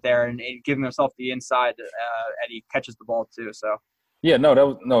over right there, and giving himself the inside, and he catches the ball too. So. Yeah,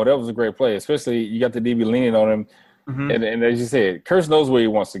 that was a great play. Especially you got the DB leaning on him, and as you said, Kearse knows where he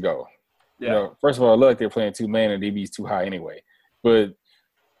wants to go. Yeah. You know, first of all, I look like they're playing 2-man, and DB's too high anyway. But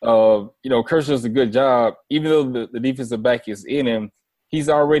Kearse does a good job, even though the defensive back is in him. He's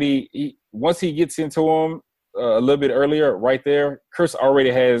already once he gets into him a little bit earlier, right there, Kearse already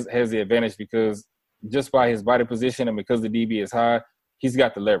has the advantage because just by his body position and because the DB is high, he's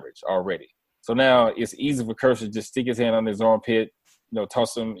got the leverage already. So now it's easy for Kearse to just stick his hand on his armpit.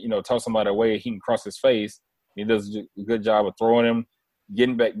 Toss him out of the way. He can cross his face. He does a good job of throwing him,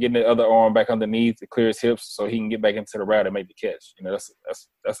 getting the other arm back underneath to clear his hips so he can get back into the route and make the catch.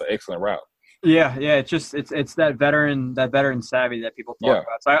 That's an excellent route. Yeah. It's that veteran savvy that people talk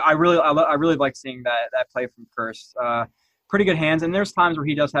about. So I really like seeing that play from Kearse. Pretty good hands, and there's times where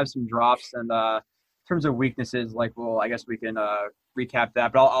he does have some drops. And in terms of weaknesses, I guess we can recap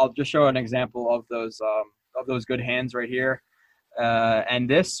that. But I'll just show an example of those good hands right here. And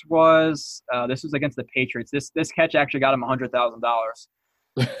this was against the Patriots. This catch actually got him $100,000.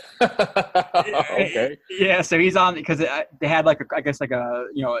 Okay. Yeah, so he's on because they had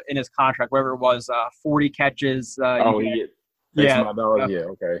in his contract, whatever it was, 40 catches. Okay.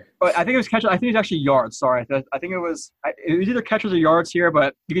 But I think it was catches. I think it was actually yards. Sorry, I think it was either catches or yards here.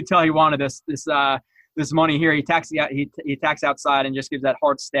 But you could tell he wanted this money here. He attacks outside and just gives that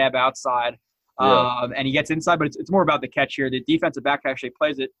hard stab outside. And he gets inside, but it's more about the catch here. The defensive back actually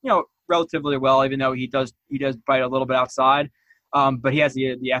plays it, relatively well, even though he does bite a little bit outside. But he has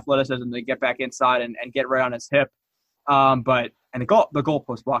the athleticism to get back inside and get right on his hip. And the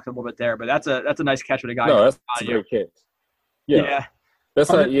goalpost blocked a little bit there, but that's a nice catch with a guy. No, that's a great catch. Yeah. That's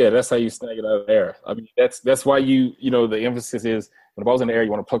how you snag it out of the air. I mean, that's why the emphasis is when the ball's in the air,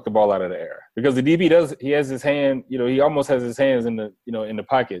 you want to pluck the ball out of the air because the DB he has his hand, he almost has his hands in the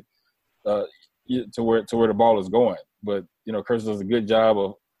pocket. To where the ball is going, but Kearse does a good job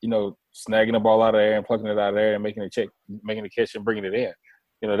of snagging the ball out of there and plucking it out of there and making the catch and bringing it in.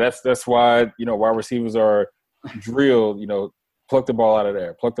 That's why wide receivers are drilled. Pluck the ball out of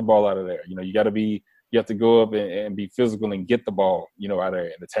there. You have to go up and be physical and get the ball out of there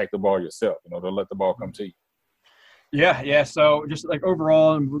and attack the ball yourself. Don't let the ball come to you. Yeah. So just like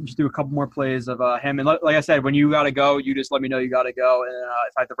overall, and we'll just do a couple more plays of him. And like I said, when you got to go, you just let me know you got to go. And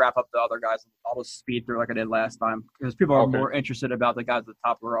if I have to wrap up the other guys, I'll just speed through like I did last time because people are more interested about the guys at the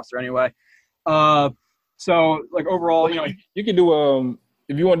top of the roster anyway. So like overall, you can do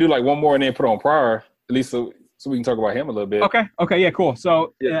if you want to do like one more and then put on Pryor at least so we can talk about him a little bit. Okay. Yeah. Cool.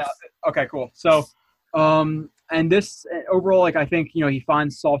 So okay. Cool. So and this overall, I think, he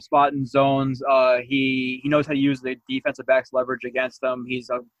finds soft spot in zones. He knows how to use the defensive back's leverage against them. He's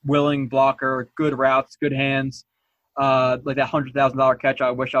a willing blocker, good routes, good hands. Like that $100,000 catch, I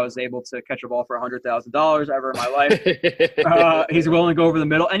wish I was able to catch a ball for $100,000 ever in my life. He's willing to go over the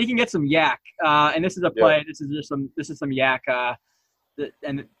middle, and he can get some yak. And this is a play. Yeah. This is some yak.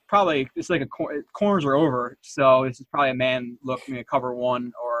 And probably it's like corners are over, so this is probably a man look, cover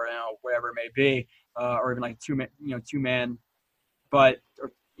one or whatever it may be. Or even like two man,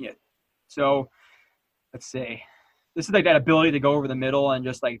 So let's see. This is like that ability to go over the middle and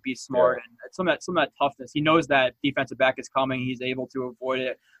just like be smart and some of that toughness. He knows that defensive back is coming. He's able to avoid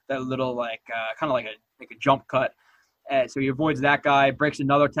it. That little kind of like a jump cut. So he avoids that guy, breaks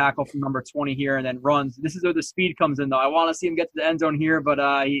another tackle from number 20 here, and then runs. This is where the speed comes in, though. I want to see him get to the end zone here,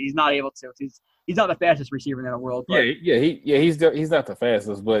 but he's not able to. He's not the fastest receiver in the world. But. He's not the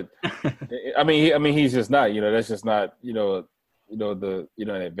fastest, but I mean he's just not. That's just not an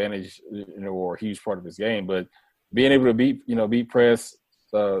advantage or a huge part of his game. But being able to beat press,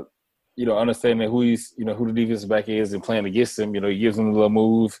 understanding who the defensive back is and playing against him. He gives him a little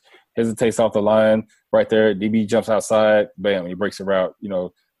move, hesitates off the line right there. DB jumps outside, bam, he breaks a route.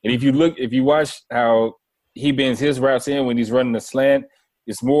 And if you watch how he bends his routes in when he's running the slant.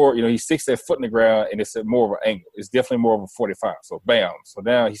 It's more, he sticks that foot in the ground, and it's more of an angle. It's definitely more of a 45. So, bam. So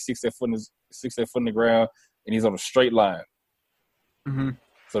now he sticks that foot in the ground, and he's on a straight line. Mm-hmm.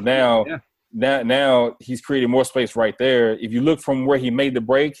 So now he's creating more space right there. If you look from where he made the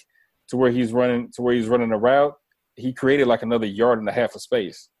break to where he's running the route, he created like another 1.5 yards of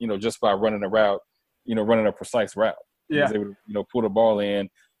space. Just by running a route, running a precise route. He was able to, pull the ball in.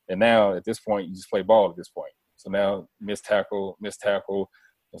 And now at this point, you just play ball at this point. So now miss tackle. And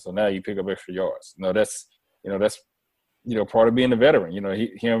so now you pick up extra yards. That's part of being a veteran.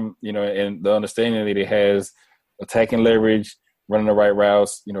 And the understanding that he has attacking leverage, running the right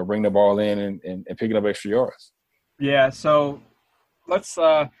routes, bring the ball in and picking up extra yards. Yeah. So let's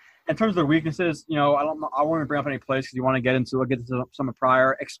in terms of the weaknesses, I want to bring up any plays because you want to get into some of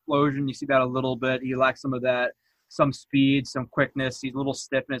prior explosion. You see that a little bit. He lacks some of that, some speed, some quickness. He's a little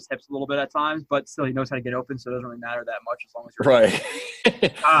stiff in his hips a little bit at times, but still he knows how to get open, so it doesn't really matter that much as long as you're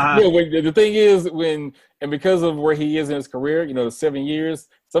right. The thing is because of where he is in his career, the 7 years,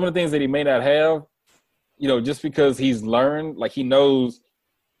 some of the things that he may not have, just because he's learned, he knows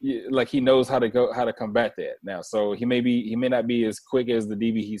how to combat that now. So he may not be as quick as the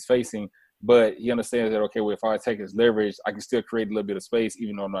DB he's facing, but he understands that, okay, well, if I take his leverage, I can still create a little bit of space,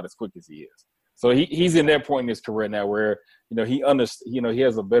 even though I'm not as quick as he is. So he's in that point in his career now where, he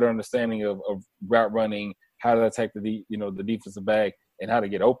has a better understanding of route running, how to attack the defensive back and how to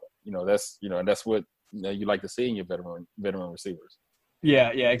get open. That's what you like to see in your veteran receivers. Yeah,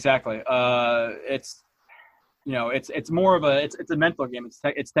 exactly. It's more of it's a mental game.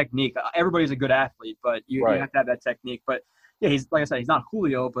 It's technique. Everybody's a good athlete, but you have to have that technique. But yeah, he's, like I said, he's not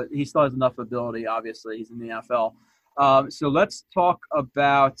Julio, but he still has enough ability. Obviously, he's in the NFL. So let's talk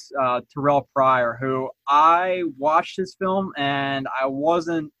about Terrell Pryor, who I watched his film and I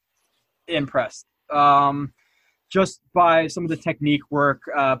wasn't impressed just by some of the technique work.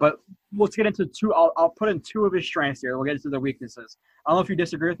 But let's get into two. I'll put in two of his strengths here. We'll get into the weaknesses. I don't know if you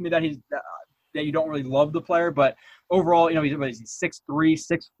disagree with me that that you don't really love the player, but overall, he's 6'3",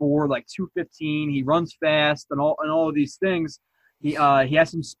 6'4", 215. He runs fast and all of these things. He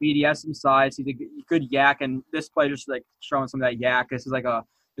has some speed. He has some size. He's a good yak, and this play just showing some of that yak. This is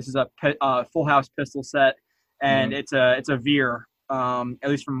a full house pistol set, and it's a veer. At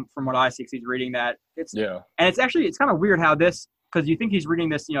least from what I see, because he's reading that. And it's kind of weird how this, because you think he's reading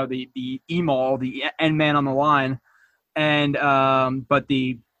this, the E-maul, the end man on the line, and but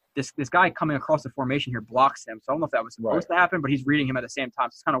this guy coming across the formation here blocks him. So I don't know if that was supposed to happen, but he's reading him at the same time.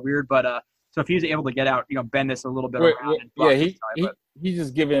 So it's kind of weird, but. So if he's able to get out, bend this a little bit around. He's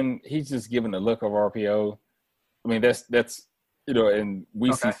just giving the look of RPO. I mean, that's and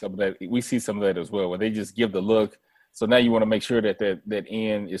we see some of that. We see some of that as well, where they just give the look. So now you want to make sure that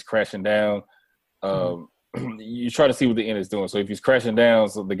end is crashing down. You try to see what the end is doing. So if he's crashing down,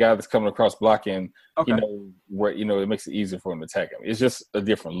 so the guy that's coming across blocking, it makes it easier for him to attack him. It's just a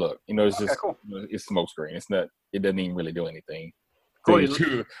different look. It's just cool. It's smoke screen. It's not. It doesn't even really do anything. Cool.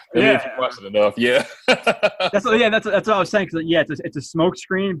 Watching enough, yeah. That's what I was saying. Cause it's a smoke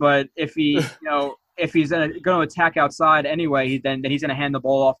screen, but if he, if he's going to attack outside anyway, then he's going to hand the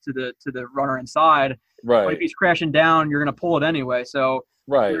ball off to the runner inside. Right. But if he's crashing down, you're going to pull it anyway. So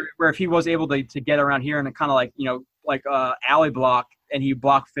right. Where if he was able to get around here and kind of alley block and he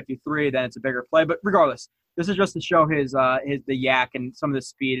blocked 53, then it's a bigger play. But regardless, this is just to show the yak and some of the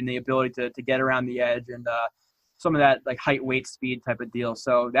speed and the ability to get around the edge and. Some of that height, weight, speed type of deal.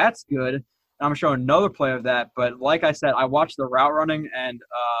 So that's good. And I'm going to show another play of that. But like I said, I watched the route running, and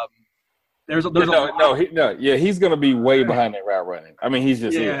he's going to be way behind that route running. I mean, he's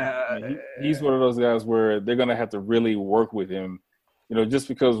just he's one of those guys where they're going to have to really work with him, just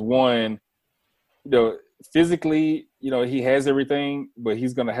because one, physically, he has everything, but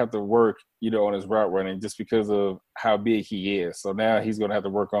he's going to have to work, on his route running just because of how big he is. So now he's going to have to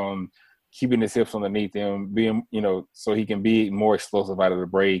work on keeping his hips underneath him, being, so he can be more explosive out of the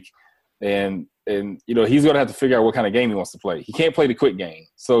break. And he's going to have to figure out what kind of game he wants to play. He can't play the quick game.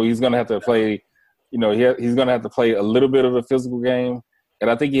 So he's going to have to play, he's going to have to play a little bit of a physical game. And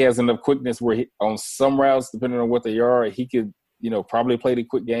I think he has enough quickness where on some routes, depending on what they are, he could, probably play the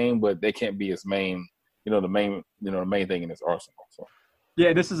quick game, but they can't be his main, the main thing in his arsenal. So.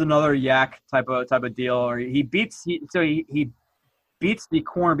 Yeah, this is another yak type of deal. Or he beats the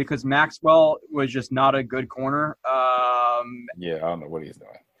corner because Maxwell was just not a good corner. I don't know what he's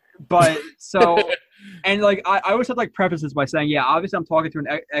doing. But so, and I always have to preface this by saying, obviously I'm talking to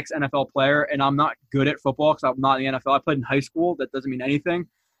an ex-NFL player, and I'm not good at football because I'm not in the NFL. I played in high school. That doesn't mean anything.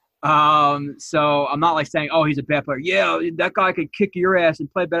 So I'm not saying, oh, he's a bad player. Yeah, that guy could kick your ass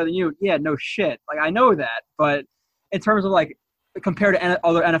and play better than you. Yeah, no shit. I know that, but in terms of compared to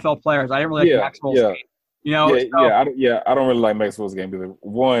other NFL players, I didn't really like Maxwell's game. I don't really like Maxwell's game either.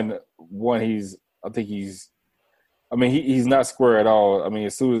 One, he's not square at all. I mean,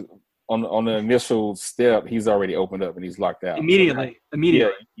 as soon as on the initial step, he's already opened up and he's locked out immediately.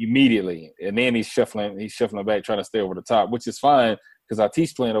 Immediately, and then he's shuffling back, trying to stay over the top, which is fine because I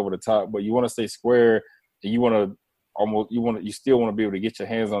teach playing over the top. But you want to stay square, and you want to you still want to be able to get your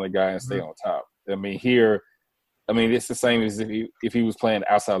hands on the guy and stay on top. I mean, here, it's the same as if he was playing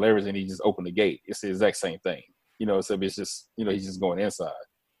outside leverage and he just opened the gate. It's the exact same thing. Except it's just, he's just going inside.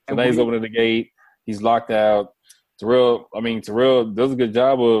 So now he's opening the gate. He's locked out. Terrell does a good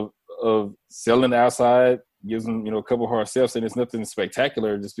job of selling the outside, gives him, a couple hard steps, and it's nothing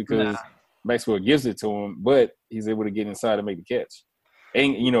spectacular just because Maxwell gives it to him, but he's able to get inside and make the catch.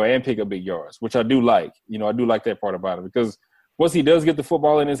 And pick up big yards, which I do like. I do like that part about it because once he does get the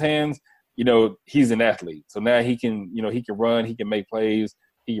football in his hands, he's an athlete. So now he can run, he can make plays,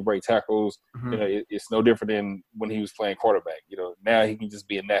 he can break tackles. It's no different than when he was playing quarterback. Now he can just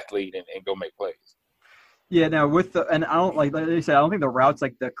be an athlete and go make plays. Yeah, now and I don't like you said, I don't think the route's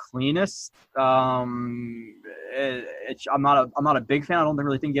like the cleanest. I'm not a big fan. I don't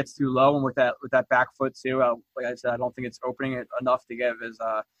really think it gets too low, and with that back foot too. Like I said, I don't think it's opening it enough to give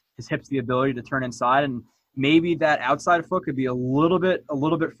his hips the ability to turn inside, and maybe that outside foot could be a little bit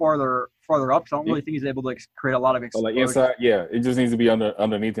farther up. So I don't really think he's able to create a lot of explosion. Like inside, yeah, it just needs to be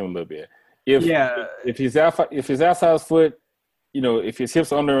underneath him a little bit. If his outside foot, if his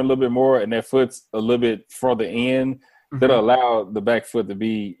hips are under a little bit more and that foot's a little bit further in, that'll allow the back foot to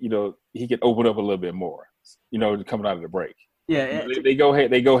be, he can open up a little bit more, coming out of the break. Yeah, they go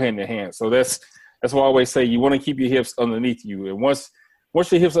hand in hand. So that's why I always say you want to keep your hips underneath you, and once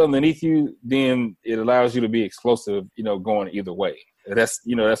your hips are underneath you, then it allows you to be explosive, going either way. And that's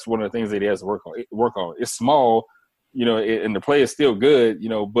one of the things that he has to work on. It's small, and the play is still good,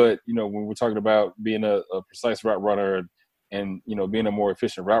 but when we're talking about being a precise route runner and being a more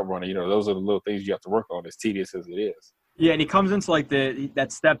efficient route runner, those are the little things you have to work on, as tedious as it is. Yeah, and he comes into like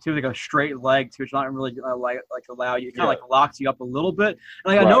that step too, like a straight leg too, which not really like allow you. It kind of like locks you up a little bit.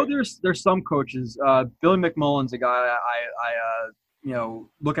 And I know there's some coaches. Billy McMullen's a guy I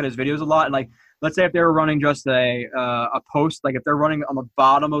look at his videos a lot, and like let's say if they were running just a post, like if they're running on the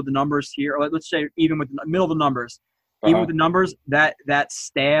bottom of the numbers here, or let's say even with the middle of the numbers, even with the numbers, that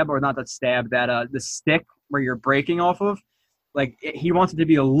stab or not that stab, that the stick where you're breaking off of. Like he wants it to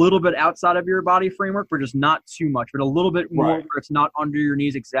be a little bit outside of your body framework, but just not too much, but a little bit more where it's not under your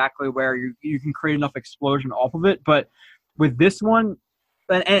knees exactly where you can create enough explosion off of it. But with this one,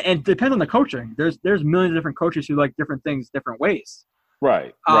 and it depends on the coaching. There's millions of different coaches who like different things different ways.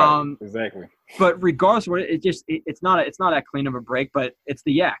 Right. Exactly. But regardless of what it's not that clean of a break, but it's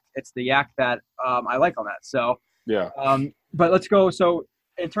the yak. It's the yak that I like on that. So yeah. But let's go. So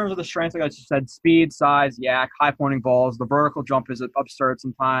in terms of the strength, like I just said, speed, size, yak, high pointing balls. The vertical jump is absurd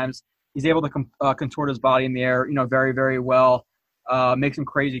sometimes. He's able to contort his body in the air, very, very well. Make some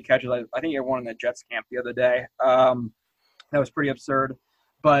crazy catches. I think he had one in the Jets camp the other day. That was pretty absurd.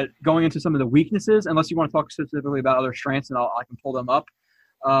 But going into some of the weaknesses, unless you want to talk specifically about other strengths, and I can pull them up.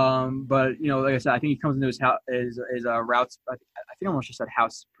 But like I said, I think he comes into his routes. I think I almost just said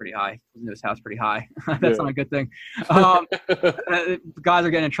house pretty high. Comes into his house pretty high. That's not a good thing. Guys are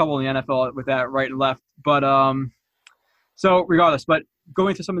getting in trouble in the NFL with that right and left. But so regardless, but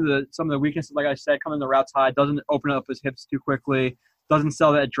going to some of the weaknesses, like I said, coming to the routes high, doesn't open up his hips too quickly, doesn't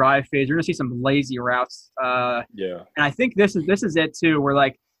sell that drive phase. You're gonna see some lazy routes. And I think this is it too. Where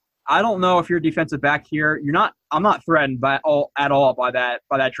like, I don't know if you're a defensive back here. I'm not threatened at all by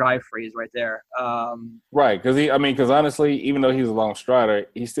that drive freeze right there. Right, because honestly, even though he's a long strider,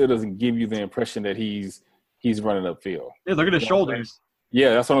 he still doesn't give you the impression that he's running upfield. Yeah, look at his shoulders.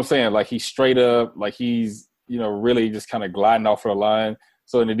 Yeah, that's what I'm saying. Like he's straight up, like he's really just kind of gliding off of the line.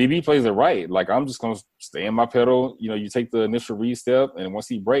 So and the DB plays it right. Like I'm just gonna stay in my pedal. You take the initial read step, and once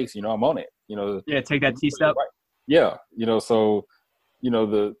he breaks, I'm on it. Yeah, take that T step. Right. Yeah, so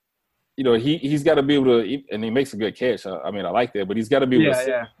he's got to be able to, and he makes a good catch. I like that, but he's got to be able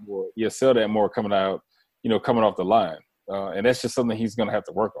to sell that more coming out, coming off the line. And that's just something he's going to have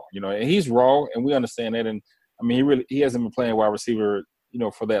to work on, and he's raw, and we understand that. And he hasn't been playing wide receiver,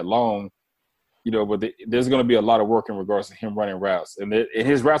 for that long, but there's going to be a lot of work in regards to him running routes, and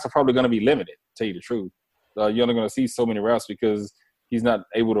his routes are probably going to be limited, to tell you the truth. You're only going to see so many routes because he's not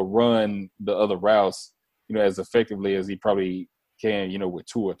able to run the other routes, as effectively as he probably can, with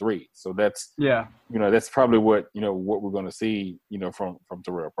 2 or 3. So that's that's probably what what we're going to see, from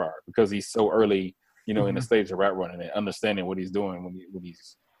Terrell Pryor, because he's so early, in the stage of route running and understanding what he's doing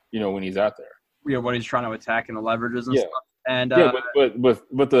when he's out there. Yeah, what he's trying to attack and the leverages and stuff. And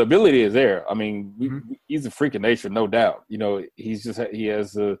but the ability is there. He's a freak of nature, no doubt. He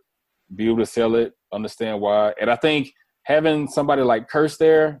has to be able to sell it, understand why. And I think having somebody like Kearse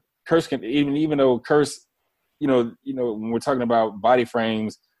there, Kearse can even though Kearse, when we're talking about body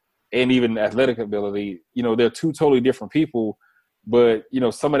frames and even athletic ability, they're two totally different people. But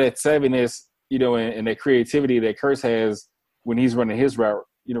some of that savviness and that creativity that Kearse has when he's running his route,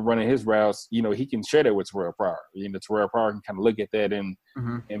 running his routes, he can share that with Terrell Pryor. Terrell Pryor can kind of look at that and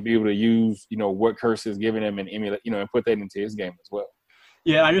be able to use, what Kearse is giving him and emulate, and put that into his game as well.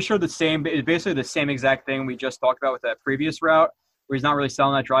 Yeah, I just heard basically the same exact thing we just talked about with that previous route, where he's not really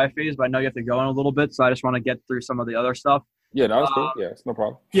selling that drive phase, but I know you have to go in a little bit, so I just want to get through some of the other stuff. Yeah, that was cool. Yeah, it's no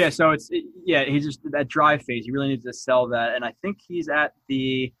problem. Yeah, so he's just that drive phase. He really needs to sell that, and I think he's at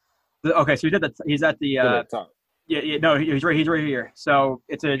okay, so he's at the no, he's right here. So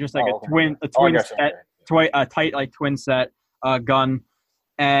it's just like a twin set, tight like twin set gun,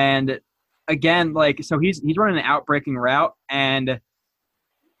 and again, like, so he's running an out-breaking route, and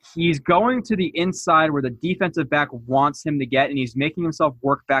he's going to the inside where the defensive back wants him to get, and he's making himself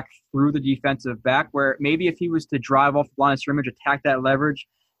work back through the defensive back, where maybe if he was to drive off the line of scrimmage, attack that leverage,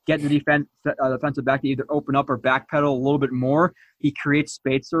 get the defensive back to either open up or backpedal a little bit more, he creates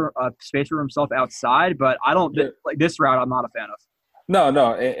space for himself outside. But I don't like this route. I'm not a fan of. No,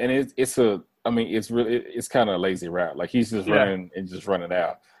 and it's kind of a lazy route. Like, he's just running and just running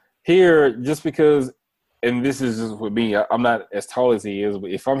out here just because. And this is just with me. I'm not as tall as he is,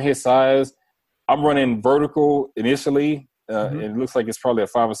 but if I'm his size, I'm running vertical initially, and it looks like it's probably a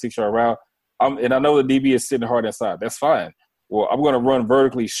 5 or 6 yard route. And I know the DB is sitting hard inside. That's fine. Well, I'm going to run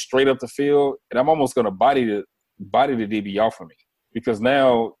vertically straight up the field, and I'm almost going to body the DB off of me, because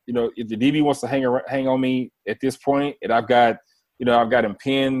now, if the DB wants to hang on me at this point, and I've got him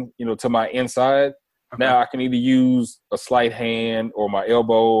pinned, to my inside. Okay. Now I can either use a slight hand or my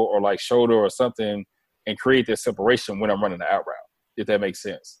elbow or like shoulder or something, and create that separation when I'm running the out route, if that makes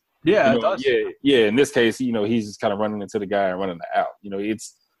sense. Yeah, it does. Yeah. In this case, he's just kind of running into the guy and running the out.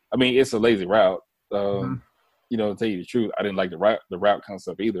 It's a lazy route. To tell you the truth, I didn't like the route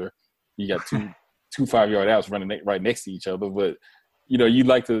concept either. You got two 5 yard outs running right next to each other, but you'd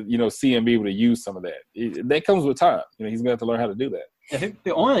like to see him be able to use some of that. That comes with time. He's gonna have to learn how to do that. I think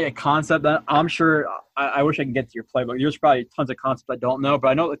the only concept that I'm sure I wish I could get to your playbook. There's probably tons of concepts I don't know, but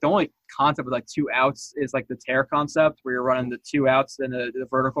I know like the only concept with like 2 outs is like the tear concept, where you're running the 2 outs in the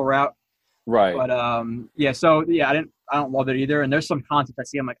vertical route. Right. But I don't love it either. And there's some concepts I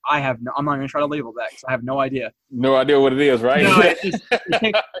see. I'm like, I'm not even gonna try to label that because I have no idea. No idea what it is, right? No,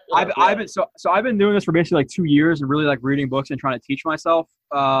 I've been doing this for basically like 2 years and really like reading books and trying to teach myself.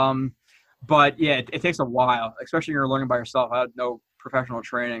 But yeah, it takes a while, especially when you're learning by yourself. I had no professional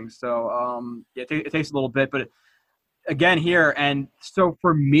training, so it takes a little bit. But again, here, and so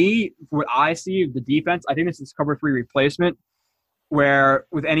for me, what I see the defense, I think this is cover 3 replacement, where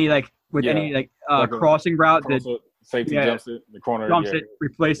with any crossing route that safety jumps it, the corner it,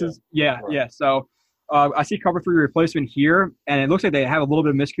 replaces. So I see cover 3 replacement here, and it looks like they have a little bit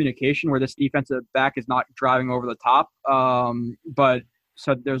of miscommunication where this defensive back is not driving over the top. But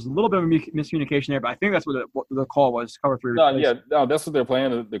so there's a little bit of miscommunication there, but I think that's what the call was, cover 3 replacement. That's what they're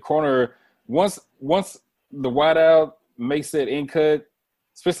playing. The corner, once the wideout makes that in cut,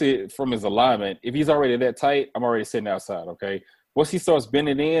 especially from his alignment, if he's already that tight, I'm already sitting outside, okay? Once he starts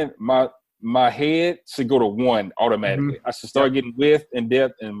bending in, my head should go to 1 automatically. I should start getting width and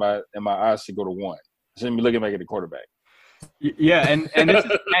depth, and my eyes should go to 1. I shouldn't be looking back at the quarterback. Yeah, and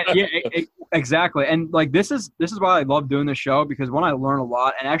exactly. And like this is why I love doing this show, because one, I learn a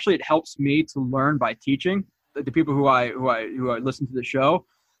lot, and actually it helps me to learn by teaching the people who I listen to the show.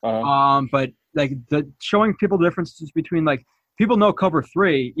 But like the showing people the differences between, like, people know cover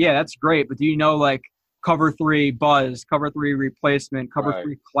 3, yeah, that's great, but do you know like cover 3 buzz, cover 3 replacement, cover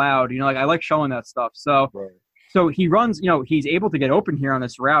 3 cloud? Like I like showing that stuff. So So he runs, he's able to get open here on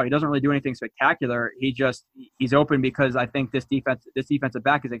this route. He doesn't really do anything spectacular. He's open because I think this defensive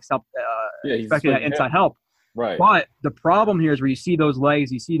back is expecting that inside help. Right. But the problem here is where you see those legs,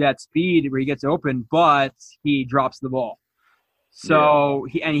 you see that speed where he gets open, but he drops the ball. So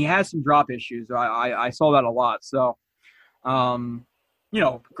he has some drop issues. I saw that a lot. So,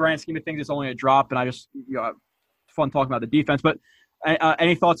 grand scheme of things, it's only a drop, and I just fun talking about the defense. But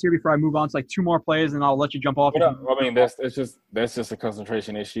any thoughts here before I move on to like 2 more plays, and I'll let you jump off? That's just a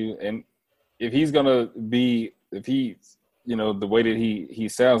concentration issue. And if he's gonna be, the way that he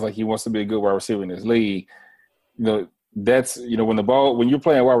sounds like he wants to be a good wide receiver in this league, that's when you're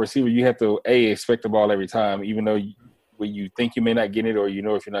playing wide receiver, you have to expect the ball every time, even though when you think you may not get it, or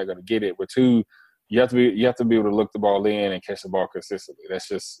if you're not going to get it. But 2, you have to be able to look the ball in and catch the ball consistently. That's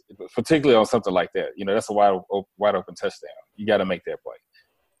just, particularly on something like that. That's a wide open touchdown. You got to make that play.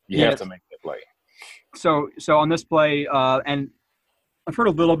 You have to make that play. So on this play, and I've heard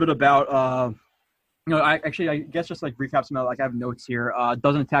a little bit about, I guess just like recap some of, like, I have notes here.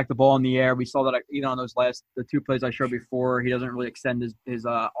 Doesn't attack the ball in the air. We saw that even on the 2 plays I showed before. He doesn't really extend his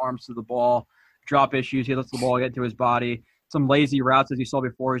arms to the ball. drop issues. He lets the ball get to his body. Some lazy routes, as you saw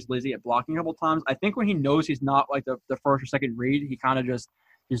before. He's lazy at blocking a couple times. I think when he knows he's not like the first or second read, he kind of just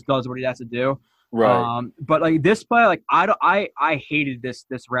does what he has to do. Right. But like this play, like I hated this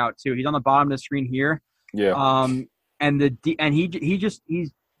route too. He's on the bottom of the screen here. Yeah. And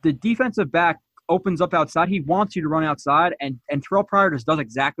he's the defensive back opens up outside. He wants you to run outside, and Terrell Pryor just does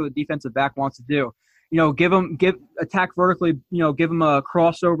exactly what the defensive back wants to do. Attack vertically. Give him a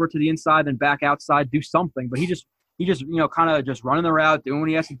crossover to the inside, then back outside, do something. But he just kind of just running the route, doing what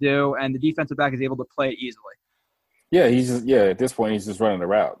he has to do, and the defensive back is able to play it easily. Yeah, at this point he's just running the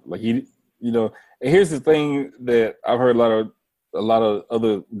route. Like and here's the thing that I've heard a lot of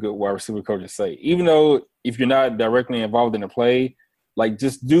other good wide receiver coaches say. Even though if you're not directly involved in the play, like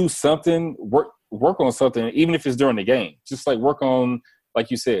just do something, work on something, even if it's during the game. Just like work on,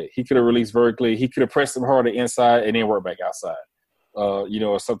 like you said, he could have released vertically, he could have pressed him harder inside and then work back outside.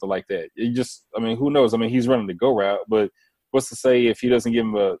 Or something like that. Who knows? He's running the go route, but what's to say if he doesn't give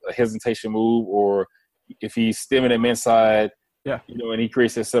him a hesitation move, or if he's stemming him inside, and he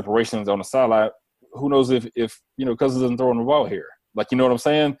creates that separations on the sideline, who knows if Cousins isn't throwing the ball here. Like, you know what I'm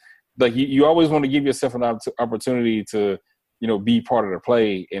saying? Like, you always want to give yourself an opportunity to, be part of the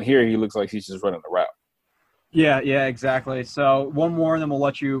play, and here he looks like he's just running the route. Yeah, exactly. So one more, and then we'll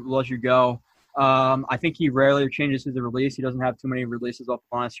let you go. I think he rarely changes his release. He doesn't have too many releases off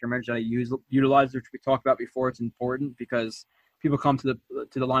the line of scrimmage that he utilizes, which we talked about before. It's important because people come to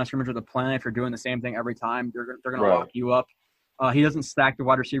the line of scrimmage with a plan. If you're doing the same thing every time, they're going to lock you up. He doesn't stack the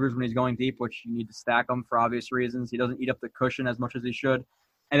wide receivers when he's going deep, which you need to stack them for obvious reasons. He doesn't eat up the cushion as much as he should.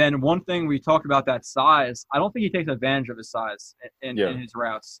 And then one thing we talked about, that size, I don't think he takes advantage of his size in his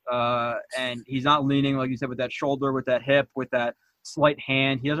routes. And he's not leaning, like you said, with that shoulder, with that hip, with that slight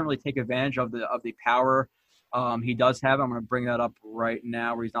hand. He doesn't really take advantage of the power he does have. I'm going to bring that up right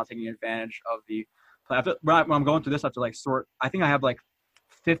now, where he's not taking advantage of the play. When I'm going through this, I have to sort. I think I have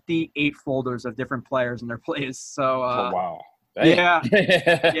 58 folders of different players and their plays. So wow. Yeah,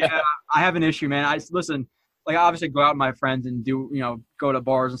 I have an issue, man. I obviously go out with my friends and do, go to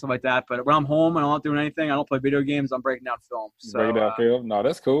bars and stuff like that. But when I'm home and I'm not doing anything, I don't play video games. I'm breaking down film. So, breaking down film? No,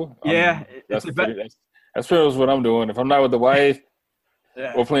 that's cool. Yeah, that's pretty much what I'm doing. If I'm not with the wife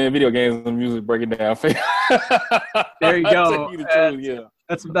or playing video games, I'm usually breaking down film. There you go.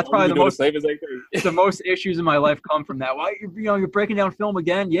 That's probably the most issues in my life come from that. Why you're breaking down film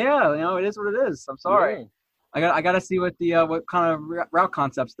again? Yeah, it is what it is. I'm sorry. Yeah. I got to see what kind of route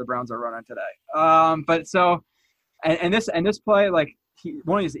concepts the Browns are running today. But so, and this play,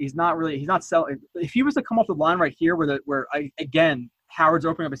 he's not selling. If he was to come off the line right here, where Howard's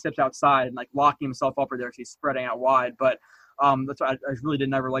opening up his hips outside and locking himself up, or there, he's spreading out wide. But that's why I really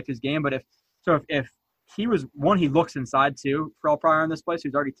didn't ever like his game. But if he was one, he looks inside too. Terrell Pryor in this place,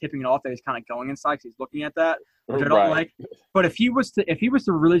 he's already tipping it off that he's kind of going inside because he's looking at that, which I don't like. But if he was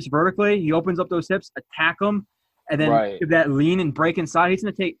to release vertically, he opens up those hips, attack him, and then give that lean and break inside. He's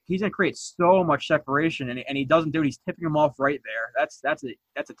gonna create so much separation, and he doesn't do it. He's tipping him off right there. That's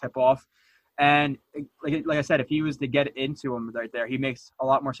a tip off. And like I said, if he was to get into him right there, he makes a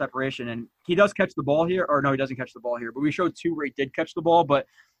lot more separation. And he does catch the ball here, or no, he doesn't catch the ball here. But we showed two where he did catch the ball, but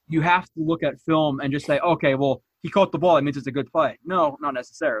you have to look at film and just say, okay, well, he caught the ball. It means it's a good play. No, not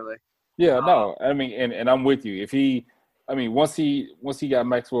necessarily. Yeah, no. And I'm with you. Once he got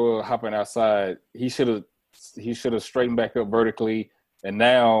Maxwell hopping outside, he should have straightened back up vertically. And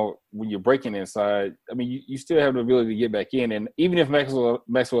now when you're breaking inside, you still have the ability to get back in. And even if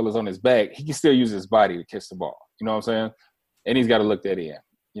Maxwell is on his back, he can still use his body to catch the ball. You know what I'm saying? And he's got to look that in.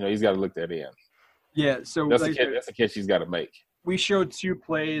 He's got to look that in. Yeah, so that's a catch he's got to make. We showed two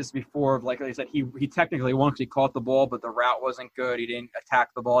plays before. Like I said, he technically won because he caught the ball, but the route wasn't good. He didn't attack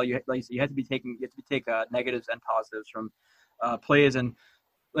the ball. You had to take negatives and positives from plays. And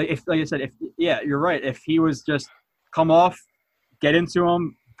you're right. If he was just come off, get into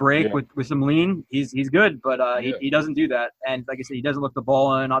him, break with some lean, he's good. But he doesn't do that. And like I said, he doesn't look the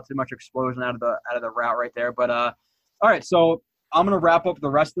ball in. Not too much explosion out of the route right there. But all right, so I'm going to wrap up the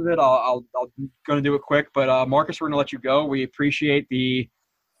rest of it. I'm going to do it quick. But, Marcus, we're going to let you go. We appreciate the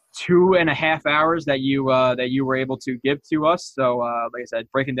 2.5 hours that you were able to give to us. So, like I said,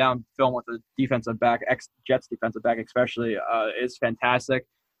 breaking down film with the defensive back, ex-Jets defensive back especially, is fantastic.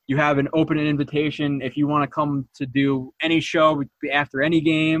 You have an open invitation if you want to come to do any show after any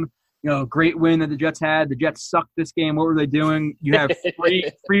game. Great win that the Jets had. The Jets sucked this game. What were they doing? You have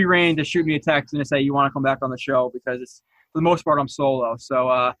free reign to shoot me a text and to say you want to come back on the show because it's – for the most part, I'm solo.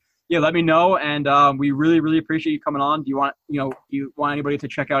 So, let me know. And we really, really appreciate you coming on. Do you want anybody to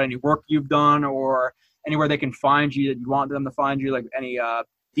check out any work you've done or anywhere they can find you that you want them to find you, like any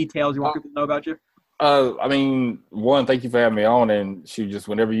details you want people to know about you? I mean, one, thank you for having me on, and shoot, just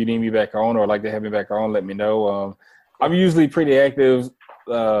whenever you need me back on or like to have me back on, let me know. I'm usually pretty active.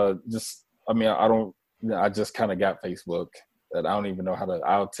 I just kind of got Facebook that I don't even know how to.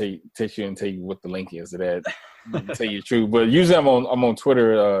 I'll text you and tell you what the link is to that. To tell you the truth, but usually I'm on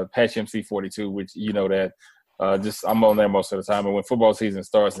Twitter, PatchMC42, which you know that. I'm on there most of the time, and when football season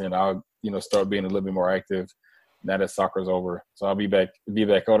starts, then I'll start being a little bit more active. Now that soccer's over, so I'll be back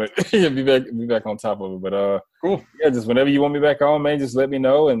on it. be back on top of it. But cool. Yeah, just whenever you want me back on, man, just let me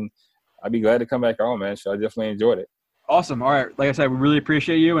know, and I'll be glad to come back on, man. So I definitely enjoyed it. Awesome. All right, like I said, we really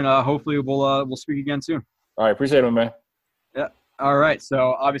appreciate you, and hopefully we'll speak again soon. All right, appreciate it, man. Yeah. All right.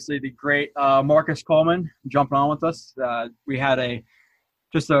 So obviously the great Marcus Coleman jumping on with us. We had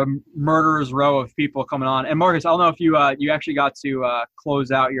just a murderer's row of people coming on. And Marcus, I don't know if you actually got to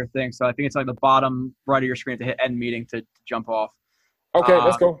close out your thing. So I think it's like the bottom right of your screen to hit end meeting to jump off. Okay,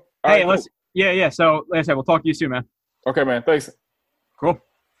 let's go. All right, cool. Yeah. So like I said, we'll talk to you soon, man. Okay, man. Thanks. Cool.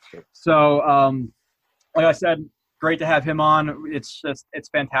 So like I said, great to have him on. It's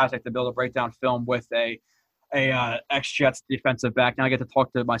fantastic to build a breakdown film with a ex-Jets defensive back. Now I get to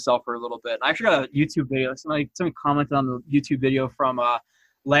talk to myself for a little bit. I actually got a YouTube video. Somebody commented on the YouTube video from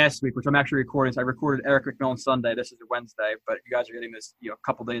last week, which I'm actually recording. So I recorded Eric McMillan Sunday. This is a Wednesday, but you guys are getting this a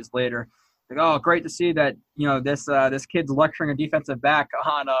couple days later. Like, oh, great to see that this kid's lecturing a defensive back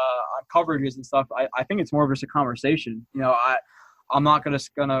on coverages and stuff. I think it's more of just a conversation. I'm not kind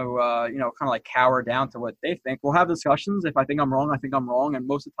of like cower down to what they think. We'll have discussions. If I think I'm wrong, I think I'm wrong, and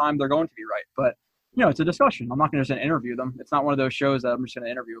most of the time they're going to be right. But it's a discussion. I'm not going to just interview them. It's not one of those shows that I'm just going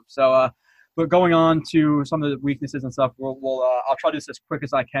to interview them. So, but going on to some of the weaknesses and stuff, I'll try to do this as quick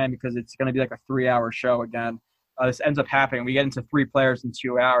as I can because it's going to be like a 3-hour show again. This ends up happening. We get into 3 players in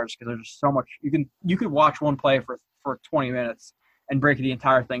 2 hours because there's just so much. You could watch one play for 20 minutes and break the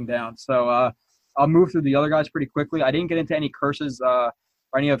entire thing down. So I'll move through the other guys pretty quickly. I didn't get into any curses or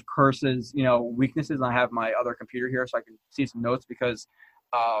any of Curse's weaknesses, and I have my other computer here so I can see some notes because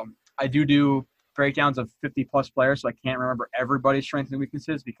I do breakdowns of 50-plus players, so I can't remember everybody's strengths and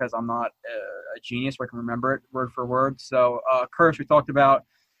weaknesses because I'm not a genius where I can remember it word for word. So Curse, we talked about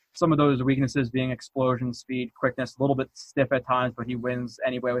some of those weaknesses being explosion, speed, quickness, a little bit stiff at times, but he wins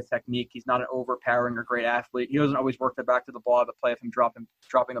anyway with technique. He's not an overpowering or great athlete. He doesn't always work the back to the ball. The play of him dropping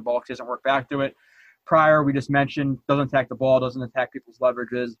the ball because he doesn't work back to it. Pryor, we just mentioned, doesn't attack the ball, doesn't attack people's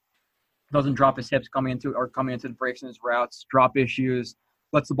leverages, doesn't drop his hips coming into the breaks in his routes, drop issues,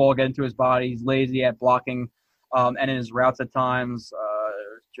 lets the ball get into his body. He's lazy at blocking and in his routes at times.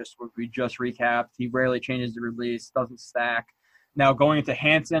 Just what we just recapped. He rarely changes the release, doesn't stack. Now going into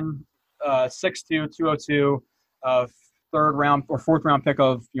Hansen, 6'2", 202, third round or fourth round pick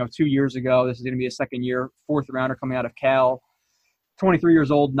of 2 years ago. This is going to be a second year, fourth rounder coming out of Cal. 23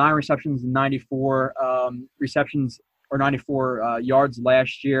 years old, 9 receptions and 94 yards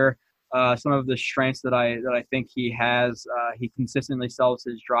last year. Some of the strengths that I think he has, he consistently sells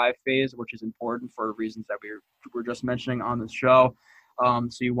his drive phase, which is important for reasons that we were just mentioning on the show. So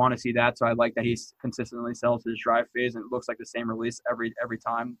you want to see that. So I like that he consistently sells his drive phase, and it looks like the same release every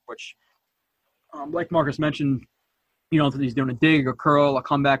time, which, like Marcus mentioned, he's doing a dig, a curl, a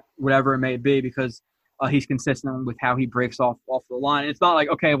comeback, whatever it may be, because he's consistent with how he breaks off the line. It's not like,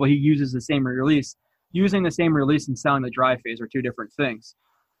 okay, well, he uses the same release. Using the same release and selling the drive phase are two different things.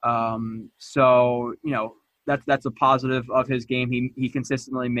 So that's a positive of his game. He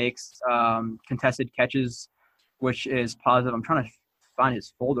consistently makes contested catches, which is positive. I'm trying to find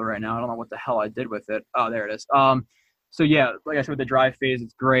his folder right now. I don't know what the hell I did with it. Oh, there it is. So yeah, like I said, with the drive phase,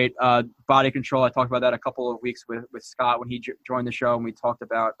 it's great. Body control, I talked about that a couple of weeks with Scott when he joined the show, and we talked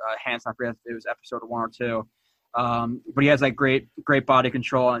about Hansen. I forget if it was episode 1 or 2. But he has that great body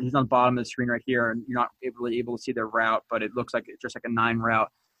control, and he's on the bottom of the screen right here, and you're not able to see the route, but it looks like it's just like a 9 route.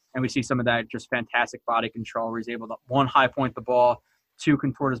 And we see some of that just fantastic body control where he's able to, 1, high point the ball, 2,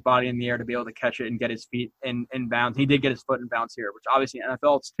 contort his body in the air to be able to catch it and get his feet in bounds. He did get his foot in bounds here, which obviously in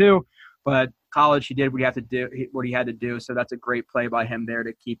NFL it's 2, but college he did what he had to do. So that's a great play by him there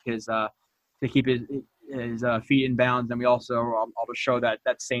to keep his feet in bounds. And we also I'll just show that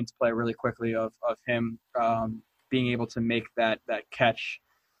Saints play really quickly of him being able to make that catch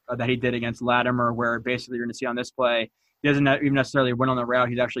that he did against Latimer, where basically you're going to see on this play, he doesn't even necessarily win on the route.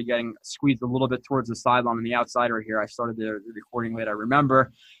 He's actually getting squeezed a little bit towards the sideline on the outside right here. I started the recording late, I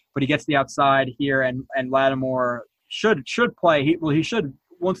remember. But he gets the outside here, and Lattimore should play. He should,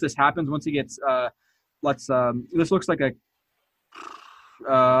 once this happens, once he gets this looks like it's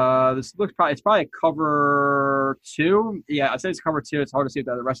probably a cover 2. Yeah, I'd say it's cover 2. It's hard to see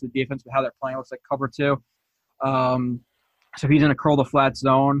the rest of the defense, but how they're playing looks like cover 2. So he's in a curl to flat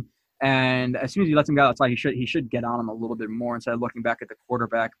zone. And as soon as he lets him go outside, he should get on him a little bit more instead of looking back at the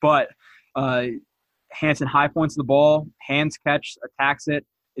quarterback. But Hansen high points the ball, hands catch, attacks it,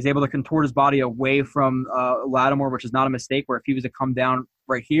 is able to contort his body away from Lattimore, which is not a mistake, where if he was to come down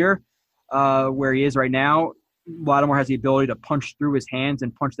right here, where he is right now, Lattimore has the ability to punch through his hands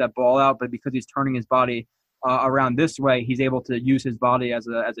and punch that ball out. But because he's turning his body around this way, he's able to use his body as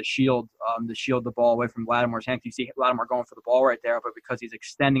a shield to shield the ball away from Lattimore's hands. You see Lattimore going for the ball right there, but because he's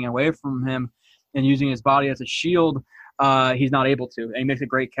extending away from him and using his body as a shield, he's not able to. And he makes a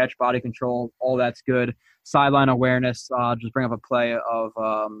great catch, body control, all that's good. Sideline awareness, just bring up a play of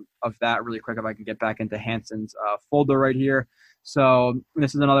that really quick if I can get back into Hansen's folder right here. So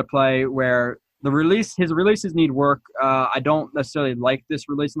this is another play where his releases need work. I don't necessarily like this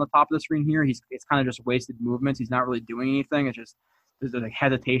release on the top of the screen here. It's kind of just wasted movements. He's not really doing anything. It's just there's like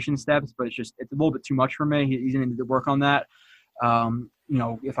hesitation steps, but it's a little bit too much for me. He's going to need to work on that.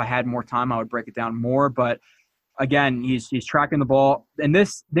 If I had more time, I would break it down more. But again, he's tracking the ball, and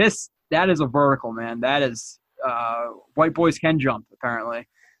that is a vertical, man. That is white boys can jump apparently.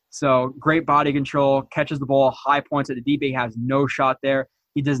 So great body control, catches the ball, high points at the DB, has no shot there.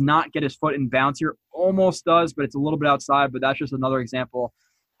 He does not get his foot in bounds here. Almost does, but it's a little bit outside. But that's just another example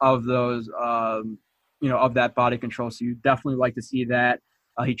of those, of that body control. So you definitely like to see that.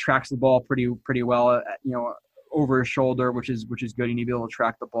 He tracks the ball pretty well, over his shoulder, which is good. You need to be able to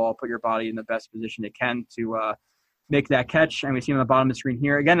track the ball, put your body in the best position it can to make that catch. And we see him on the bottom of the screen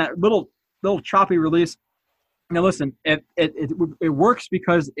here. Again, that little choppy release. Now listen, it works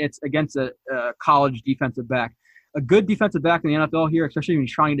because it's against a college defensive back. A good defensive back in the NFL here, especially when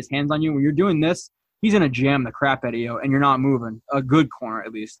he's trying to get his hands on you, when you're doing this, he's going to jam the crap out of you, and you're not moving. A good corner,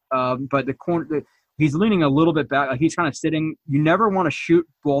 at least. But the corner, he's leaning a little bit back. Like he's kind of sitting. You never want to shoot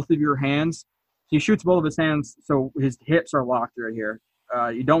both of your hands. He shoots both of his hands, so his hips are locked right here.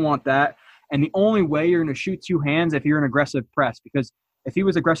 You don't want that. And the only way you're going to shoot two hands if you're an aggressive press, because if he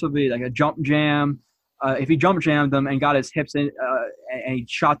was aggressively like a jump jam, if he jump jammed them and got his hips in and he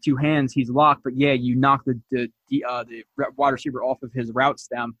shot two hands, he's locked. But yeah, you knock the wide receiver off of his route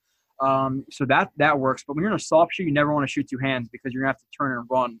stem. So that works. But when you're in a soft shoot, you never want to shoot two hands because you're going to have to turn and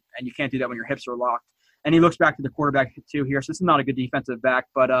run, and you can't do that when your hips are locked. And he looks back to the quarterback too here. So this is not a good defensive back,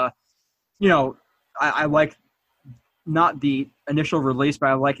 but I like not the initial release, but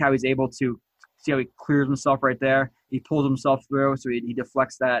I like how he's able to see how he clears himself right there. He pulls himself through, so he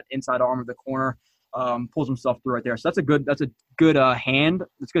deflects that inside arm of the corner. Pulls himself through right there. So that's a good hand.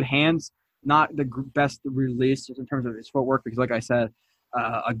 It's good hands, not the best release just in terms of his footwork, because like I said,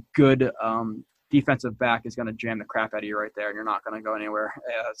 a good defensive back is going to jam the crap out of you right there, and you're not going to go anywhere.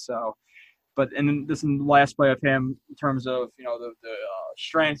 And then this is the last play of him in terms of the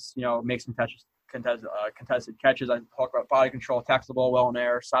strengths. Makes some contested catches. I talk about body control, attacks the ball well in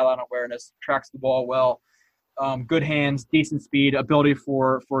air, sideline awareness, tracks the ball well. Good hands, decent speed, ability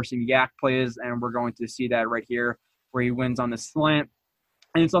for some yak plays, and we're going to see that right here where he wins on the slant.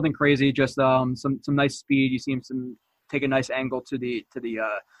 And it's nothing crazy, just some nice speed. You see him take a nice angle to the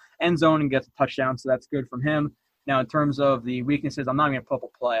end zone and get the touchdown, so that's good from him. Now, in terms of the weaknesses, I'm not even going to pull up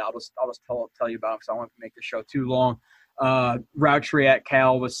a play. I'll just tell you about it because I don't want to make the show too long. Route tree at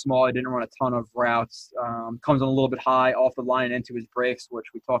Cal was small. I didn't run a ton of routes. Comes in a little bit high off the line and into his breaks, which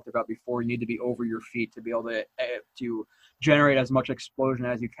we talked about before. You need to be over your feet to be able to generate as much explosion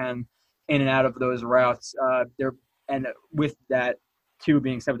as you can in and out of those routes. And with that, too,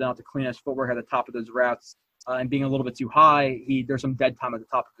 being 7 down to clean his footwork at the top of those routes and being a little bit too high, there's some dead time at the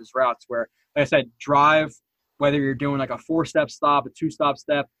top of his routes where, like I said, drive, whether you're doing like a 4-step stop, a 2-stop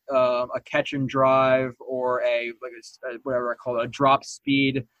step, a catch and drive, or whatever I call it, a drop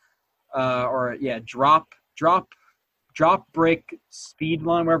speed, drop break speed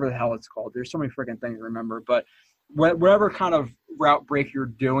line, whatever the hell it's called. There's so many freaking things to remember, but whatever kind of route break you're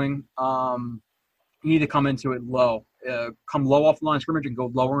doing, you need to come into it low. Come low off the line of scrimmage and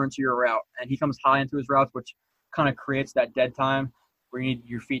go lower into your route. And he comes high into his routes, which kind of creates that dead time where you need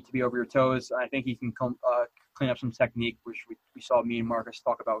your feet to be over your toes. I think he can clean up some technique, which we saw me and Marcus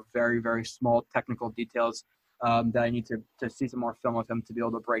talk about, very, very small technical details that I need to see some more film with him to be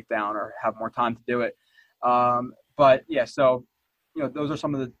able to break down or have more time to do it. But, yeah, so, those are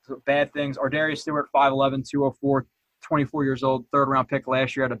some of the bad things. Ardarius Stewart, 5'11", 204, 24 years old, third-round pick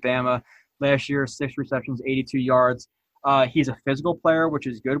last year out of Bama. Last year, 6 receptions, 82 yards. He's a physical player, which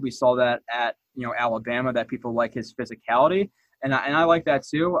is good. We saw that at, Alabama, that people like his physicality. And I like that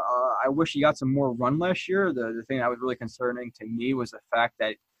too. I wish he got some more run last year. The thing that was really concerning to me was the fact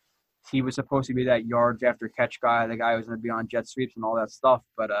that he was supposed to be that yards after catch guy, the guy who was going to be on jet sweeps and all that stuff.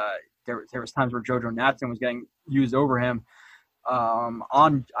 But there was times where JoJo Natson was getting used over him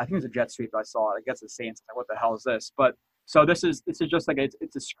on, I think it was a jet sweep I saw against the Saints. Like, what the hell is this? But so this is just like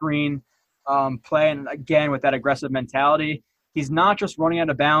it's a screen play, and again with that aggressive mentality. He's not just running out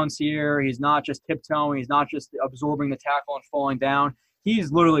of bounds here. He's not just tiptoeing. He's not just absorbing the tackle and falling down.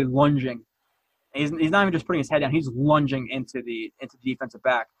 He's literally lunging. He's not even just putting his head down. He's lunging into the defensive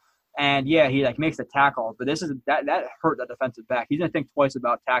back. And yeah, he like makes the tackle, but that hurt that defensive back. He's gonna think twice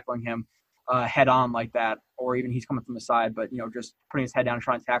about tackling him head on like that, or even he's coming from the side. But just putting his head down and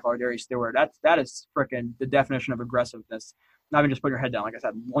trying to tackle Darius Stewart. That is freaking the definition of aggressiveness. Not even just putting your head down, like I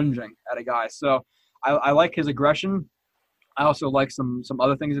said, lunging at a guy. So I like his aggression. I also like some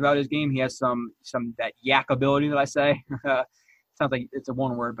other things about his game. He has some that yak ability that I say. Sounds like it's a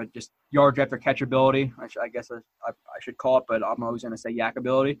one word, but just yards after catch ability. I guess I should call it, but I'm always going to say yak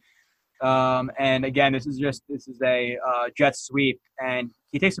ability. And again, this is a jet sweep, and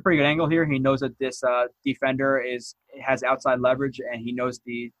he takes a pretty good angle here. He knows that this defender has outside leverage, and he knows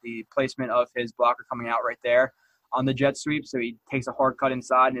the placement of his blocker coming out right there on the jet sweep. So he takes a hard cut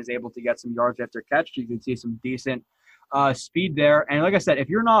inside and is able to get some yards after catch. You can see some decent speed there. And like I said, if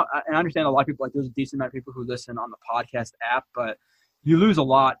you're not, and I understand a lot of people, like there's a decent amount of people who listen on the podcast app, but you lose a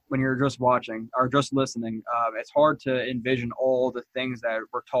lot when you're just watching or just listening. It's hard to envision all the things that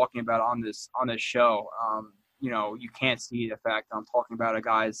we're talking about on this show. You can't see the fact that I'm talking about a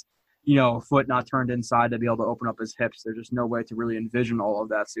guy's, foot not turned inside to be able to open up his hips. There's just no way to really envision all of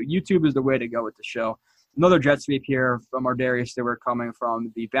that. So YouTube is the way to go with the show. Another jet sweep here from Darius Stewart coming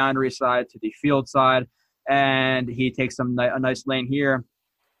from the boundary side to the field side. And he takes a nice lane here.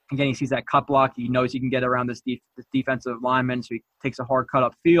 Again, he sees that cut block. He knows he can get around this defensive lineman, so he takes a hard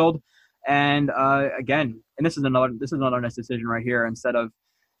cut upfield. And again, and this is another nice decision right here. Instead of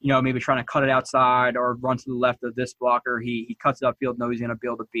maybe trying to cut it outside or run to the left of this blocker, he cuts it upfield. Knows he's going to be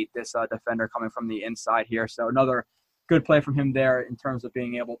able to beat this defender coming from the inside here. So another good play from him there in terms of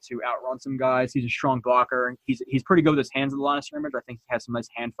being able to outrun some guys. He's a strong blocker. He's pretty good with his hands at the line of scrimmage. I think he has some nice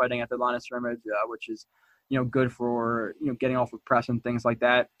hand fighting at the line of scrimmage, which is good for getting off with press and things like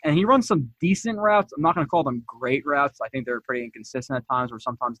that. And he runs some decent routes. I'm not going to call them great routes. I think they're pretty inconsistent at times, where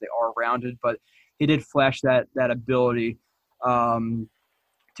sometimes they are rounded. But he did flash that ability to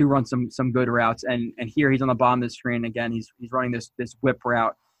run some good routes. And here he's on the bottom of the screen again. He's running this whip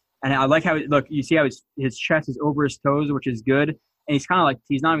route. And I like how you see how his chest is over his toes, which is good. And he's kind of like,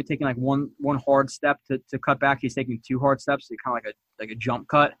 he's not even taking like one hard step to cut back. He's taking two hard steps. So kind of like a jump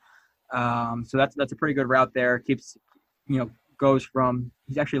cut. So that's a pretty good route there. Keeps, goes from,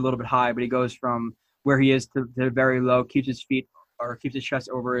 he's actually a little bit high, but he goes from where he is to very low, keeps his chest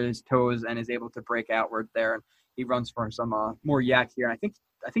over his toes, and is able to break outward there. And he runs for some more yak here. And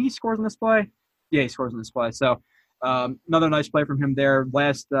I think he scores in this play. Yeah, he scores in this play. So another nice play from him there.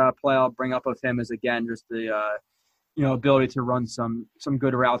 Last play I'll bring up of him is again just the ability to run some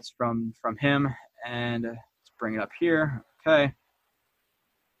good routes from him. And let's bring it up here. Okay.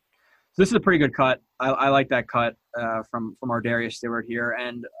 So this is a pretty good cut. I like that cut from Darius Stewart here.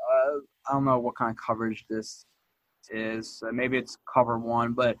 And I don't know what kind of coverage this is. Maybe it's cover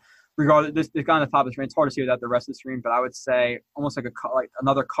one, but regardless, this guy on the top of the screen, it's hard to see without the rest of the screen, but I would say almost like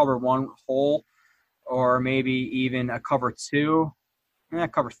another cover one hole, or maybe even a cover two.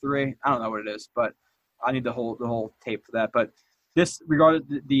 Cover three. I don't know what it is, but I need the whole tape for that. But this, regardless,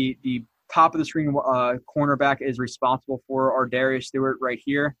 the top of the screen cornerback is responsible for Darius Stewart right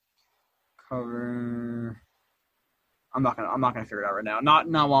here. Cover. I'm not gonna figure it out right now. Not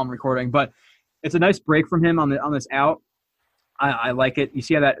while I'm recording, but it's a nice break from him on this out. I like it. You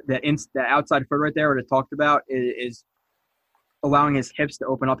see how that outside foot right there, what I talked about, is allowing his hips to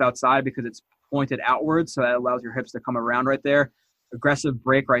open up outside because it's pointed outwards, so that allows your hips to come around right there. Aggressive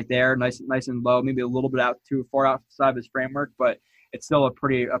break right there, nice and low, maybe a little bit too far outside of his framework, but it's still a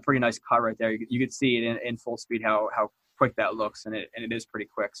pretty nice cut right there. You could see it in full speed how quick that looks, and it is pretty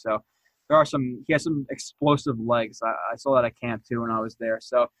quick. So he has some explosive legs. I saw that at camp too when I was there.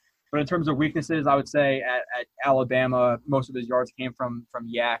 So, but in terms of weaknesses, I would say at Alabama, most of his yards came from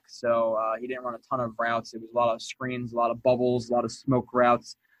yak. So he didn't run a ton of routes. It was a lot of screens, a lot of bubbles, a lot of smoke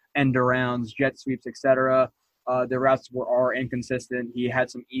routes, end arounds, jet sweeps, etc. The routes are inconsistent. He had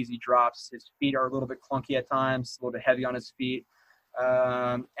some easy drops. His feet are a little bit clunky at times, a little bit heavy on his feet.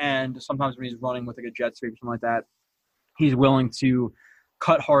 And sometimes when he's running with like a jet sweep or something like that, he's willing to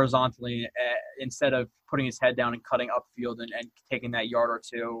cut horizontally instead of putting his head down and cutting upfield and taking that yard or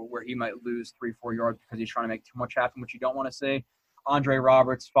two where he might lose 3-4 yards because he's trying to make too much happen, which you don't want to see. Andre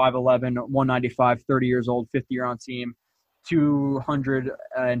Roberts, 5'11", 195, 30 years old, fifth year on team.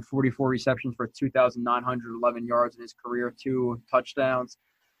 244 receptions for 2,911 yards in his career, 2 touchdowns,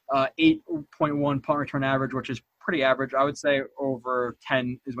 8.1 punt return average, which is pretty average. I would say over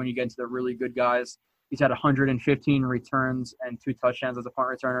 10 is when you get into the really good guys. He's had 115 returns and 2 touchdowns as a punt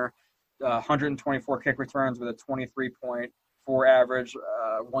returner, 124 kick returns with a 23.4 average,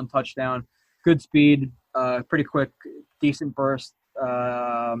 1 touchdown. Good speed, pretty quick, decent burst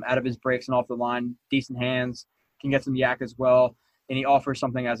out of his breaks and off the line, decent hands, can get some yak as well. And he offers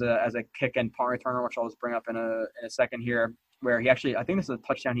something as a kick and punt returner, which I'll just bring up in a second here, where he actually, I think this is a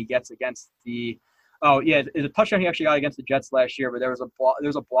touchdown he gets against the – oh, yeah, it's a touchdown he actually got against the Jets last year, but there was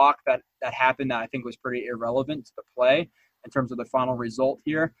a block that happened that I think was pretty irrelevant to the play in terms of the final result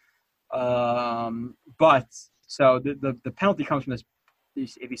here. But so the penalty comes from this,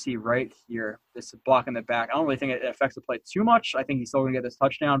 if you see right here, this block in the back. I don't really think it affects the play too much. I think he's still going to get this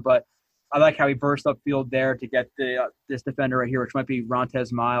touchdown, but I like how he burst upfield there to get this defender right here, which might be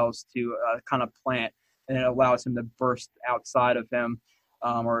Rontez Miles, to kind of plant, and it allows him to burst outside of him.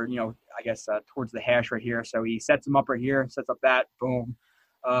 Or, I guess towards the hash right here. So he sets him up right here, sets up that, boom.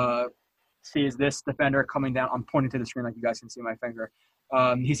 Sees this defender coming down. I'm pointing to the screen like you guys can see my finger.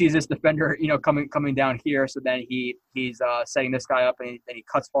 He sees this defender, coming down here. So then he's setting this guy up, and then he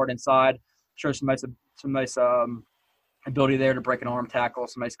cuts hard inside. Shows some nice ability there to break an arm tackle,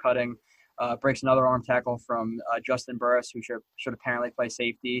 some nice cutting. Breaks another arm tackle from Justin Burris, who should apparently play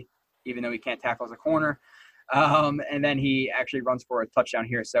safety, even though he can't tackle as a corner. And then he actually runs for a touchdown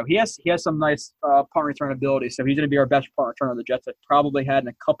here. So he has some nice punt return ability. So he's going to be our best punt returner the Jets have probably had in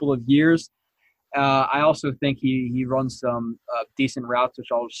a couple of years. I also think he runs some decent routes,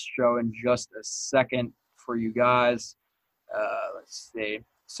 which I'll show in just a second for you guys. Let's see.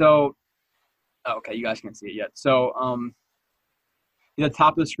 So, okay, you guys can't see it yet. So, at the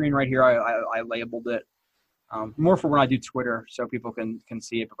top of the screen right here, I labeled it. More for when I do Twitter so people can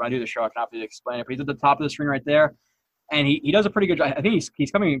see it. But when I do the show, I can obviously explain it. But he's at the top of the screen right there. And he does a pretty good job. I think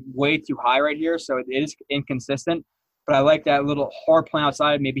he's coming way too high right here, so it is inconsistent. But I like that little hard play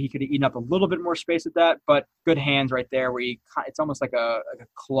outside. Maybe he could have eaten up a little bit more space at that. But good hands right there where it's almost like a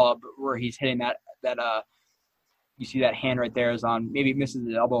club where he's hitting that you see that hand right there is on, maybe misses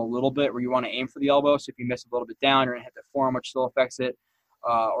the elbow a little bit where you want to aim for the elbow. So if you miss a little bit down, you're going to hit the forearm, which still affects it.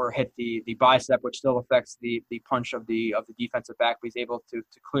 Or hit the bicep, which still affects the punch of the defensive back. But he's able to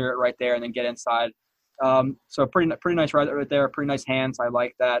clear it right there and then get inside. So pretty nice right there. Pretty nice hands. I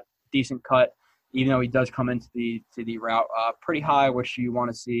like that. Decent cut, even though he does come into the route pretty high, which you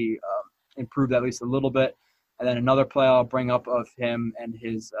want to see improved at least a little bit. And then another play I'll bring up of him and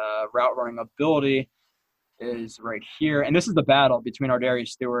his route running ability is right here. And this is the battle between Ardarius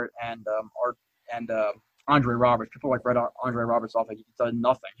Stewart and Andre Roberts. People write Andre Roberts off like he's done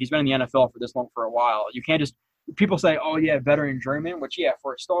nothing. He's been in the NFL for this long for a while. You can't just – people say, oh, yeah, veteran journeyman, which, yeah,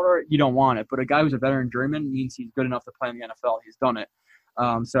 for a starter, you don't want it. But a guy who's a veteran journeyman means he's good enough to play in the NFL. He's done it.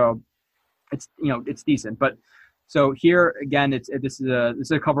 So it's decent. But so here, again, this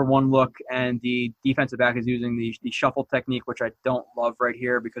is a cover one look, and the defensive back is using the shuffle technique, which I don't love right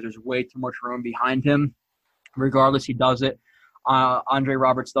here because there's way too much room behind him. Regardless, he does it. Andre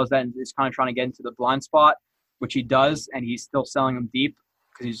Roberts does that and is kind of trying to get into the blind spot, which he does, and he's still selling them deep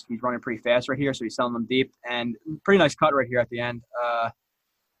because he's running pretty fast right here, so he's selling them deep. And pretty nice cut right here at the end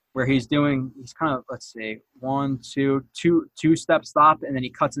where he's kind of, let's see, 1, 2 step stop, and then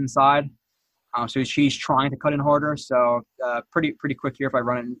he cuts inside. So he's trying to cut in harder. So pretty quick here if I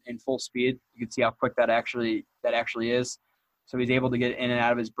run it in full speed. You can see how quick that actually is. So he's able to get in and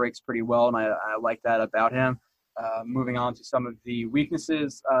out of his breaks pretty well, and I like that about him. Moving on to some of the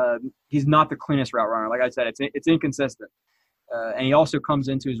weaknesses, he's not the cleanest route runner. Like I said, it's inconsistent, and he also comes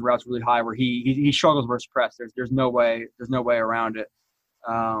into his routes really high where he struggles versus press. There's no way around it.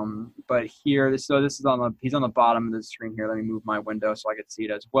 But here, he's on the bottom of the screen here. Let me move my window so I can see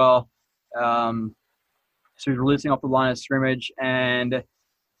it as well. So he's releasing off the line of scrimmage, and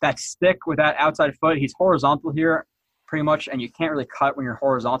that stick with that outside foot, he's horizontal here. Pretty much, and you can't really cut when you're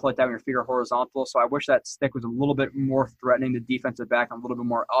horizontal like that, when your feet are horizontal. So I wish that stick was a little bit more threatening the defensive back and a little bit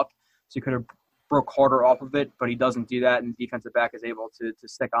more up, so he could have broke harder off of it, but he doesn't do that, and the defensive back is able to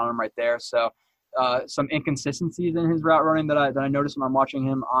stick on him right there. So some inconsistencies in his route running that I noticed when I'm watching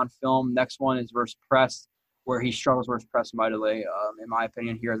him on film. Next one is versus press, where he struggles versus press mightily, in my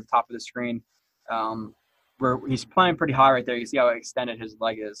opinion, here at the top of the screen, where he's playing pretty high right there. You see how extended his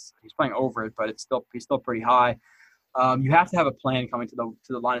leg is. He's playing over it, but he's still pretty high. You have to have a plan coming to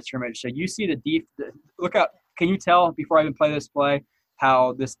the line of scrimmage. So you see look out. Can you tell before I even play this play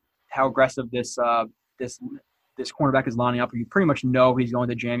how aggressive this this cornerback is lining up, you pretty much know he's going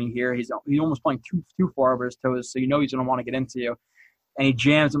to jam you here. He's almost playing too far over his toes, so you know he's going to want to get into you. And he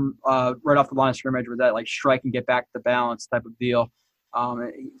jams him right off the line of scrimmage with that like strike and get back to balance type of deal.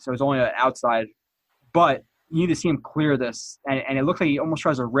 So it's only an outside. But you need to see him clear this. And it looks like he almost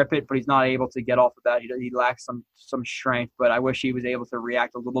tries to rip it, but he's not able to get off of that. He lacks some strength, but I wish he was able to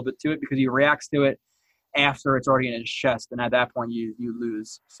react a little bit to it, because he reacts to it after it's already in his chest, and at that point you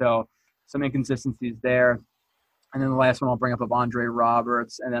lose. So some inconsistencies there. And then the last one I'll bring up of Andre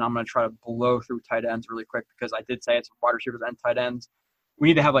Roberts, and then I'm going to try to blow through tight ends really quick, because I did say it's wide receivers and tight ends. We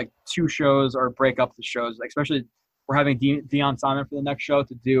need to have like 2 shows or break up the shows, especially we're having Deion Simon for the next show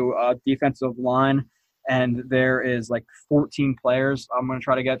to do defensive line, and there is like 14 players I'm going to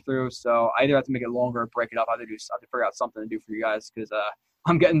try to get through. So I either have to make it longer or break it up. I have to figure out something to do for you guys, because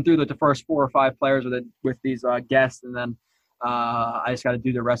I'm getting through the first 4 or 5 players with these guests, and then I just got to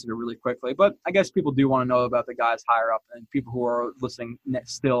do the rest of it really quickly. But I guess people do want to know about the guys higher up, and people who are listening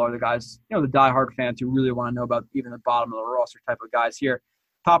still are the guys, the diehard fans who really want to know about even the bottom of the roster type of guys here.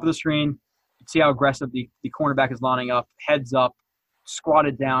 Top of the screen, you see how aggressive the cornerback is lining up, heads up,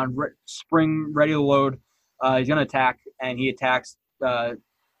 squatted down, spring ready to load. He's going to attack, and he attacks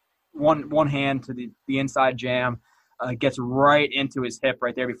one hand to the inside jam. Gets right into his hip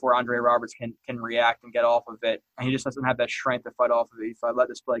right there before Andre Roberts can react and get off of it. And he just doesn't have that strength to fight off of it. If I let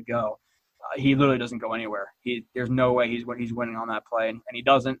this play go, he literally doesn't go anywhere. There's no way he's winning on that play, and he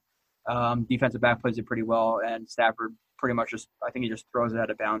doesn't. Defensive back plays it pretty well, and Stafford pretty much I think he just throws it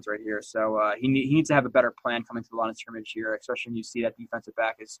out of bounds right here. So he needs to have a better plan coming to the line of scrimmage here, especially when you see that defensive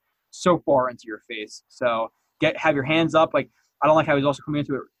back is so far into your face. So have your hands up. Like, I don't like how he's also coming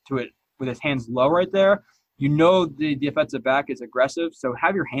into it with his hands low right there. The defensive back is aggressive, so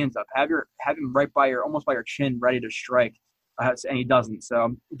have your hands up. Have him right by almost by your chin, ready to strike, and he doesn't.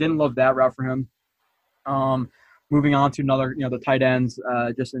 So didn't love that route for him. Moving on to another, the tight ends,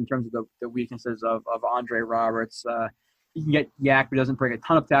 just in terms of the weaknesses of Andre Roberts. He can get yak, but doesn't break a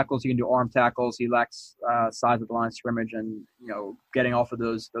ton of tackles. He can do arm tackles. He lacks size at the line of scrimmage, and getting off of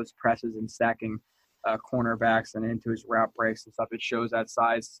those presses and stacking cornerbacks and into his route breaks and stuff. It shows that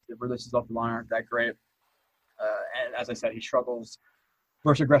size. The releases off the line aren't that great. And as I said, he struggles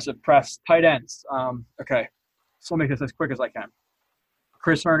versus aggressive press. Tight ends. Okay, so I'll make this as quick as I can.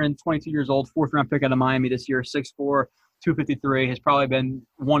 Chris Herndon, 22 years old, 4th-round pick out of Miami this year, 6'4", 253. Has probably been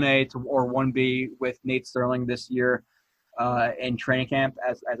 1A or 1B with Nate Sterling this year in training camp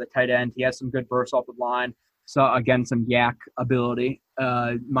as a tight end. He has some good bursts off the line. So, again, some yak ability.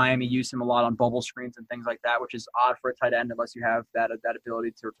 Miami used him a lot on bubble screens and things like that, which is odd for a tight end unless you have that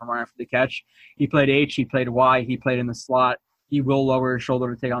ability to run after the catch. He played H. He played Y. He played in the slot. He will lower his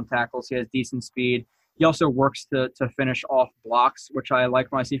shoulder to take on tackles. He has decent speed. He also works to finish off blocks, which I like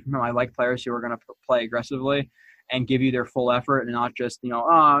when I see from him. I like players who are going to play aggressively and give you their full effort, and not just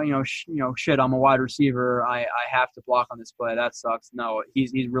shit, I'm a wide receiver, I have to block on this play, that sucks. No,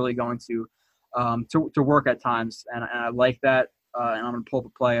 he's really going to work at times, and I like that. And I'm going to pull up a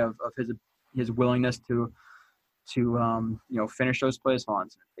play of his willingness to finish those plays. Hold on,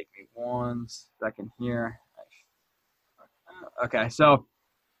 it's going to take me 1 second here. Okay, so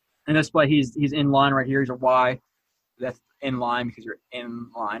in this play, he's in line right here. He's a Y. That's in line because you're in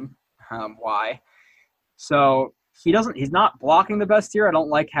line. Y. So he's not blocking the best here. I don't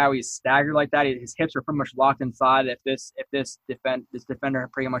like how he's staggered like that. His hips are pretty much locked inside. If this defender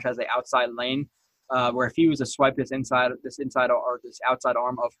pretty much has the outside lane, where if he was to swipe this outside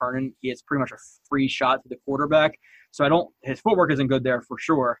arm of Herndon, he has pretty much a free shot to the quarterback. So his footwork isn't good there for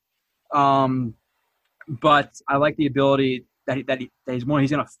sure. But I like the ability that he's going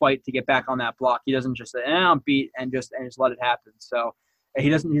to fight to get back on that block. He doesn't just say, I'm beat and just let it happen. So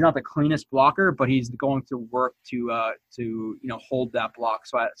he's not the cleanest blocker, but he's going to work to hold that block.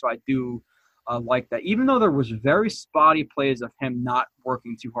 So I do like that, even though there was very spotty plays of him not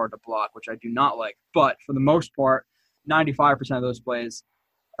working too hard to block, which I do not like. But for the most part, 95% of those plays,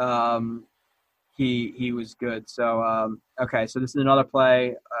 he was good. So okay, so this is another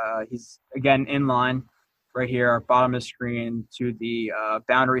play. He's again in line right here, bottom of the screen to the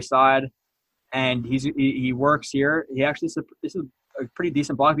boundary side, and he works here. He actually this is a pretty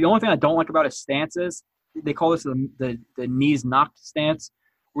decent block. The only thing I don't like about his stance is they call this the knees knocked stance,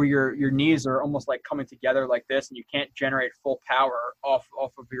 where your knees are almost like coming together like this, and you can't generate full power off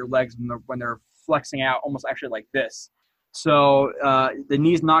of your legs when they're flexing out, almost actually like this. So the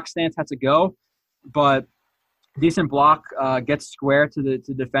knees knock stance has to go, but decent block, gets square to the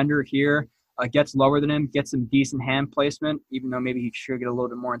defender here, gets lower than him, gets some decent hand placement, even though maybe he should get a little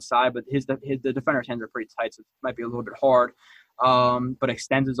bit more inside, but the defender's hands are pretty tight, so it might be a little bit hard, but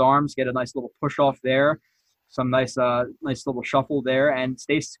extends his arms, get a nice little push off there. some nice little shuffle there, and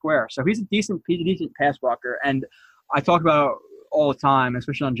stays square. So he's a decent pass blocker. And I talk about it all the time,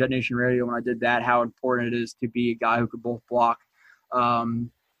 especially on Jet Nation Radio when I did that, how important it is to be a guy who could both block and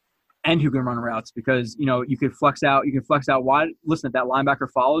who can run routes, because you could flex out wide. Listen, if that linebacker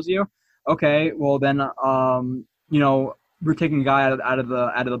follows you, okay, well then we're taking a guy out of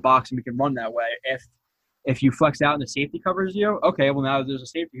the box and we can run that way. If you flex out and the safety covers you, okay, well now there's a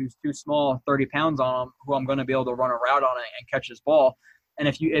safety who's too small, 30 pounds on him, who I'm going to be able to run a route on it and catch this ball. And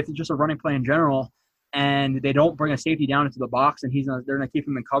if it's just a running play in general, and they don't bring a safety down into the box, and they're going to keep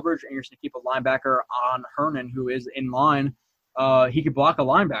him in coverage, and you're just going to keep a linebacker on Herndon who is in line, he could block a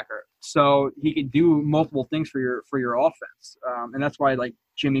linebacker. So he could do multiple things for your offense, and that's why like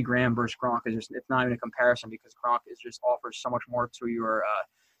Jimmy Graham versus Gronk is it's not even a comparison, because Gronk offers so much more to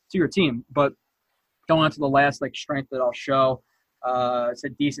your team. But going on to the last strength that I'll show, it's a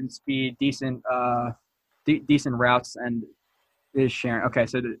decent speed, decent routes, and it is sharing. Okay,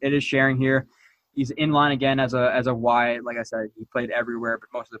 so it is sharing here. He's in line again as a Y. Like I said, he played everywhere, but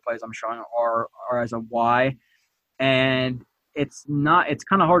most of the plays I'm showing are as a Y, and it's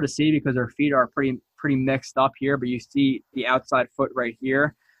kind of hard to see because their feet are pretty mixed up here. But you see the outside foot right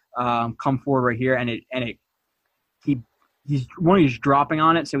here come forward right here, and he's dropping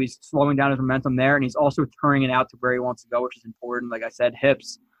on it, so he's slowing down his momentum there, and he's also turning it out to where he wants to go, which is important. Like I said,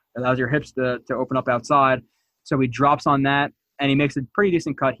 hips allows your hips to open up outside. So he drops on that, and he makes a pretty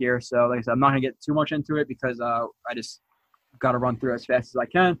decent cut here. So like I said, I'm not going to get too much into it because I just got to run through as fast as I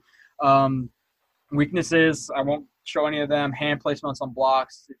can. Weaknesses, I won't show any of them. Hand placements on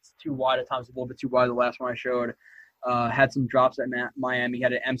blocks, it's too wide at times, a little bit too wide. The last one I showed had some drops at Miami. He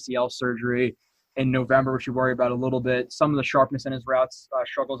had an MCL surgery in November, which you worry about a little bit. Some of the sharpness in his routes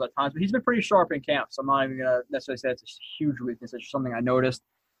struggles at times, but he's been pretty sharp in camp, so I'm not even going to necessarily say it's a huge weakness. It's just something I noticed.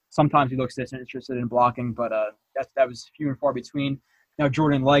 Sometimes he looks disinterested in blocking, but that was few and far between. Now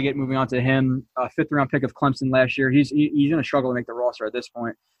Jordan Leggett, moving on to him, fifth-round pick of Clemson last year. He's going to struggle to make the roster at this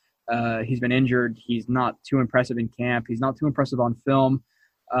point. He's been injured. He's not too impressive in camp. He's not too impressive on film.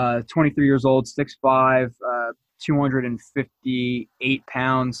 23 years old, 6'5", 258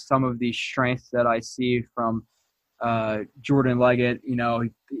 pounds. Some of the strengths that I see from Jordan Leggett,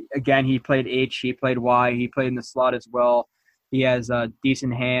 again, he played H, he played Y, he played in the slot as well. He has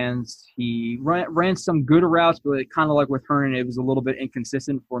decent hands. He ran some good routes, but kind of like with Herndon, it was a little bit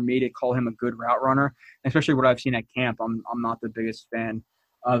inconsistent for me to call him a good route runner, especially what I've seen at camp. I'm not the biggest fan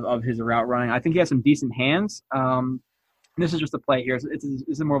of his route running. I think he has some decent hands. This is just a play here.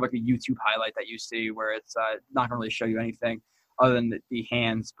 It's more of like a YouTube highlight that you see where it's not going to really show you anything other than the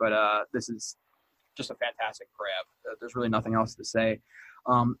hands, but this is just a fantastic grab. There's really nothing else to say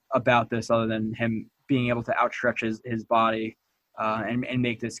about this other than him being able to outstretch his body and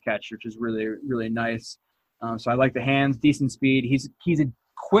make this catch, which is really, really nice. So I like the hands, decent speed. He's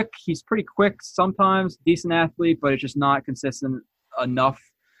pretty quick sometimes, decent athlete, but it's just not consistent enough.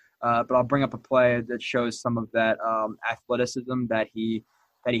 But I'll bring up a play that shows some of that athleticism that he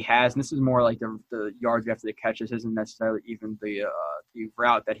has. And this is more like the yards after the catch. This isn't necessarily even the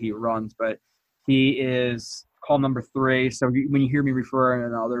route that he runs, but he is call number 3. So when you hear me refer,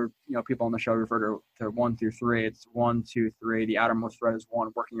 and other people on the show refer to 1 through 3, it's 1, 2, 3. The outermost thread is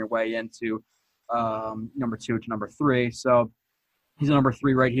 1, working your way into number 2 to number 3. So he's a number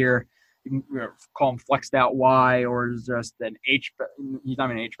 3 right here. You can call him flexed out Y, or just an H. He's not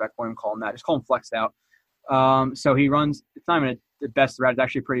even an H-back. Won't even call him that. Just call him flexed out. So he runs. It's not even the best route. It's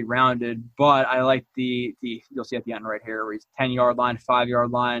actually pretty rounded. But I like the you'll see at the end right here where he's 10-yard line, 5-yard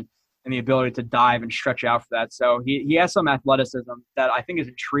line, and the ability to dive and stretch out for that. So he has some athleticism that I think is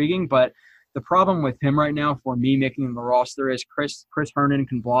intriguing. But the problem with him right now, for me making the roster, is Chris Herndon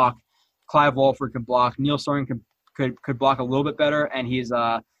can block, Clive Walford can block, Neil Soren could block a little bit better, and he's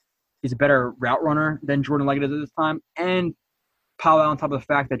a better route runner than Jordan Leggett is at this time. And pile on top of the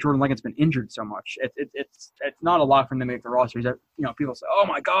fact that Jordan Leggett's been injured so much. It's not a lot for him to make the roster. People say, oh,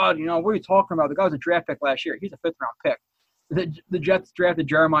 my God, what are you talking about? The guy was a draft pick last year. He's a 5th-round pick. The Jets drafted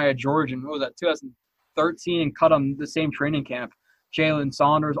Jeremiah George in, 2013, and cut him the same training camp. Jalen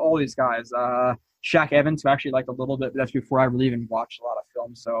Saunders, all these guys. Shaq Evans, who I actually liked a little bit, but that's before I really even watched a lot of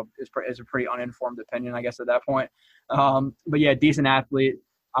film. So it's a pretty uninformed opinion, I guess, at that point. But, yeah, decent athlete.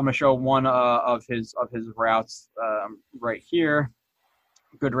 I'm going to show one of his routes right here.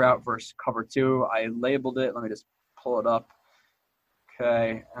 Good route versus cover 2. I labeled it. Let me just pull it up.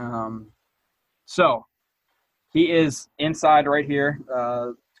 Okay. So he is inside right here.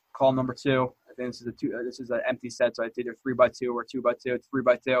 Call number 2. I think this is an empty set, so it's either 3x2 or 2x2. It's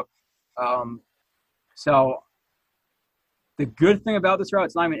 3x2. So The good thing about this route,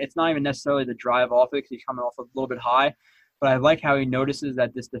 it's not even necessarily the drive off it because he's coming off a little bit high. But I like how he notices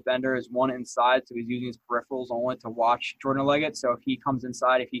that this defender is one inside, so he's using his peripherals only to watch Jordan Leggett. So if he comes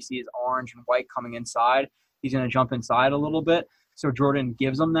inside, if he sees orange and white coming inside, he's going to jump inside a little bit. So Jordan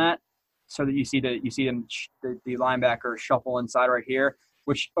gives him that, so that you see the linebacker shuffle inside right here,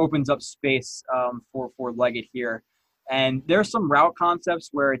 which opens up space for Leggett here. And there's some route concepts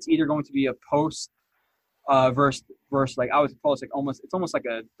where it's either going to be a post versus like I would call it almost like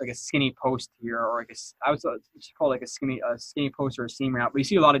a skinny post here, or I would call it like a skinny post or a seam route. But you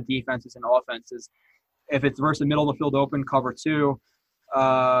see a lot of defenses and offenses. If it's versus the middle of the field open, cover two,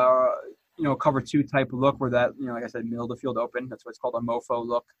 cover two type of look where that, like I said, middle of the field open. That's what's called a mofo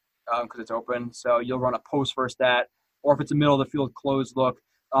look because it's open. So you'll run a post versus that, or if it's a middle of the field closed look,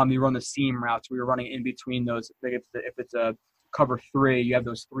 you run the seam routes where you're running in between those. If it's a cover three, you have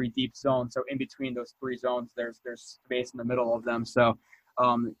those three deep zones. So in between those three zones, there's space in the middle of them. So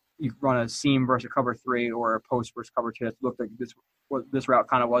you run a seam versus a cover three or a post versus cover two. It looked like this route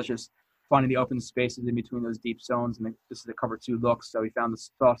kind of was just finding the open spaces in between those deep zones. And this is a cover two look. So we found the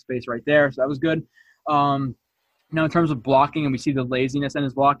soft space right there. So that was good. Now in terms of blocking, and we see the laziness in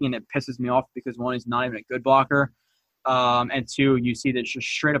his blocking, and it pisses me off because one, he's not even a good blocker. And two, you see that just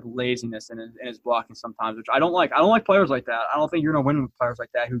straight up laziness in his blocking sometimes, which I don't like. I don't like players like that. I don't think you're going to win with players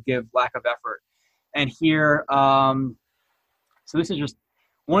like that who give lack of effort. And here, so this is just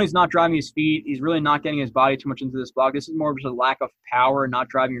one, he's not driving his feet. He's really not getting his body too much into this block. This is more of just a lack of power, not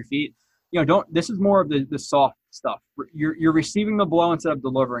driving your feet. This is more of the soft stuff. You're receiving the blow instead of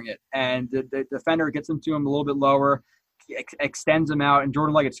delivering it. And the defender gets into him a little bit lower, extends him out, and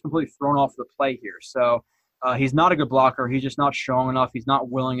Jordan Leggett's completely thrown off the play here. So he's not a good blocker. He's just not strong enough. He's not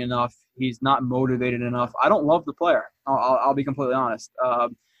willing enough. He's not motivated enough. I don't love the player. I'll be completely honest.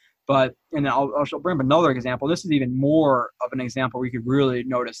 But I'll bring up another example. This is even more of an example where you could really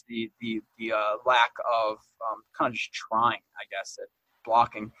notice the lack of kind of just trying, I guess, at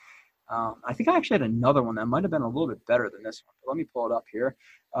blocking. I think I actually had another one that might have been a little bit better than this one. Let me pull it up here.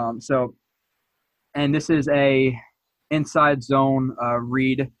 And this is a inside zone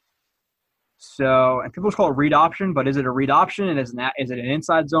read. So, and people call it read option, but is it a read option? And is it an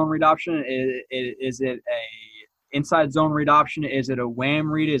inside zone read option? Is it a inside zone read option? Is it a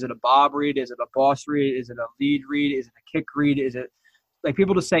wham read? Is it a bob read? Is it a boss read? Is it a lead read? Is it a kick read? Is it like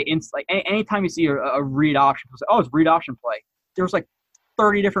people just say anytime you see a read option, people say, oh, it's read option play. There's like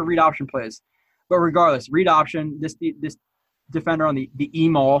 30 different read option plays. But regardless, read option, this defender on the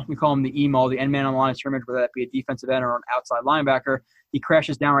E-maul, we call him the E-maul, the end man on the line of scrimmage, whether that be a defensive end or an outside linebacker, he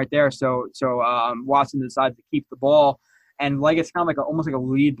crashes down right there. So Watson decides to keep the ball. And Leggett's kind of almost like a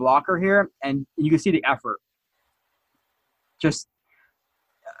lead blocker here. And you can see the effort. Just,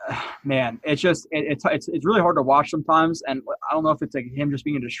 man, it's really hard to watch sometimes. And I don't know if it's like him just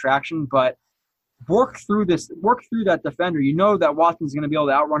being a distraction, but work through that defender. You know that Watson's going to be able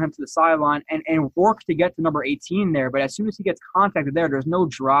to outrun him to the sideline and work to get to number 18 there. But as soon as he gets contacted there's no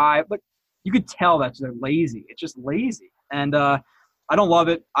drive. But you could tell that they're lazy. It's just lazy. And I don't love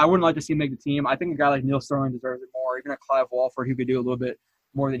it. I wouldn't like to see him make the team. I think a guy like Neil Sterling deserves it more. Even a Clive Walford, who could do a little bit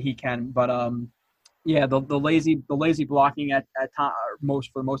more than he can. But yeah, the lazy blocking at for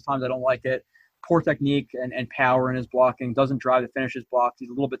the most times I don't like it. Poor technique and power in his blocking. Doesn't drive to finish his blocks. He's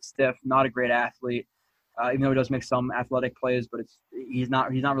a little bit stiff. Not a great athlete. Even though he does make some athletic plays, but he's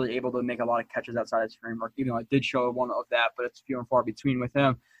not really able to make a lot of catches outside his framework. Even though I did show one of that, but it's few and far between with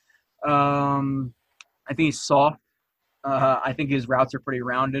him. I think he's soft. I think his routes are pretty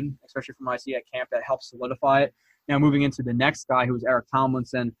rounded, especially from what I see at camp. That helps solidify it. Now moving into the next guy, who's Eric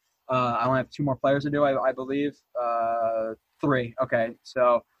Tomlinson. I only have two more players to do, I believe. Three. Okay,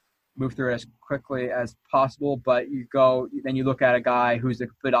 so move through it as quickly as possible. But then you look at a guy who's the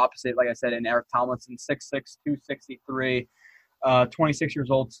complete opposite, like I said, in Eric Tomlinson, 6'6", 263, 26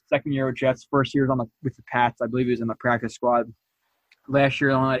 years old, second year with Jets, first year with the Pats. I believe he was in the practice squad. Last year,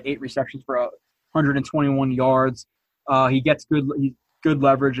 he only had 8 receptions for 121 yards. He gets good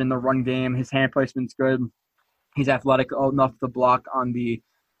leverage in the run game. His hand placement's good. He's athletic enough to block on the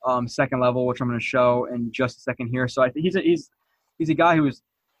second level, which I'm going to show in just a second here. So I think he's a guy who's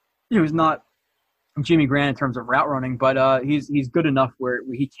not Jimmy Grant in terms of route running, but he's good enough where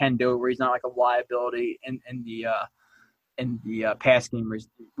he can do it, where he's not like a liability in the pass game.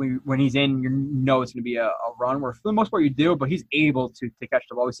 When he's in, you know it's going to be a run. Where for the most part you do, but he's able to catch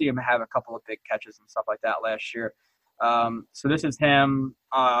the ball. We see him have a couple of big catches and stuff like that last year. So this is him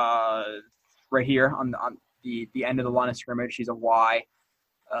right here on the end of the line of scrimmage. He's a Y.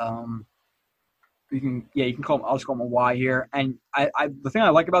 You can call him. I'll just call him a Y here. And the thing I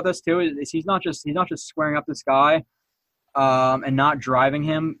like about this too is he's not just squaring up this guy. and not driving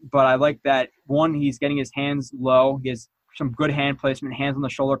him. But I like that, one, he's getting his hands low. He has some good hand placement, hands on the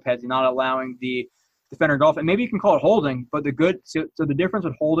shoulder pads. He's not allowing the defender to go off. And maybe you can call it holding, but so the difference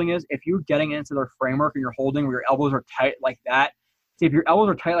with holding is if you're getting into their framework and you're holding where your elbows are tight like that, see, if your elbows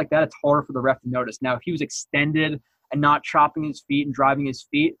are tight like that, it's harder for the ref to notice. Now, if he was extended and not chopping his feet and driving his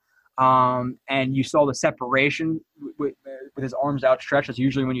feet, and you saw the separation with his arms outstretched, that's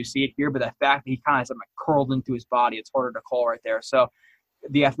usually when you see it here. But the fact that he kind of has them curled into his body, it's harder to call right there. So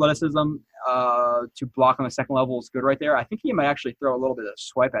the athleticism to block on the second level is good right there. I think he might actually throw a little bit of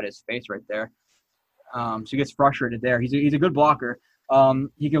swipe at his face right there. So he gets frustrated there. He's a good blocker.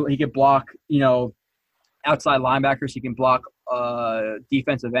 He can block, outside linebackers. He can block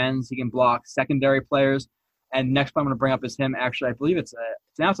defensive ends. He can block secondary players. And next play I'm going to bring up is him. Actually, I believe it's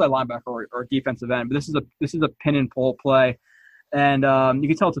an outside linebacker or defensive end. But this is a pin and pull play, and you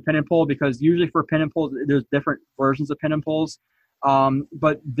can tell it's a pin and pull because usually for pin and pulls there's different versions of pin and pulls.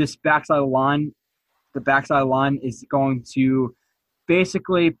 But this backside of the backside of the line is going to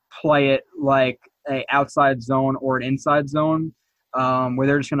basically play it like a outside zone or an inside zone, where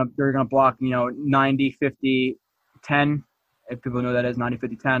they're gonna block 90, 50, 10. If people know that is 90,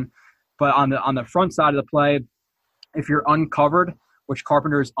 50, 10. But on the front side of the play, if you're uncovered, which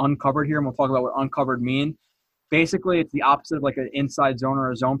Carpenter is uncovered here, and we'll talk about what uncovered mean. Basically, it's the opposite of like an inside zone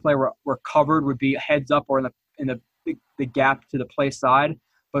or a zone play, where covered would be heads up or in the gap to the play side.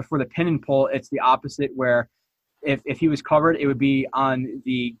 But for the pin and pull, it's the opposite, where if he was covered, it would be on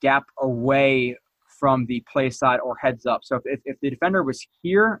the gap away from the play side or heads up. So if the defender was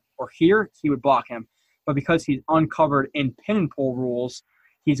here or here, he would block him. But because he's uncovered in pin and pull rules,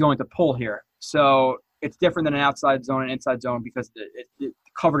 he's going to pull here. So it's different than an outside zone and inside zone because the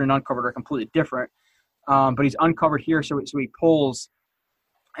covered and uncovered are completely different. But he's uncovered here, so he pulls.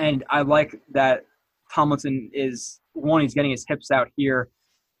 And I like that Tomlinson is, one, he's getting his hips out here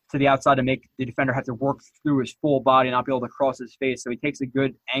to the outside to make the defender have to work through his full body and not be able to cross his face. So he takes a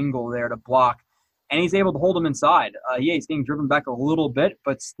good angle there to block. And he's able to hold him inside. He's getting driven back a little bit,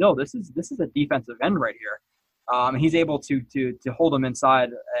 but still, this is a defensive end right here. He's able to hold him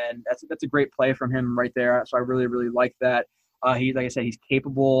inside, and that's a great play from him right there. So I really, really like that. Like I said, he's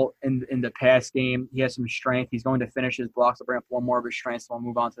capable in the pass game. He has some strength. He's going to finish his blocks. I'll bring up one more of his strengths, so I'll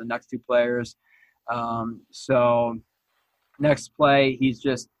move on to the next two players. So next play, he's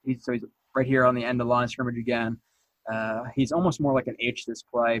right here on the end of the line of scrimmage again. He's almost more like an H this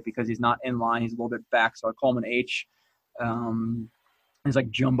play because he's not in line. He's a little bit back, so I call him an H. He's like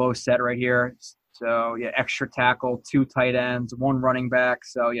jumbo set right here. So yeah, extra tackle, 2 tight ends, 1 running back.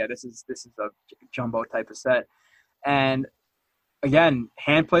 So yeah, this is a jumbo type of set. And again,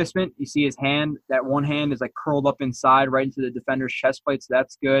 hand placement. You see his hand. That one hand is like curled up inside, right into the defender's chest plate. So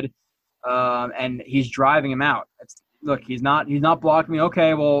that's good. And he's driving him out. Look, he's not blocking me.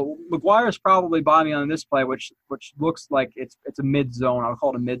 Okay, well, McGuire's probably by me on this play, which looks like it's a mid zone. I would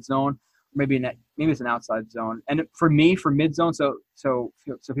call it a mid zone. Maybe it's an outside zone. And for me, for mid zone, so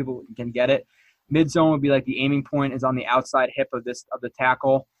people can get it. Mid zone would be like the aiming point is on the outside hip of the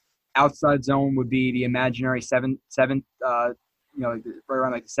tackle. Outside zone would be the imaginary seven. Right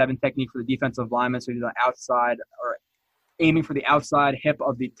around like the 7 technique for the defensive lineman. So he's on outside or aiming for the outside hip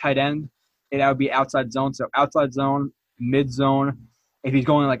of the tight end. That would be outside zone. So outside zone, mid zone. If he's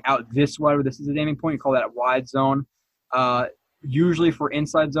going like out this way, where this is his aiming point, you call that a wide zone. Usually for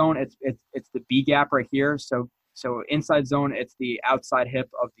inside zone, it's the B gap right here. So inside zone, it's the outside hip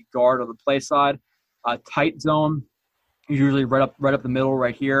of the guard or the play side. Tight zone, usually right up the middle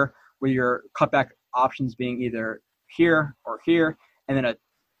right here, where your cutback options being either here or here, and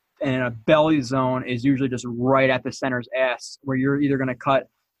then a belly zone is usually just right at the center's ass, where you're either going to cut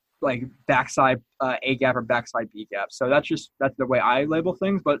like backside A gap or backside B gap. So that's the way I label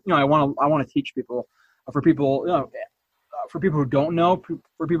things. But I want to teach people, for people who don't know,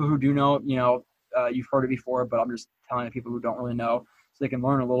 for people who do know, you've heard it before, but I'm just telling the people who don't really know so they can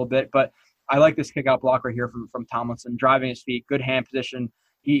learn a little bit. But I like this kick out block right here from Tomlinson, driving his feet, good hand position.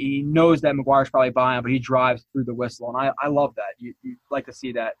 He knows that McGuire's probably by him, but he drives through the whistle, and I love that. You like to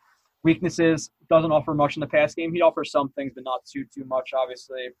see that. Weaknesses, doesn't offer much in the pass game. He offers some things, but not too much,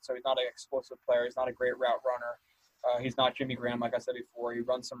 obviously. So he's not an explosive player. He's not a great route runner. He's not Jimmy Graham, like I said before. He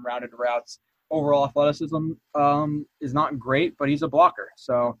runs some rounded routes. Overall athleticism is not great, but he's a blocker.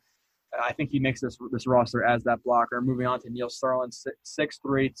 So I think he makes this roster as that blocker. Moving on to Neil Sterling, 6'3",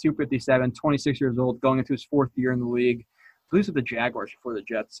 257, 26 years old, going into his 4th year in the league. He was with the Jaguars before the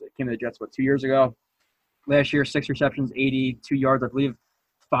Jets. Came to the Jets, 2 years ago? Last year, 6 receptions, 82 yards. I believe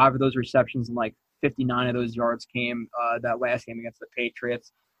 5 of those receptions and like 59 of those yards came that last game against the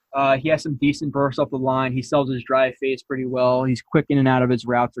Patriots. He has some decent bursts off the line. He sells his drive phase pretty well. He's quick in and out of his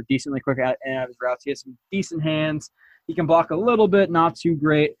routes, or decently quick in and out of his routes. He has some decent hands. He can block a little bit, not too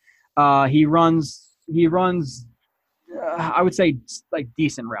great. He runs. I would say like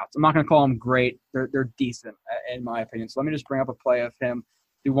decent routes. I'm not going to call them great. They're decent in my opinion. So let me just bring up a play of him.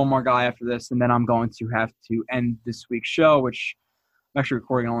 Do one more guy after this, and then I'm going to have to end this week's show, which I'm actually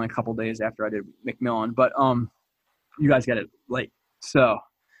recording only a couple days after I did McMillan. But you guys get it late. So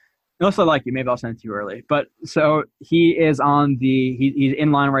unless I like you, maybe I'll send it to you early. But so he is on he's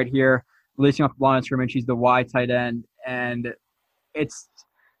in line right here, releasing off the line of scrimmage. He's the Y tight end, and it's.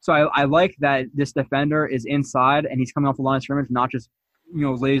 So I like that this defender is inside and he's coming off the line of scrimmage, not just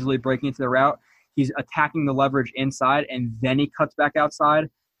lazily breaking into the route. He's attacking the leverage inside and then he cuts back outside.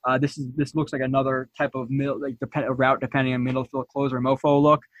 This looks like another type of route depending on middle field close or mofo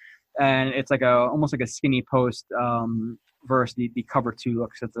look, and it's like almost like a skinny post versus the cover 2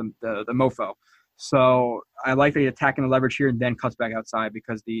 looks at the mofo. So I like that he's attacking the leverage here and then cuts back outside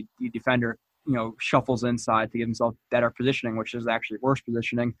because the defender shuffles inside to give himself better positioning, which is actually worse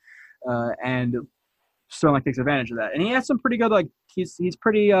positioning, and Sterling takes advantage of that. And he has some pretty good, he's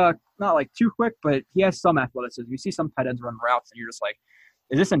pretty not like too quick, but he has some athleticism. You see some tight ends run routes, and you're just like,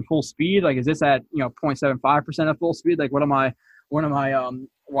 is this in full speed? Like, is this at 0.75% of full speed? Like, what am I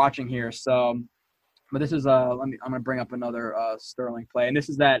watching here? So, but this is I'm gonna bring up another Sterling play, and this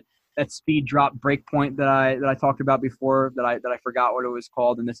is that speed drop break point that I talked about before that I forgot what it was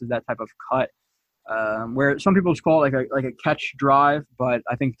called, and this is that type of cut where some people just call it like a catch drive, but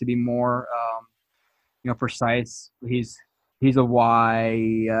I think to be more precise, he's a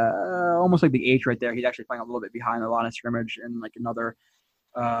Y, almost like the H right there. He's actually playing a little bit behind the line of scrimmage and like another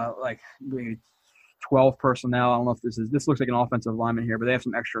maybe 12 personnel. I don't know if this looks like an offensive lineman here, but they have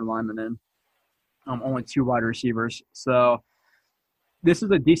some extra linemen in. Only 2 wide receivers, so. This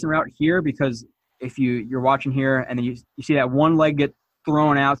is a decent route here because if you're watching here and then you see that one leg get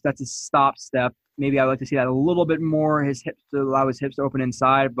thrown out, that's a stop step. Maybe I'd like to see that a little bit more, his hips to allow his hips to open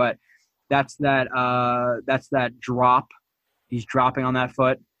inside, but that's that drop. He's dropping on that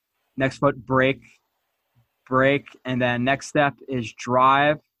foot. Next foot, break, and then next step is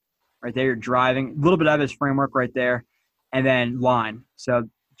drive. Right there, you're driving. A little bit out of his framework right there, and then line. So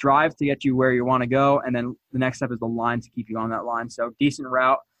drive to get you where you want to go, and then the next step is the line to keep you on that line. So decent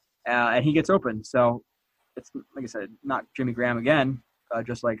route, and he gets open. So it's, like I said, not Jimmy Graham again,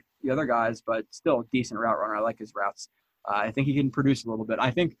 just like the other guys, but still decent route runner. I like his routes. I think he can produce a little bit.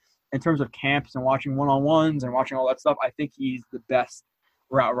 I think in terms of camps and watching one-on-ones and watching all that stuff, I think he's the best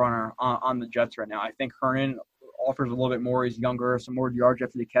route runner on the Jets right now. I think Hernan offers a little bit more. He's younger, some more yards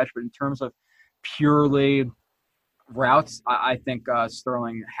after the catch, but in terms of purely routes, I think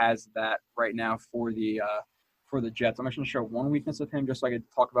Sterling has that right now for the Jets. I'm just going to show one weakness of him just so I could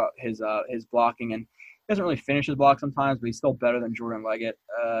talk about his blocking. And he doesn't really finish his block sometimes, but he's still better than Jordan Leggett.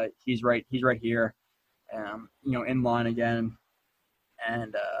 He's right here, in line again,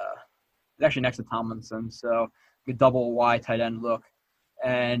 and he's actually next to Tomlinson. So a double Y tight end look,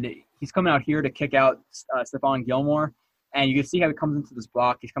 and he's coming out here to kick out Stephon Gilmore. And you can see how he comes into this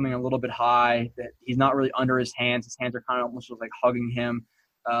block. He's coming a little bit high. That he's not really under his hands. His hands are kind of almost just like hugging him.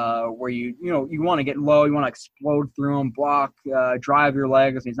 Where you want to get low, you want to explode through him, block, drive your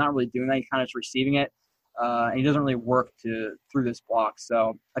legs. He's not really doing that. He's kind of just receiving it, and he doesn't really work through this block.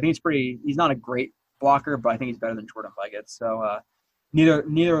 So I think he's not a great blocker, but I think he's better than Jordan Leggett. So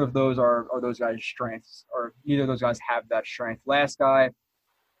neither of those are those guys' strengths, or neither of those guys have that strength. Last guy,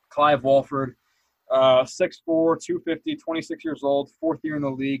 Clive Walford. 6'4", 250, 26 years old, 4th year in the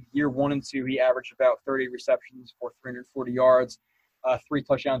league. Year 1 and 2, he averaged about 30 receptions for 340 yards, 3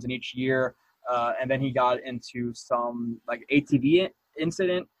 touchdowns in each year. And then he got into some ATV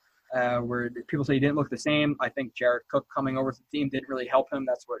incident where people say he didn't look the same. I think Jared Cook coming over to the team didn't really help him.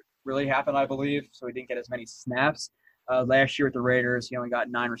 That's what really happened, I believe. So he didn't get as many snaps. Last year at the Raiders, he only got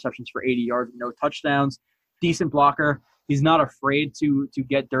 9 receptions for 80 yards and no touchdowns. Decent blocker. He's not afraid to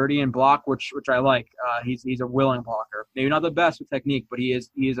get dirty and block, which I like. He's a willing blocker. Maybe not the best with technique, but he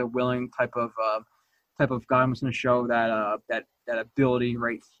is a willing type of guy. I'm just going to show that ability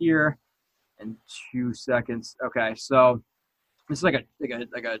right here in 2 seconds. Okay, so this is like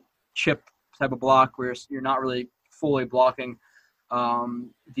a chip type of block where you're not really fully blocking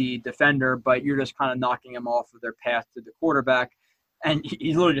the defender, but you're just kind of knocking him off of their path to the quarterback. And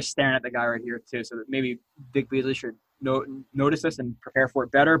he's literally just staring at the guy right here too. So that maybe Vic Beasley should notice this and prepare for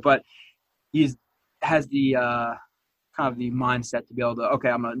it better. But has the kind of the mindset to be able to, okay,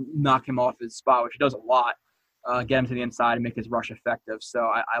 I'm going to knock him off his spot, which he does a lot, get him to the inside and make his rush effective. So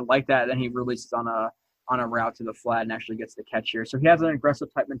I like that. Then he releases on on a route to the flat and actually gets the catch here. So he has an aggressive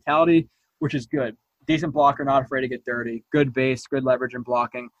type mentality, which is good. Decent blocker, not afraid to get dirty. Good base, good leverage in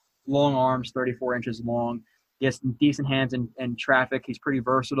blocking. Long arms, 34 inches long. He has decent hands in traffic. He's pretty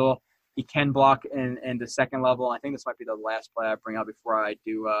versatile. He can block in the second level. I think this might be the last play I bring up before I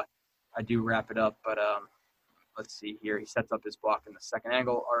do wrap it up. But let's see here. He sets up his block in the second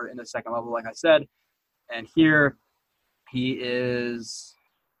angle or in the second level, like I said. And here he is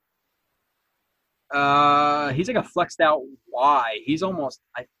he's like a flexed out Y. He's almost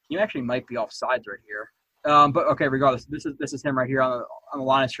he actually might be off sides right here. But okay, regardless, this is him right here on the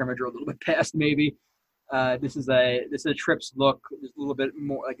line of scrimmage or a little bit past maybe. This is a trips look, a little bit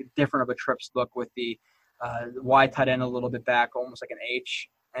more like a different of a trips look with the Y tight end a little bit back, almost like an H,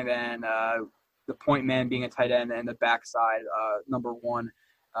 and then the point man being a tight end and the backside number one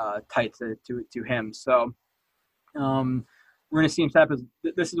tight to him. So we're gonna see him set up as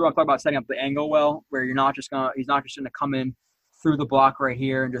this is what I'm talking about, setting up the angle well, where he's not just gonna come in through the block right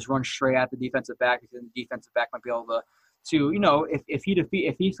here and just run straight at the defensive back, because the defensive back might be able to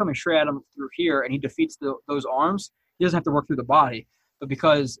if he's coming straight at him through here and he defeats those arms, he doesn't have to work through the body. But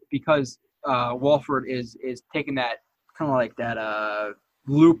because Wolford is taking that kind of like that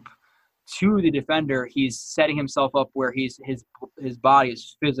loop to the defender, he's setting himself up where his body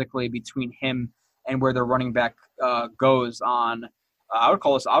is physically between him and where the running back goes on. I would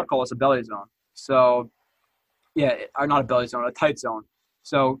call this a belly zone. So yeah, or not a belly zone, a tight zone.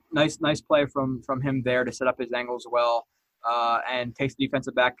 So nice play from him there to set up his angles well, and takes the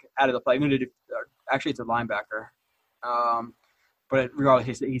defensive back out of the play. Actually, it's a linebacker, but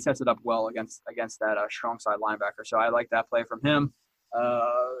regardless, he sets it up well against that strong side linebacker. So I like that play from him.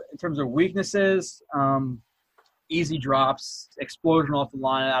 In terms of weaknesses, easy drops, explosion off the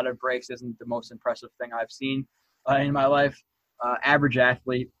line out of breaks isn't the most impressive thing I've seen in my life. Average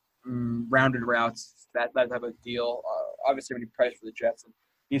athlete, rounded routes, that type of deal. Obviously, when you price for the Jets, and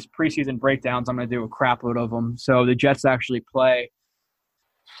these preseason breakdowns, I'm going to do a crap load of them. So the Jets actually play.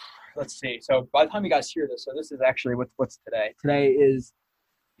 Let's see. So by the time you guys hear this, so this is actually what's today. Today is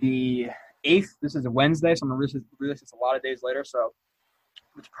the 8th. This is a Wednesday, so I'm going to release this a lot of days later. So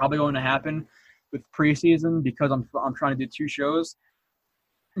it's probably going to happen with preseason because I'm trying to do 2 shows.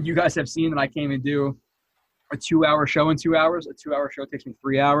 You guys have seen that I can't even do a 2-hour show in 2 hours. A 2-hour show takes me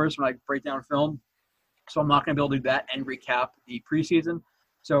 3 hours when I break down film. So I'm not going to be able to do that and recap the preseason.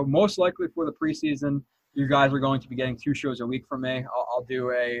 So most likely for the preseason, you guys are going to be getting 2 shows a week from me. I'll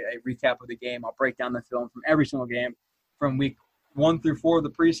do a recap of the game. I'll break down the film from every single game from week 1 through 4 of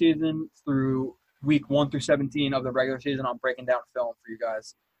the preseason through week 1 through 17 of the regular season. I'm breaking down film for you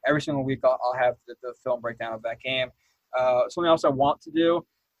guys. Every single week I'll have the film breakdown of that game. Something else I want to do,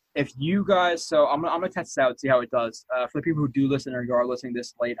 if you guys – so I'm going to test this out and see how it does. For the people who do listen or you are listening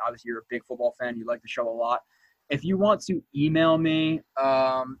this late, obviously you're a big football fan. You like the show a lot. If you want to email me,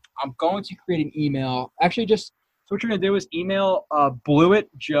 I'm going to create an email. Actually, so what you're going to do is email Blewett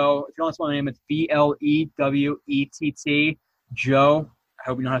Joe. If you want to spell my name, it's BLEWETT Joe. I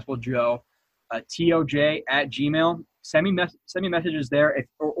hope you know how to spell Joe. TOJ@gmail. Send me messages there,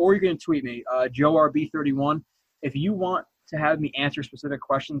 or you can tweet me, JoeRB31. If you want to have me answer specific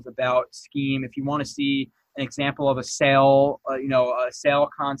questions about scheme, if you want to see an example of a sail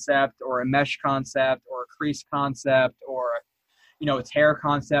concept or a mesh concept or a crease concept or a tear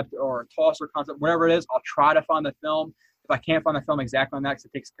concept or a tosser concept, whatever it is, I'll try to find the film. If I can't find the film exactly on that, because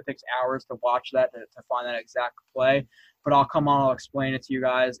it takes hours to watch that to find that exact play, but I'll come on, I'll explain it to you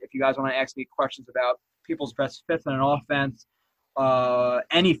guys. If you guys want to ask me questions about people's best fits in an offense,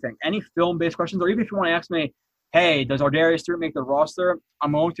 anything, any film-based questions, or even if you want to ask me, hey, does Ardarius Stewart make the roster?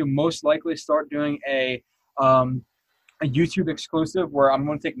 I'm going to most likely start doing a YouTube exclusive where I'm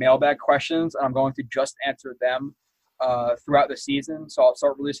going to take mailbag questions and I'm going to just answer them throughout the season. So I'll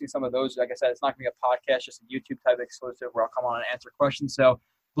start releasing some of those. Like I said, it's not going to be a podcast, just a YouTube type exclusive where I'll come on and answer questions. So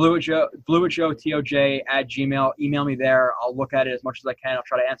Blewett Joe, TOJ@gmail. Email me there. I'll look at it as much as I can. I'll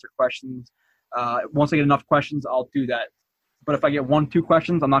try to answer questions. Once I get enough questions, I'll do that. But if I get 1-2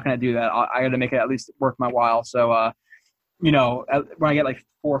 questions, I'm not going to do that. I got to make it at least worth my while. So, when I get like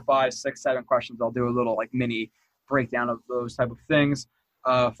 4, 5, 6, 7 questions, I'll do a little like mini breakdown of those type of things.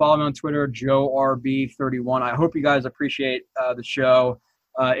 Follow me on Twitter, JoeRB31. I hope you guys appreciate the show.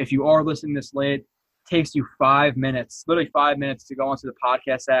 If you are listening this late, it takes you 5 minutes, literally 5 minutes to go onto the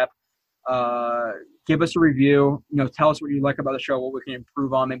podcast app. Give us a review. Tell us what you like about the show, what we can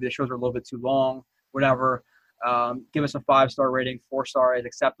improve on. Maybe the shows are a little bit too long, whatever. Give us a 5-star rating. 4-star is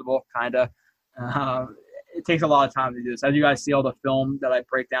acceptable, kind of. It takes a lot of time to do this. As you guys see all the film that I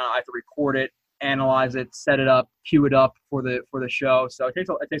break down, I have to record it, analyze it, set it up, cue it up for the show. So it takes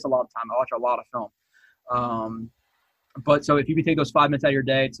a lot of time. I watch a lot of film. But so if you could take those 5 minutes out of your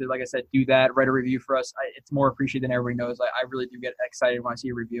day to, like I said, do that, write a review for us, it's more appreciated than everybody knows. I really do get excited when I see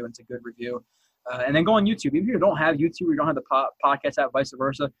a review, and it's a good review. And then go on YouTube. Even if you don't have YouTube or you don't have the podcast app, vice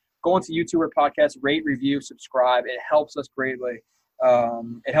versa, go onto YouTube or podcast, rate, review, subscribe. It helps us greatly.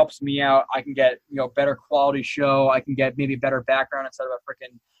 It helps me out. I can get, better quality show. I can get maybe better background instead of a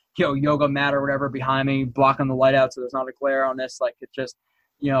freaking, yoga mat or whatever behind me, blocking the light out so there's not a glare on this. Like, it's just,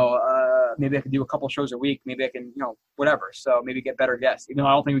 maybe I can do a couple shows a week. Maybe I can, whatever. So maybe get better guests, even though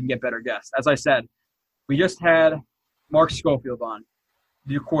I don't think we can get better guests. As I said, we just had Mark Schofield on,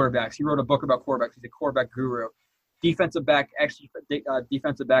 do quarterbacks. He wrote a book about quarterbacks. He's a quarterback guru. Defensive back,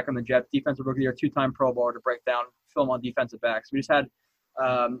 defensive back on the Jets, defensive rookie of the year, 2-time Pro Bowler to break down film on defensive backs. We just had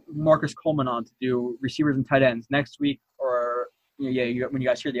Marcus Coleman on to do receivers and tight ends next week, or when you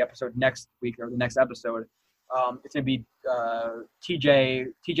guys hear the episode next week or the next episode. It's going to be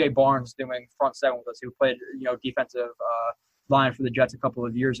TJ Barnes doing front seven with us, who played, defensive line for the Jets a couple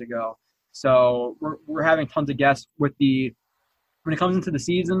of years ago. So we're having tons of guests when it comes into the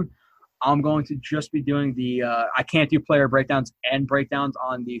season. I'm going to just be doing I can't do player breakdowns and breakdowns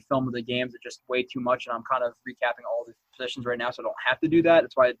on the film of the games. It's just way too much, and I'm kind of recapping all the positions right now, so I don't have to do that.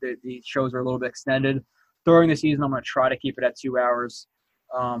 That's why the shows are a little bit extended. During the season, I'm going to try to keep it at 2 hours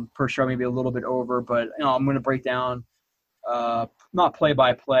per show, maybe a little bit over. But, I'm going to break down, not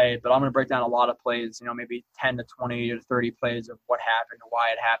play-by-play, but I'm going to break down a lot of plays, maybe 10 to 20 to 30 plays of what happened,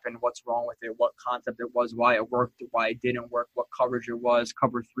 why it happened, what's wrong with it, what concept it was, why it worked, why it didn't work, what coverage it was,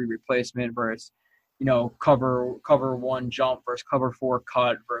 cover 3 replacement versus, cover 1 jump versus cover 4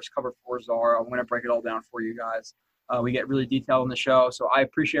 cut versus cover 4 czar. I'm going to break it all down for you guys. We get really detailed on the show, so I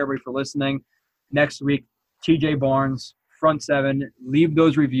appreciate everybody for listening. Next week, TJ Barnes, front seven. Leave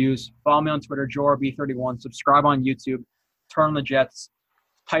those reviews. Follow me on Twitter, JoeRB31. Subscribe on YouTube. Turn on the Jets.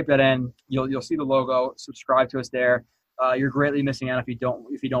 Type that in. You'll see the logo. Subscribe to us there. You're greatly missing out if you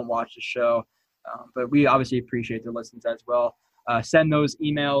don't watch the show. But we obviously appreciate the listens as well. Send those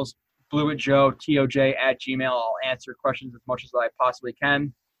emails. BlueWithJoe, TOJ@gmail. I'll answer questions as much as I possibly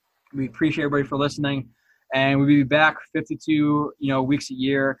can. We appreciate everybody for listening. And we'll be back 52, weeks a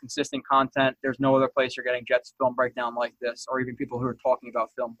year, consistent content. There's no other place you're getting Jets film breakdown like this, or even people who are talking about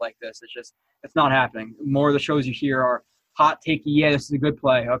film like this. It's not happening. More of the shows you hear are hot takey. Yeah, this is a good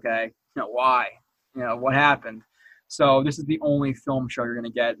play. Okay. Why? What happened? So this is the only film show you're going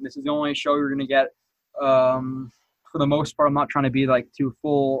to get. This is the only show you're going to get. For the most part, I'm not trying to be too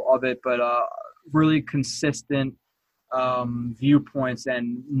full of it, but really consistent viewpoints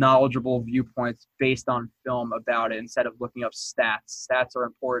and knowledgeable viewpoints based on film about it instead of looking up stats. Stats are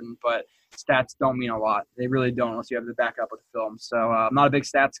important, but stats don't mean a lot. They really don't unless you have the backup with the film. So I'm not a big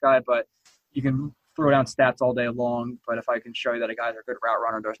stats guy, but you can throw down stats all day long. But if I can show you that a guy's a good route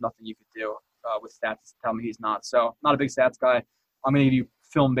runner, there's nothing you could do with stats to tell me he's not. So I'm not a big stats guy. I'm going to give you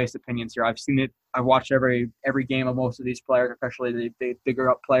film-based opinions here. I've seen it. I've watched every game of most of these players, especially the bigger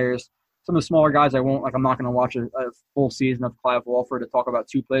up players. Some of the smaller guys I won't. I'm not going to watch a full season of Clive Walford to talk about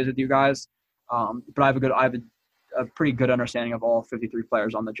 2 plays with you guys. But I have a pretty good understanding of all 53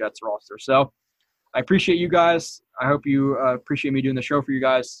 players on the Jets roster. So I appreciate you guys. I hope you appreciate me doing the show for you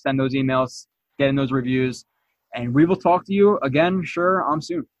guys. Send those emails, get in those reviews, and we will talk to you again, I'm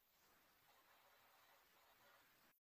soon.